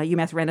the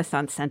UMass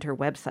Renaissance Center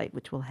website,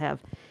 which will have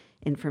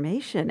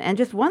information. And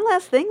just one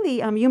last thing, the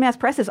UMass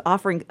Press is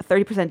offering a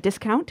 30%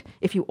 discount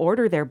if you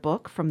order their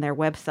book from their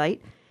website,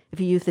 if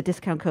you use the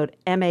discount code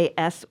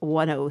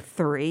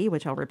MAS103,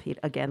 which I'll repeat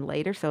again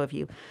later. So if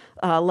you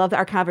love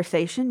our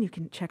conversation, you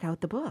can check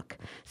out the book.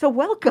 So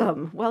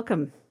welcome,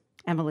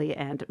 Emily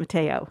and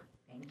Matteo.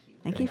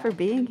 Thank you for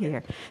being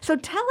here. So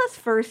tell us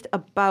first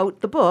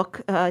about the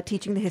book,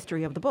 Teaching the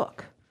History of the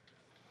Book.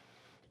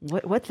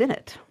 What's in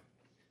it?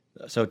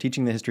 So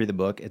Teaching the History of the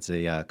Book, it's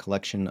a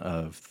collection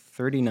of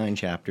 39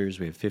 chapters.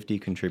 We have 50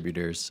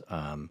 contributors.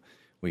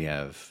 We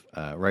have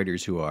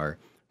writers who are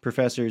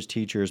professors,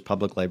 teachers,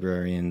 public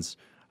librarians,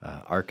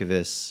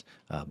 archivists,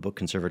 book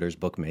conservators,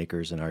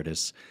 bookmakers, and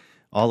artists,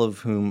 all of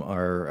whom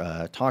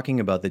are talking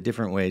about the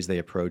different ways they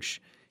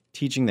approach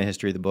teaching the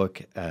history of the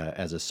book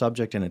as a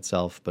subject in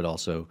itself, but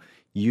also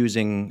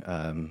using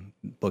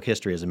book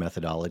history as a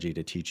methodology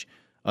to teach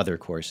other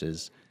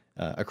courses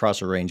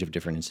across a range of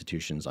different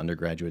institutions: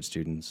 undergraduate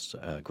students,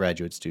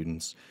 graduate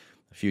students,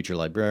 future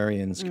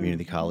librarians,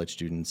 community college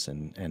students,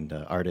 and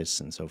artists,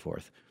 and so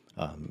forth.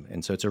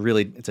 And so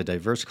it's a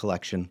diverse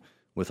collection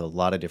with a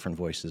lot of different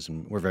voices,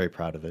 and we're very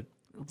proud of it.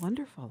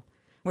 Wonderful.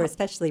 We're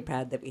especially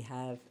proud that we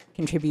have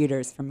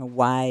contributors from a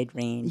wide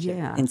range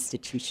of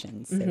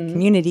institutions. So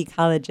community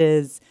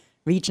colleges,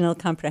 regional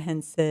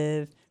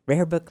comprehensive,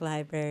 rare book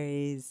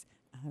libraries,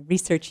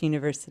 research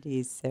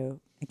universities.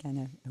 So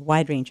again, a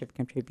wide range of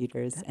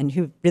contributors, and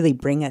who really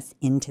bring us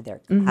into their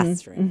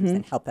classrooms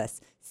and help us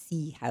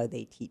see how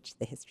they teach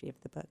the history of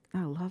the book.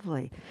 Oh,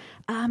 lovely.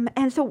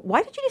 And so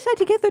why did you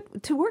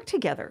decide to work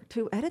together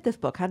to edit this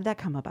book? How did that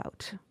come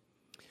about?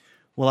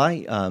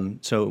 Well,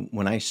 so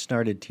when I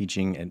started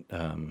teaching at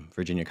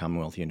Virginia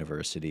Commonwealth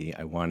University,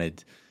 I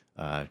wanted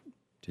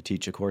to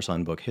teach a course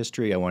on book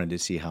history. I wanted to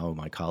see how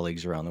my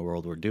colleagues around the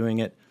world were doing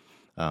it.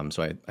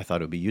 So I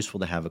thought it would be useful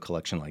to have a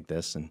collection like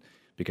this. And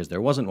because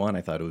there wasn't one,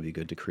 I thought it would be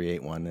good to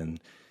create one.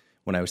 And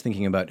when I was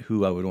thinking about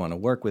who I would want to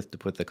work with to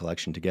put the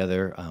collection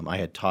together, I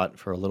had taught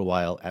for a little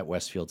while at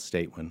Westfield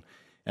State when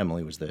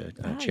Emily was the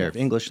chair of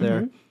English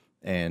there.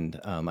 And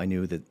I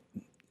knew that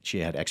she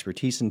had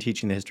expertise in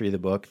teaching the history of the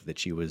book, that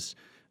she was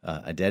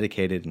a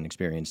dedicated and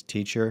experienced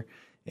teacher.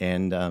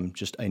 And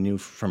I knew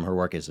from her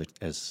work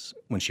as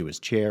when she was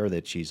chair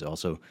that she's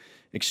also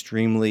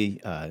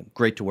extremely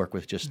great to work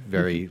with, just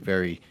very,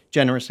 very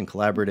generous and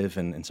collaborative.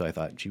 And so I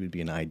thought she would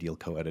be an ideal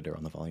co-editor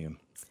on the volume.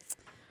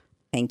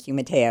 Thank you,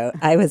 Matteo.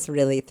 I was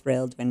really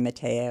thrilled when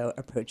Matteo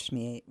approached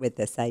me with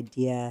this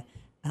idea.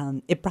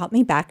 It brought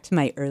me back to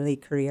my early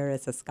career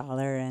as a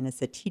scholar and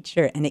as a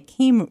teacher, and it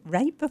came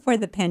right before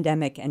the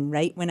pandemic and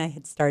right when I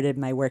had started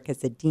my work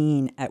as a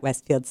dean at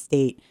Westfield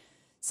State.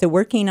 So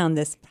working on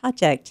this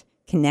project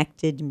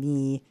connected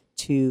me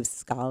to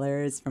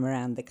scholars from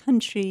around the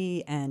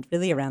country and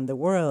really around the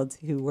world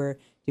who were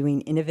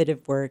doing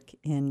innovative work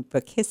in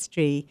book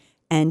history.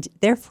 And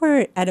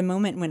therefore, at a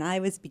moment when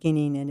I was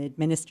beginning an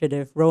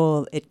administrative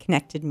role, it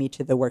connected me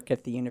to the work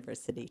of the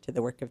university, to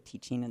the work of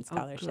teaching and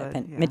scholarship.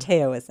 And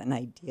Matteo was an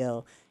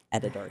ideal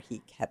editor. He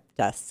kept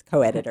us,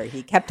 co-editor,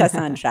 he kept us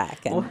on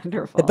track. And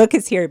Wonderful. The book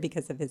is here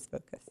because of his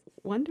focus.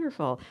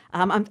 Wonderful.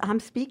 I'm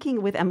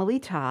speaking with Emily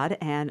Todd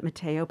and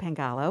Matteo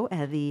Pangallo,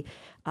 the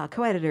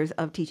co-editors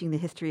of Teaching the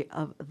History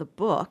of the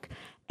Book.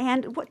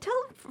 And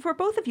for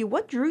both of you,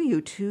 what drew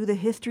you to the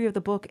history of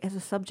the book as a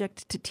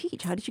subject to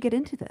teach? How did you get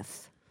into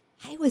this?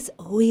 I was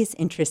always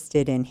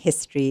interested in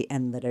history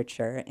and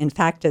literature. In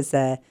fact, as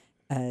a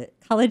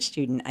college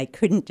student, I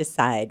couldn't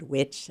decide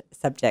which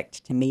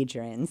subject to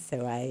major in,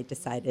 so I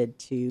decided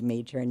to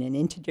major in an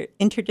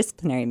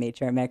interdisciplinary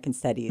major, American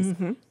Studies,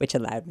 which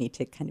allowed me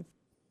to kind of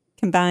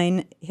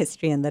combine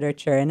history and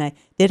literature. And I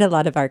did a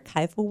lot of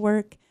archival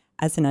work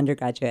as an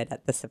undergraduate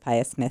at the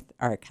Sophia Smith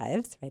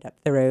Archives right up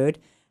the road.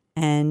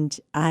 And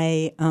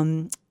I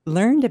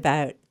learned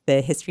about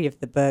the history of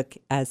the book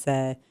as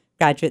a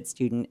graduate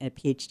student, a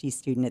PhD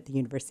student at the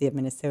University of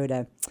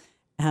Minnesota,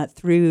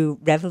 through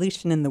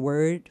Revolution in the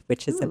Word,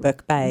 which is a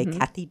book by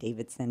Kathy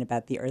Davidson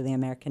about the early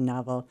American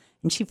novel.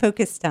 And she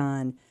focused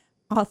on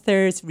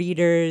authors,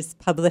 readers,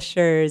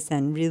 publishers,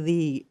 and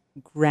really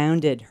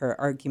grounded her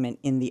argument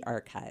in the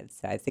archives.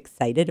 So I was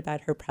excited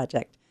about her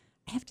project.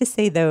 I have to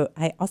say, though,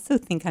 I also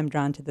think I'm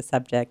drawn to the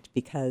subject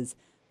because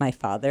my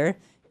father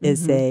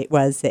was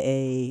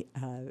a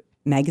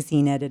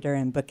magazine editor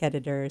and book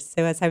editor.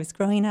 So as I was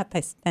growing up, I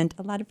spent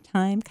a lot of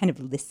time kind of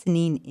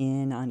listening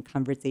in on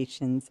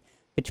conversations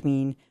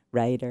between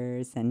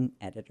writers and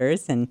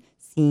editors and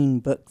seeing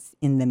books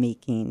in the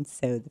making.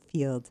 So the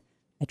field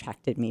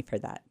attracted me for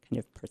that kind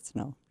of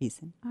personal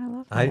reason. I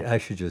love that. I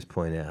should just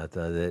point out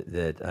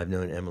that I've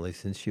known Emily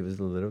since she was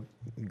a little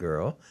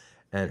girl,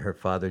 and her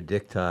father,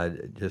 Dick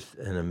Todd, just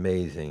an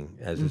amazing,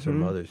 as is her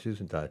mother,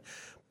 Susan Todd.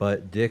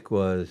 But Dick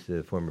was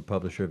the former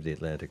publisher of the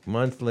Atlantic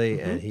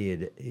Monthly, and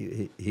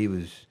he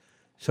was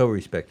so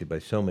respected by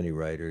so many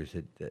writers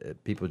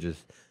that people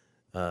just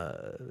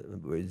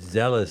were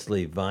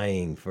zealously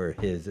vying for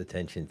his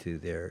attention to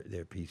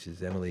their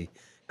pieces. Emily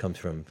comes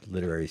from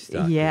literary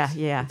stock.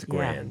 It's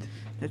grand.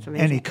 That's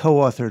amazing. And he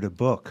co-authored a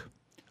book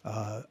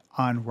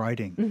on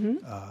writing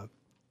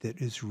that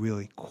is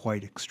really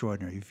quite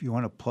extraordinary. If you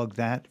want to plug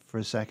that for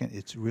a second,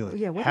 it's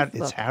really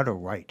how to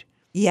write.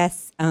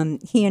 Yes,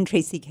 he and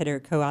Tracy Kidder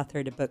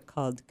co-authored a book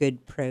called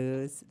Good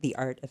Prose, The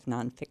Art of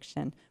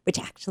Nonfiction, which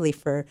actually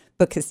for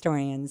book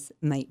historians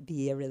might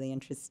be a really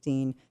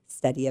interesting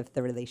study of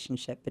the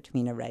relationship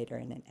between a writer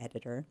and an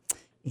editor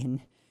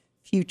in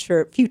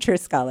future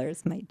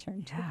scholars might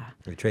turn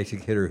to. Tracy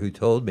Kidder, who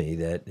told me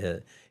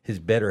that his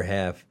better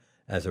half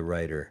as a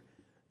writer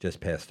just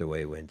passed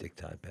away when Dick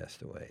Todd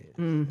passed away.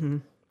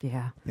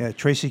 Yeah.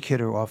 Tracy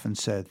Kidder often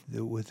said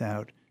that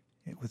without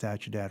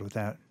your dad,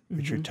 without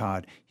Richard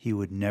Todd, he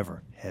would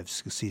never have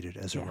succeeded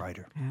as a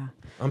writer. Yeah.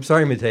 I'm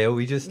sorry, Matteo.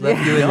 We just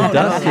left you in the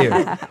dust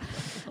here.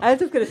 I was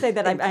just going to say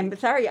that I'm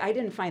sorry I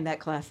didn't find that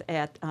class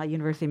at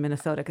University of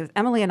Minnesota, because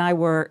Emily and I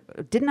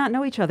did not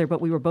know each other,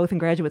 but we were both in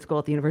graduate school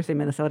at the University of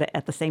Minnesota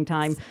at the same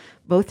time,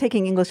 both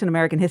taking English and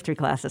American history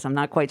classes. I'm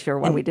not quite sure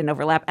why we didn't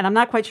overlap, and I'm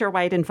not quite sure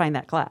why I didn't find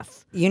that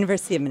class.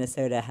 University of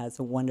Minnesota has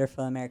a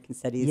wonderful American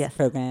Studies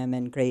program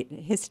and great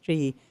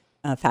history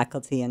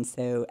faculty, and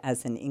so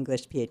as an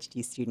English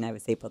PhD student, I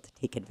was able to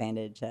take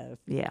advantage of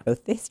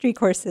both the history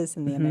courses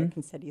and the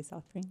American Studies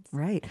offerings.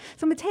 Right.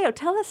 So, Matteo,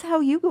 tell us how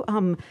you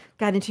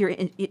got into your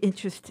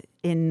interest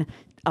in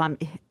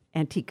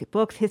antique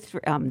books,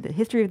 the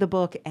history of the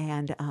book,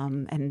 and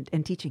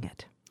teaching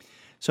it.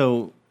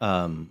 So,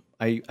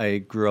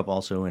 I grew up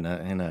also in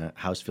a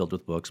house filled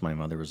with books. My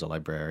mother was a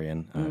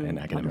librarian, an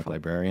academic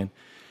librarian,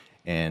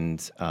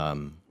 and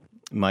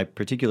my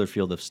particular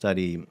field of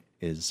study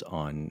is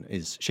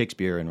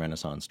Shakespeare and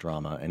Renaissance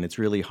drama, and it's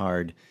really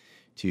hard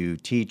to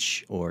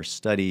teach or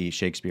study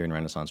Shakespeare and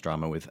Renaissance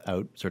drama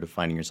without sort of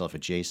finding yourself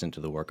adjacent to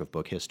the work of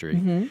book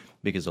history,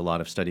 because a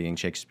lot of studying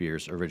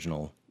Shakespeare's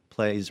original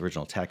plays,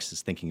 original texts,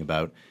 is thinking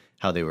about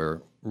how they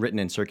were written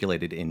and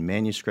circulated in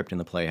manuscript in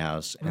the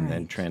Playhouse and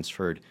then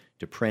transferred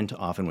to print,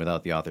 often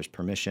without the author's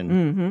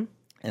permission,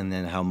 and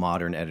then how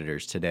modern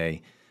editors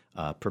today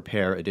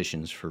prepare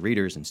editions for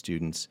readers and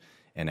students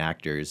and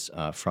actors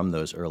from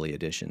those early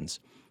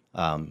editions.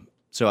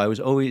 So I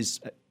was always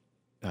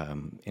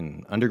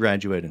in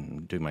undergraduate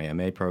and doing my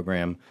MA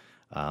program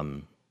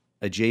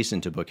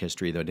adjacent to book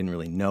history, though I didn't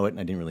really know it, and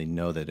I didn't really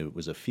know that it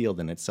was a field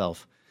in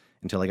itself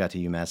until I got to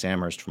UMass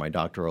Amherst for my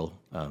doctoral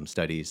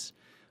studies.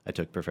 I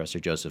took Professor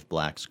Joseph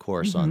Black's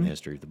course on the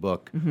history of the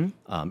book,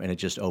 and it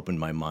just opened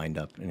my mind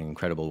up in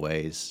incredible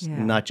ways,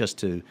 not just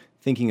to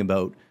thinking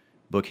about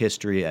book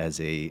history as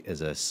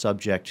a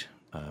subject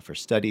for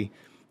study,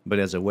 but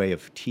as a way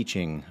of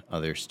teaching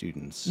other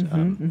students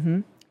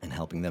and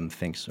helping them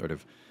think sort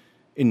of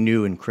in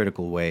new and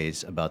critical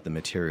ways about the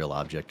material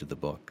object of the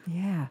book.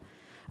 Yeah.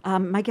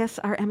 My guests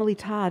are Emily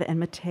Todd and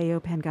Matteo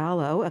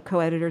Pangallo,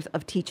 co-editors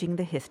of Teaching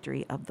the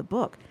History of the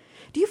Book.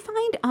 Do you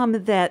find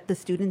that the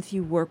students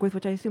you work with,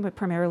 which I assume are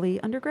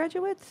primarily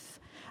undergraduates,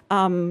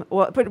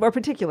 or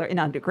particular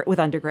with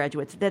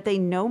undergraduates, that they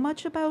know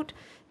much about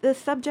the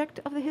subject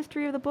of the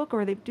history of the book,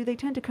 or do they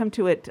tend to come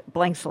to it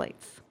blank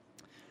slates?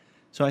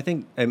 So I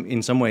think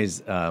in some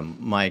ways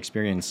my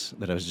experience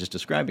that I was just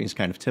describing is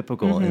kind of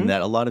typical in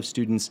that a lot of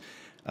students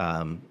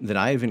that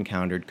I've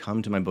encountered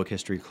come to my book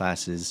history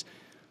classes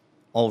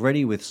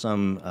already with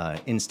some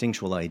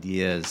instinctual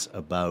ideas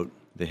about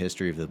the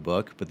history of the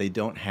book, but they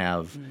don't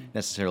have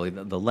necessarily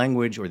the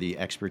language or the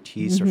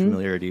expertise or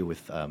familiarity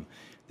with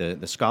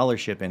the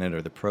scholarship in it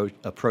or the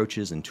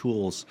approaches and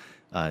tools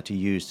to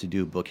use to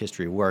do book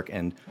history work.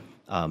 And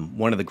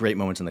one of the great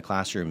moments in the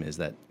classroom is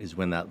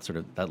when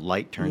that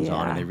light turns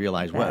on and they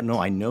realize, well, no,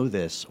 I know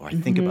this, or I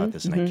think about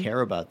this, and I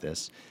care about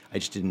this. I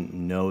just didn't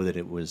know that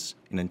it was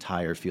an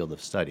entire field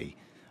of study.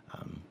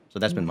 So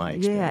that's been my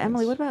experience. Yeah,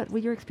 Emily, what about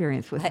your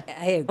experience with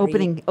I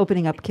agree.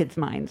 opening up kids'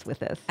 minds with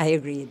this? I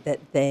agree that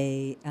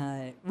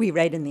we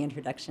write in the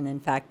introduction, in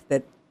fact,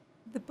 that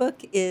the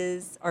book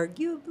is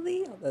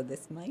arguably, although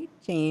this might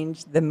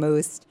change, the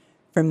most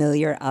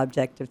familiar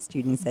object of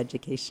students'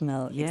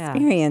 educational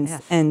experience.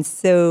 Yes. And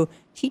so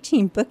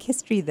teaching book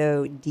history,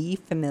 though,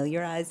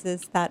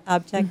 defamiliarizes that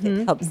object.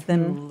 It helps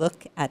them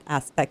look at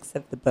aspects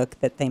of the book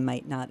that they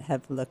might not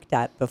have looked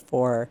at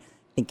before,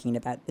 thinking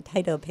about the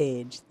title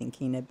page,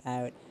 thinking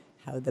about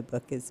how the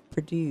book is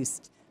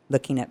produced,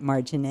 looking at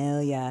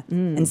marginalia.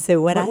 And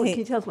so can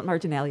you tell us what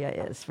marginalia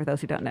is, for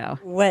those who don't know?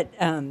 What,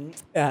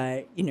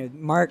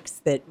 marks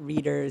that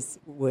readers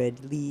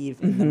would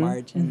leave in the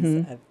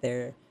margins of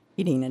their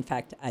reading. In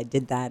fact, I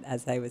did that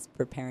as I was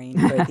preparing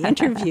for the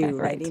interview,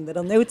 writing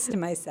little notes to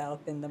myself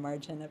in the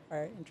margin of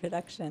our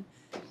introduction.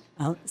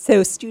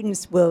 So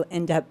students will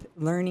end up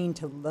learning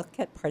to look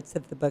at parts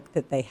of the book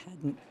that they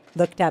hadn't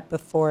looked at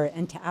before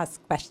and to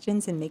ask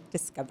questions and make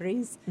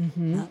discoveries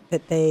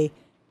that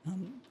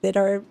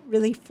are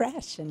really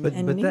fresh and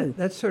new. But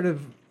that sort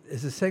of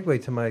is a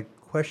segue to my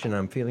question.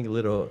 I'm feeling a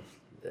little,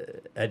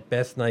 at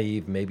best,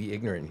 naive, maybe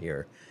ignorant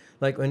here.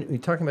 Like when we're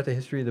talking about the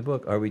history of the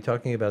book, are we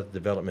talking about the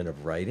development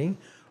of writing?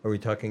 Are we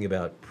talking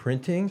about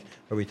printing?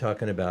 Are we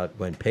talking about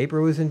when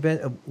paper was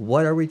invented?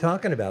 What are we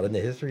talking about in the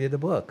history of the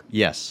book?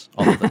 Yes,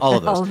 all of those.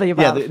 All of the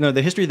above. Yeah,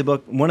 the history of the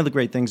book. One of the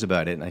great things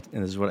about it,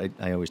 and this is what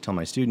I always tell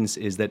my students,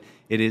 is that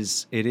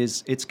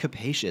it's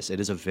capacious. It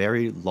is a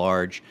very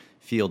large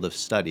field of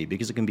study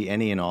because it can be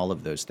any and all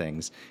of those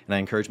things. And I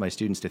encourage my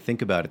students to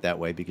think about it that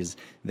way because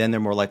then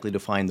they're more likely to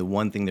find the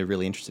one thing they're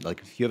really interested in.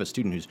 Like if you have a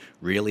student who's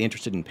really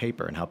interested in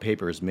paper and how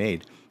paper is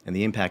made and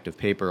the impact of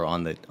paper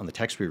on the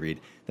text we read,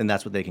 then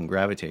that's what they can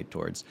gravitate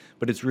towards.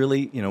 But it's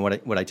really,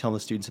 what I tell the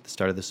students at the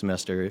start of the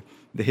semester,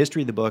 the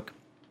history of the book,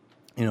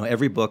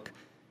 every book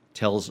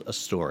tells a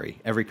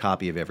story, every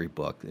copy of every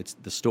book. It's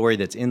the story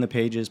that's in the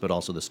pages, but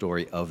also the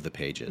story of the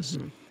pages.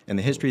 And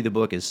the history of the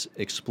book is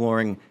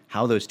exploring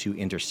how those two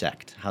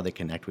intersect, how they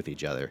connect with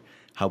each other,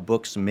 how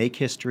books make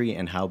history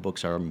and how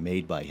books are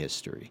made by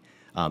history.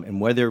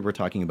 And whether we're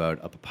talking about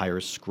a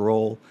papyrus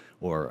scroll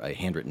or a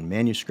handwritten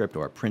manuscript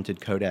or a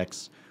printed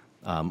codex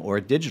or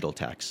a digital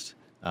text,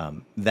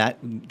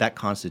 that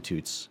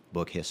constitutes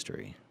book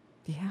history.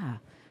 Yeah.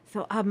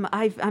 So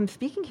I'm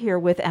speaking here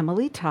with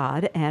Emily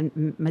Todd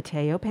and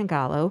Matteo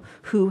Pangallo,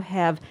 who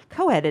have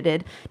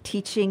co-edited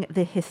Teaching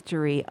the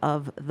History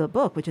of the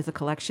Book, which is a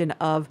collection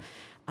of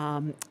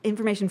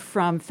information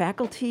from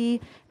faculty,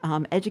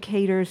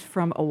 educators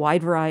from a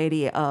wide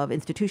variety of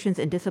institutions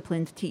and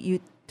disciplines,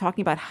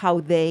 talking about how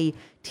they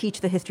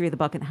teach the history of the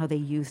book and how they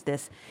use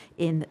this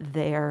in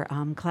their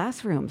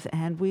classrooms.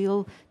 And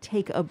we'll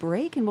take a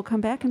break and we'll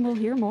come back and we'll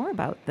hear more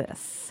about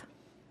this.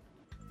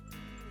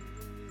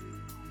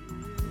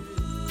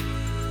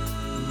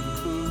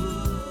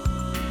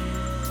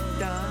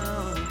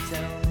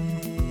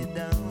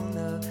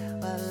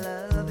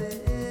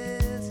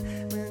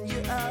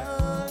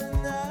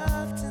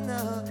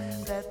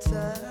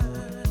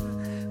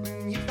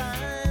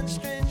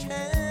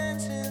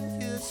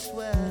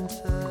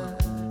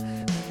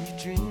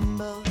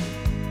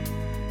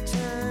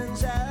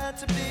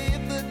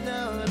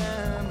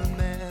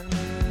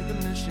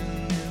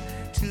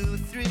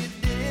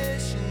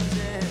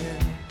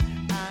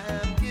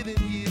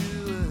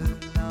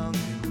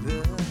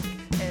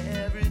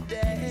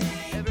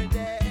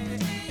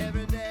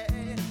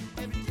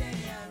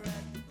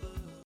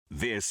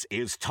 This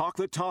is Talk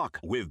the Talk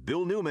with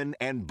Bill Newman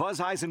and Buzz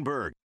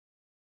Eisenberg.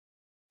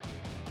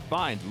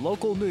 Find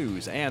local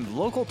news and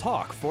local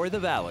talk for the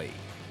Valley.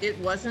 It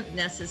wasn't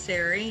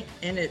necessary,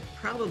 and it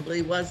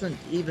probably wasn't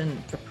even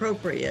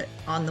appropriate.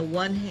 On the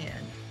one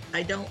hand,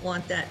 I don't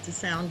want that to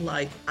sound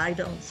like I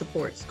don't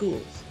support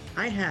schools.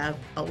 I have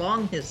a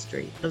long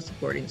history of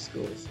supporting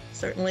schools,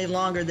 certainly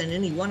longer than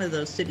any one of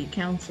those city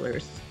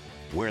councilors.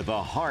 Where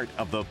the heart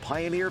of the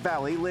Pioneer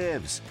Valley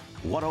lives.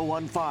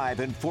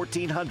 1015 and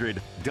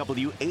 1400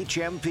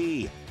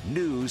 WHMP.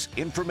 News,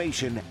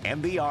 information,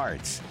 and the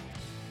arts.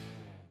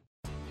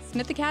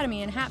 Smith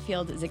Academy in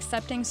Hatfield is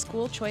accepting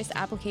school choice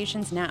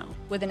applications now.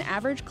 With an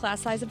average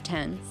class size of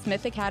 10,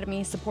 Smith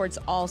Academy supports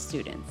all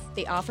students.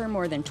 They offer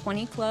more than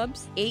 20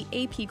 clubs, 8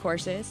 AP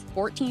courses,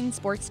 14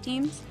 sports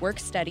teams, work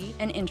study,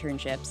 and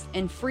internships,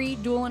 and free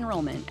dual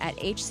enrollment at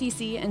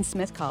HCC and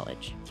Smith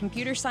College.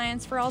 Computer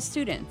science for all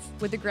students.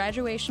 With a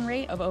graduation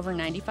rate of over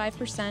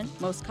 95%,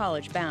 most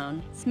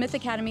college-bound, Smith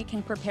Academy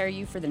can prepare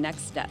you for the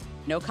next step.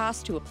 No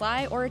cost to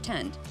apply or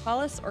attend. Call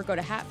us or go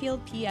to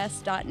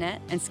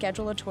hatfieldps.net and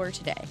schedule a tour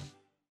today.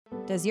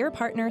 Does your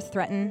partner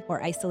threaten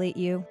or isolate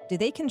you? Do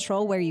they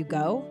control where you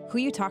go, who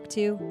you talk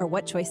to, or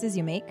what choices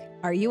you make?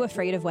 Are you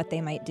afraid of what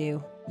they might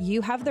do?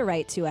 You have the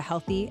right to a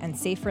healthy and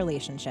safe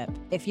relationship.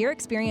 If you're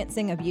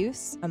experiencing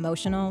abuse,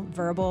 emotional,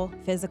 verbal,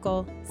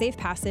 physical, Safe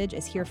Passage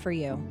is here for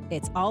you.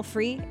 It's all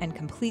free and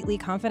completely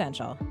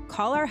confidential.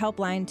 Call our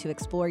helpline to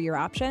explore your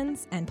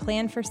options and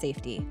plan for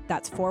safety.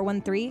 That's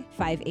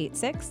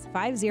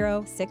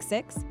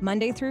 413-586-5066,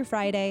 Monday through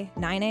Friday,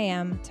 9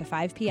 a.m. to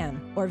 5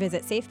 p.m., or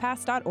visit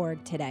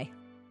safepass.org today.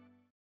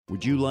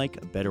 Would you like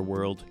a better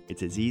world?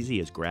 It's as easy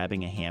as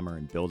grabbing a hammer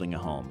and building a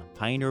home.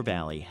 Pioneer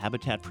Valley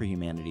Habitat for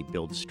Humanity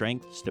builds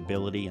strength,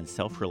 stability, and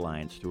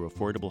self-reliance through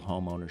affordable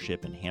home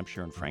ownership in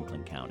Hampshire and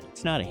Franklin County.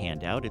 It's not a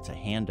handout, it's a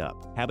hand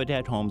up.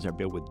 Habitat homes are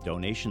built with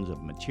donations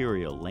of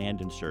material,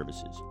 land, and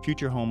services.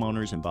 Future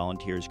homeowners and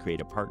volunteers create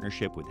a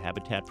partnership with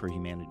Habitat for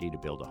Humanity to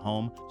build a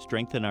home,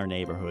 strengthen our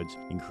neighborhoods,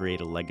 and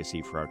create a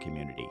legacy for our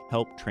community.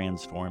 Help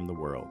transform the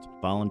world.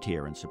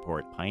 Volunteer and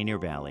support Pioneer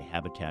Valley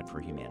Habitat for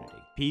Humanity.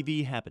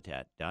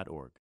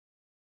 pvhabitat.org.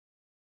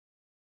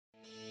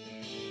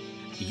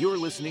 You're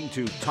listening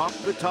to Talk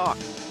the Talk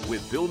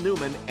with Bill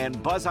Newman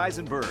and Buzz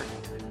Eisenberg,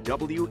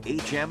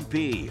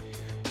 WHMP.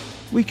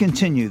 We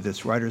continue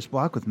this writer's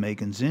block with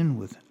Megan Zinn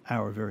with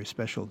our very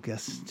special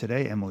guests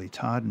today, Emily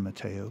Todd and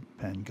Matteo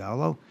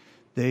Pangallo.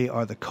 They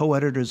are the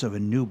co-editors of a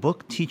new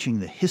book, Teaching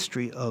the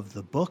History of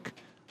the Book,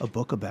 a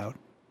book about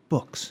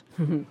books.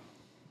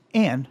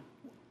 And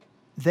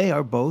they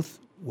are both,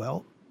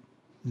 well,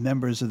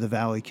 members of the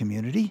Valley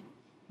community.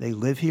 They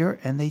live here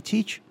and they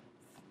teach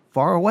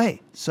far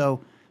away.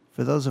 So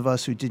for those of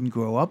us who didn't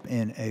grow up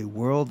in a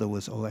world that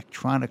was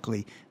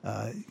electronically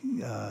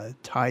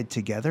tied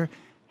together,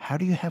 how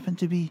do you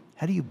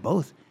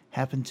both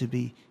happen to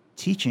be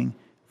teaching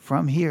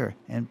from here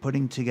and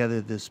putting together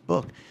this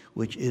book,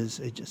 which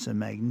is just a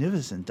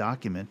magnificent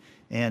document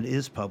and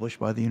is published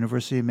by the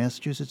University of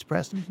Massachusetts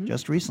Press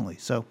just recently.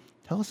 So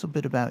tell us a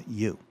bit about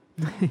you.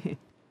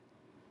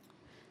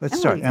 Let's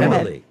start.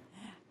 Emily.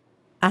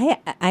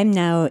 I'm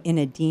now in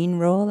a dean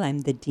role. I'm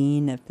the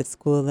dean of the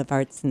School of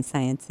Arts and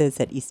Sciences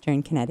at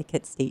Eastern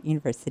Connecticut State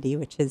University,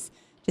 which is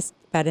just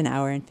about an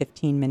hour and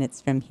 15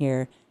 minutes from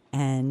here.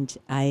 And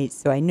I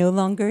no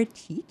longer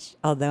teach,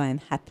 although I'm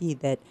happy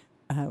that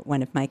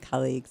one of my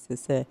colleagues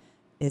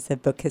is a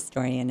book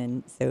historian.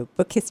 And so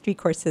book history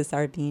courses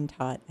are being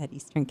taught at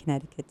Eastern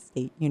Connecticut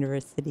State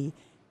University.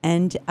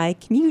 And I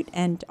commute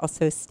and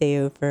also stay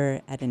over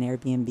at an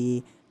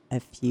Airbnb a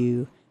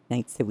few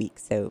nights a week.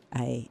 So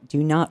I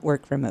do not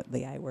work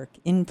remotely. I work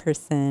in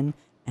person,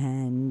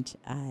 and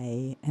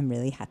I am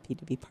really happy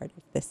to be part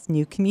of this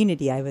new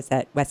community. I was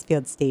at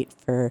Westfield State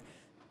for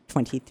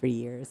 23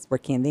 years,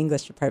 working in the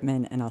English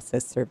department and also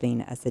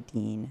serving as a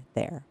dean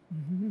there.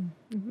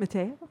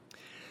 Matteo?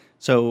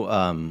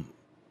 So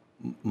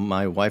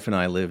my wife and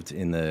I lived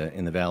in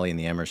the Valley in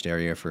the Amherst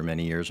area for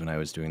many years when I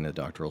was doing the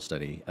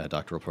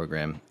doctoral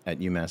program at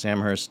UMass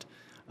Amherst.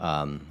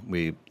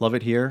 We love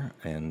it here,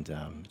 and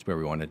it's where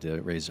we wanted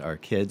to raise our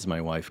kids.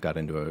 My wife got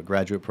into a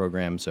graduate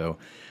program, so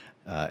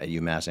at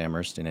UMass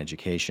Amherst in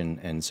education,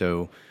 and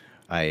so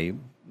I,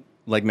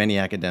 like many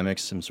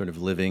academics, am sort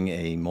of living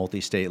a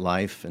multi-state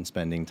life and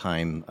spending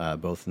time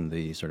both in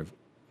the sort of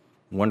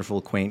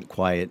wonderful, quaint,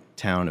 quiet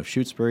town of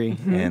Shutesbury,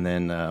 and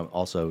then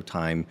also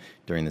time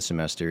during the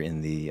semester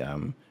in the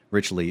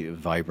richly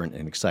vibrant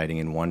and exciting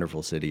and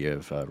wonderful city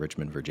of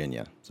Richmond,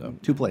 Virginia. So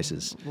 2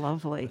 places.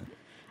 Lovely.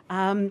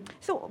 In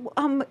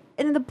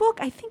the book,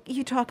 I think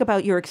you talk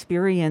about your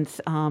experience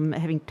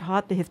having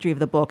taught the history of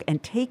the book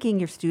and taking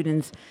your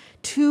students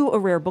to a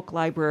rare book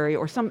library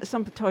or some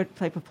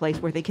type of place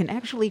where they can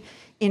actually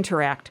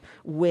interact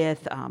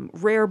with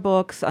rare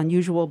books,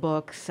 unusual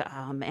books,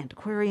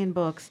 antiquarian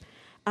books.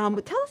 Tell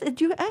us,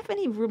 do you have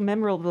any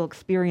memorable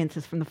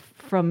experiences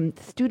from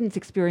students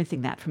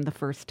experiencing that for the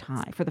first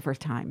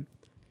time?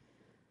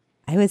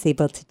 I was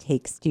able to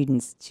take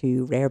students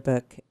to rare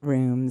book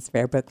rooms,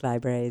 rare book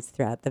libraries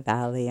throughout the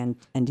Valley,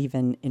 and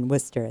even in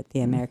Worcester at the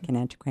American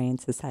Antiquarian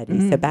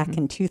Society. So back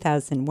in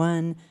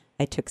 2001,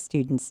 I took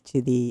students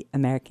to the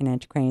American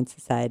Antiquarian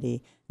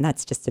Society, and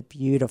that's just a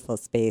beautiful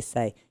space.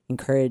 I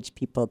encourage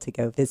people to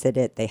go visit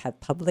it. They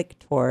have public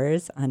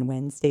tours on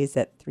Wednesdays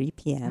at 3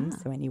 p.m.,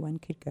 so anyone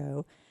could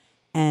go.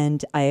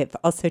 And I've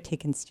also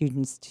taken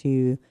students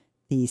to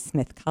the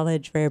Smith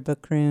College Rare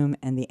Book Room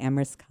and the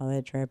Amherst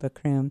College Rare Book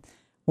Room.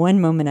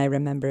 One moment I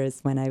remember is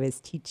when I was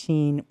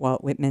teaching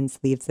Walt Whitman's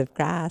Leaves of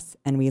Grass,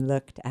 and we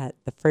looked at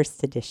the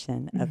first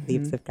edition of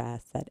Leaves of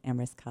Grass at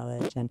Amherst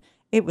College, and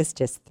it was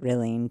just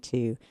thrilling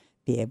to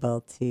be able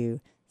to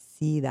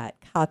see that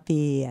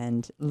copy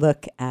and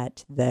look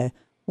at the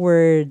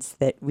words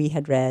that we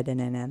had read in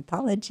an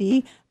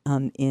anthology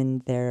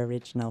in their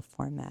original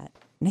format.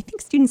 And I think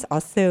students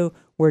also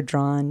were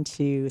drawn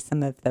to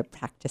some of the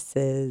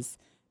practices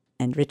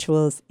and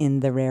rituals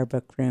in the rare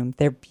book room.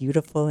 They're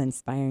beautiful,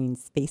 inspiring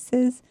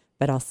spaces,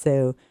 but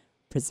also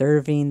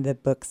preserving the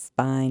book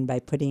spine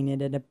by putting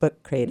it in a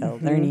book cradle,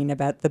 learning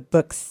about the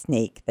book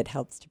snake that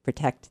helps to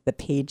protect the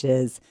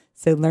pages.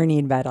 So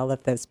learning about all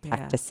of those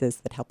practices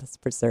that help us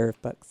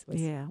preserve books was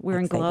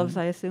Wearing exciting. gloves,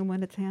 I assume,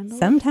 when it's handled?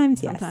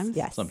 Sometimes, yes.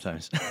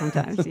 Sometimes.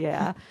 Sometimes,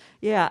 yeah.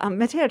 Yeah.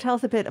 Matteo, tell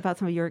us a bit about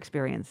some of your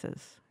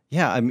experiences.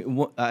 Yeah, I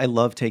mean, I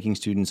love taking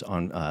students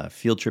on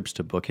field trips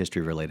to book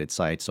history-related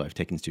sites. So I've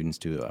taken students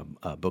to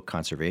book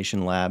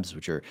conservation labs,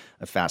 which are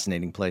a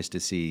fascinating place to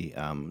see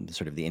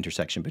sort of the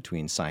intersection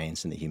between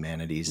science and the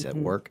humanities at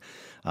work.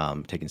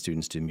 Taking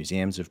students to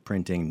museums of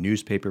printing,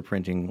 newspaper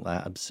printing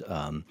labs,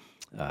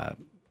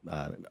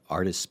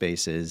 artist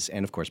spaces,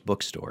 and of course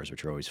bookstores,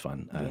 which are always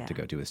fun to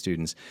go to with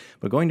students.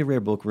 But going to rare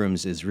book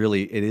rooms is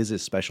a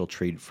special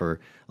treat for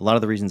a lot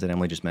of the reasons that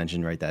Emily just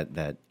mentioned, right?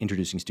 That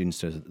introducing students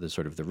to the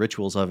sort of the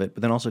rituals of it,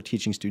 but then also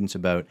teaching students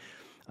about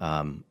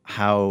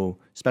how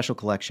special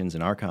collections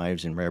and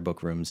archives and rare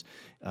book rooms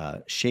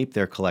shape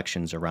their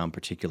collections around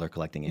particular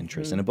collecting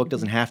interests. And a book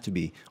doesn't have to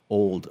be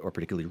old or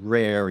particularly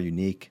rare or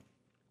unique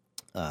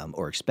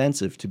or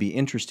expensive to be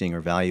interesting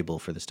or valuable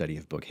for the study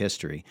of book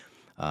history.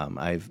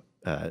 At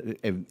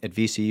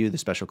VCU, the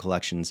Special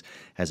Collections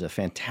has a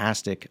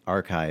fantastic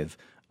archive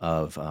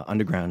of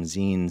underground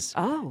zines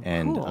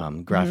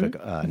and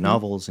graphic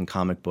novels and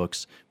comic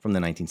books from the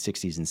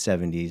 1960s and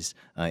 70s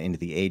into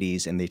the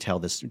 80s, and they tell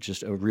this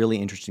just a really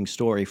interesting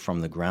story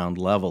from the ground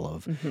level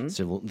of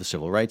the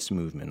civil rights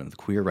movement and the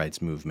queer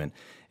rights movement.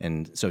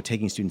 And so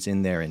taking students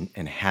in there and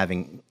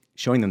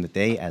showing them that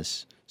they,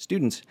 as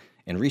students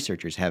and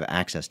researchers, have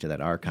access to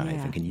that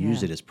archive and can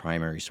use it as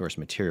primary source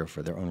material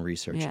for their own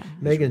research. Yeah.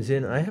 Megan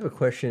Zinn, I have a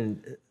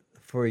question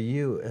for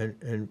you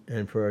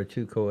and for our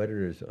 2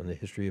 co-editors on the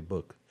history of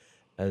book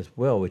as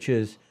well, which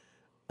is,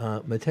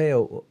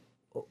 Matteo,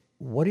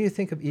 what do you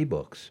think of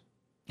ebooks?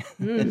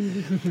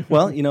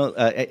 Well,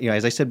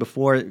 as I said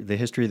before, the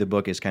history of the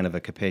book is kind of a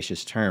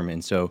capacious term,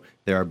 and so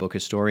there are book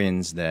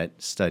historians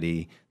that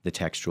study the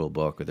textual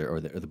book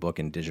or the book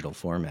in digital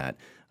format.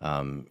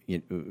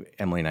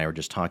 Emily and I were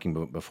just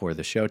talking before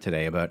the show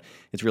today about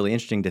it's really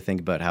interesting to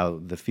think about how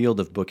the field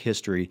of book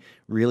history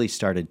really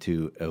started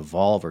to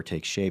evolve or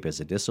take shape as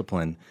a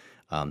discipline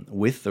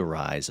with the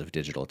rise of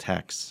digital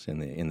texts in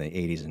the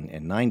 80s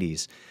and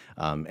 90s,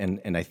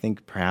 and I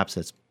think perhaps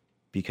that's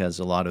because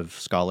a lot of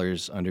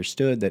scholars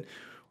understood that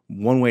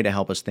one way to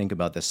help us think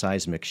about the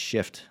seismic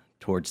shift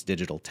towards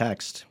digital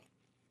text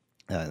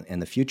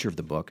and the future of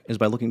the book is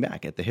by looking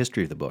back at the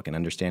history of the book and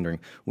understanding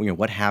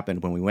what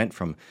happened when we went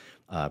from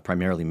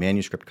primarily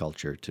manuscript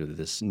culture to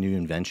this new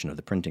invention of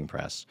the printing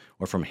press,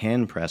 or from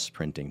hand press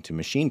printing to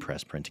machine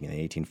press printing in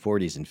the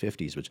 1840s and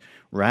 50s, which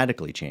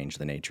radically changed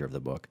the nature of the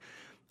book.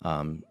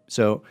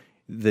 So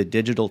the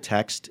digital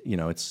text,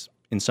 it's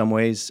in some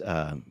ways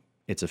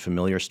it's a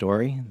familiar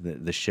story,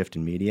 the shift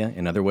in media.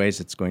 In other ways,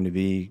 it's going to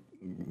be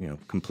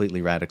completely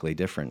radically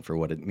different for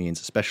what it means,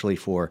 especially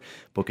for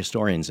book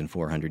historians in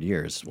 400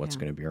 years, what's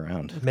going to be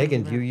around.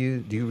 Megan, do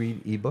you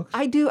read ebooks?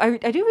 I do. I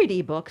do read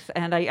ebooks,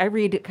 and I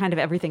read kind of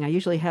everything. I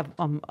usually have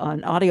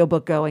an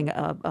audiobook going,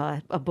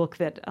 a book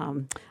that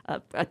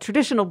a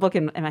traditional book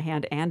in my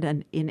hand, and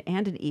an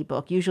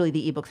ebook. Usually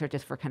the ebooks are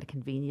just for kind of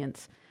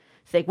convenience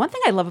sake. One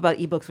thing I love about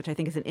ebooks, which I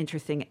think is an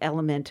interesting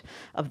element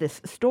of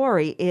this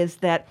story, is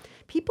that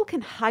people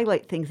can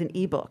highlight things in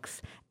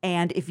ebooks.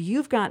 And if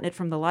you've gotten it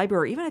from the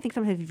library, or even I think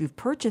sometimes if you've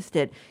purchased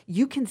it,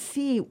 you can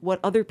see what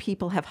other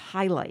people have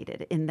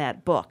highlighted in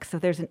that book. So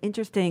there's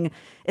it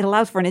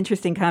allows for an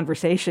interesting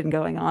conversation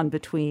going on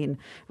between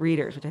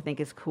readers, which I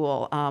think is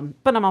cool.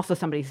 But I'm also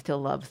somebody who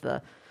still loves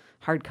the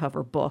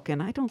hardcover book,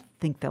 and I don't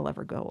think they'll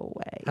ever go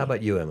away. How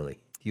about you, Emily?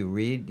 Do you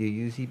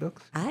use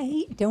ebooks?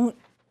 I don't.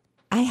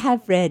 I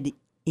have read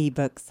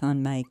ebooks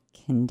on my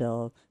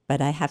Kindle, but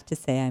I have to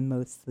say I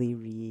mostly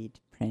read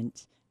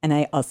print. And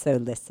I also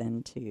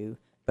listen to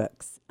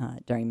books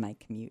during my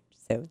commute.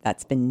 So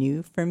that's been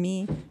new for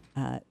me.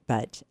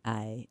 But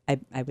I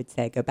would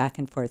say I go back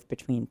and forth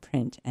between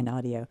print and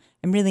audio.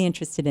 I'm really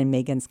interested in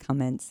Megan's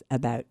comments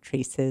about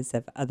traces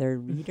of other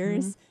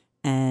readers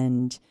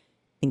and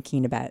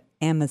thinking about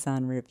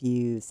Amazon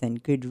reviews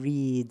and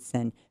Goodreads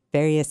and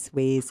various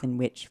ways in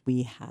which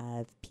we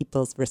have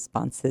people's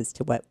responses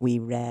to what we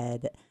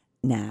read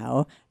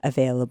now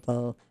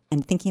available,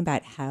 and thinking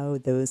about how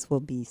those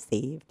will be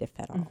saved, if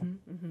at all.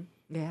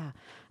 Yeah.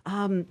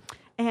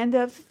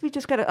 And we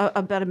just got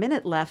about a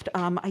minute left.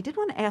 I did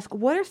want to ask,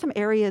 what are some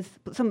areas,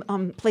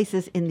 some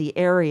places in the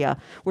area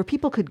where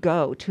people could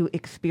go to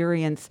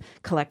experience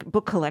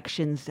book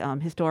collections,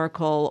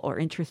 historical or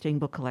interesting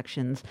book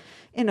collections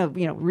in a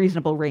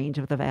reasonable range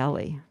of the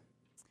Valley?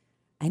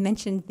 I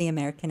mentioned the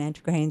American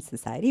Antiquarian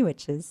Society,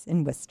 which is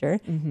in Worcester,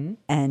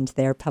 and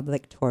their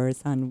public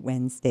tours on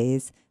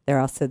Wednesdays. There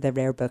are also the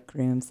rare book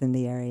rooms in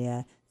the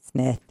area,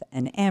 Smith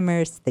and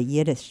Amherst, the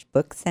Yiddish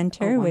Book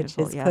Center, which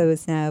is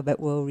closed now, but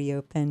will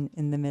reopen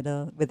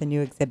with a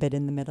new exhibit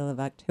in the middle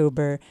of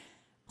October.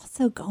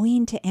 Also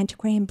going to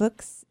antiquarian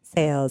books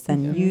sales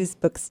and used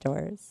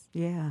bookstores.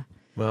 Yeah.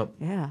 Well,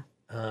 yeah.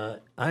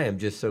 I am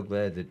just so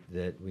glad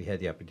that we had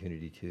the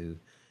opportunity to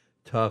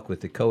talk with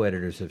the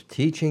co-editors of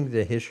Teaching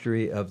the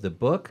History of the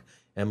Book,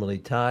 Emily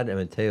Todd and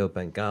Matteo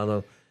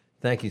Pangallo.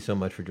 Thank you so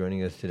much for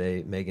joining us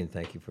today. Megan,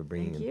 thank you for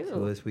bringing them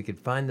to us. We could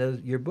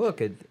find your book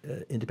at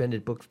an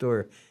independent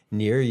bookstore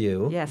near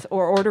you. Yes,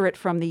 or order it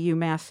from the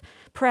UMass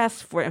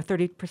Press for a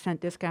 30%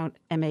 discount,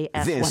 MAS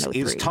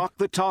 103. This is Talk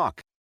the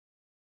Talk.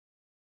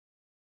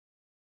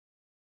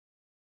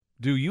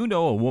 Do you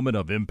know a woman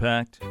of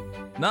impact?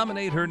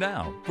 Nominate her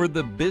now for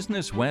the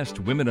Business West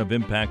Women of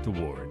Impact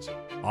Awards,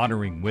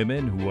 honoring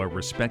women who are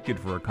respected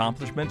for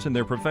accomplishments in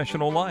their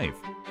professional life,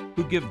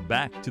 who give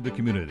back to the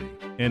community,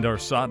 and are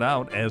sought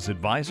out as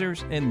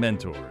advisors and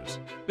mentors.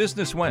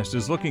 Business West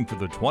is looking for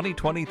the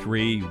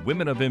 2023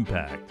 Women of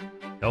Impact.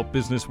 Help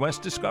Business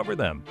West discover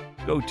them.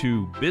 Go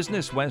to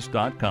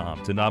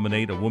businesswest.com to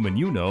nominate a woman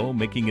you know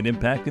making an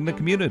impact in the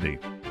community.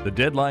 The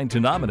deadline to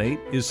nominate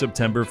is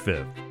September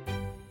 5th.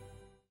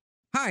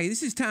 Hi,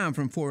 this is Tom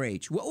from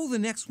 4-H. What will the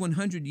next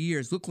 100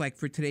 years look like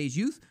for today's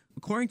youth?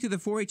 According to the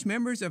 4-H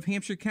members of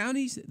Hampshire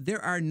counties,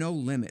 there are no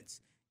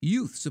limits.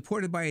 Youth,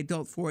 supported by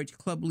adult 4-H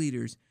club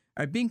leaders,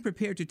 are being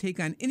prepared to take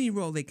on any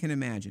role they can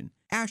imagine.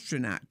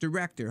 Astronaut,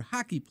 director,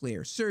 hockey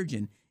player,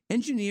 surgeon,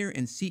 engineer,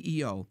 and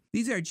CEO.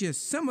 These are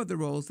just some of the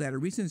roles that a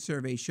recent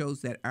survey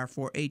shows that our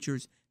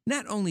 4-Hers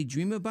not only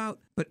dream about,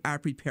 but are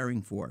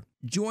preparing for.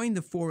 Join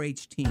the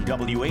 4-H team.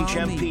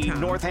 WHMP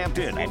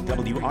Northampton and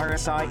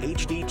WRSI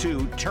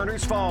HD2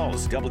 Turners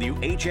Falls.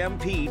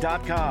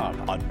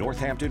 WHMP.com, a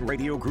Northampton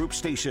Radio Group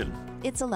station. It's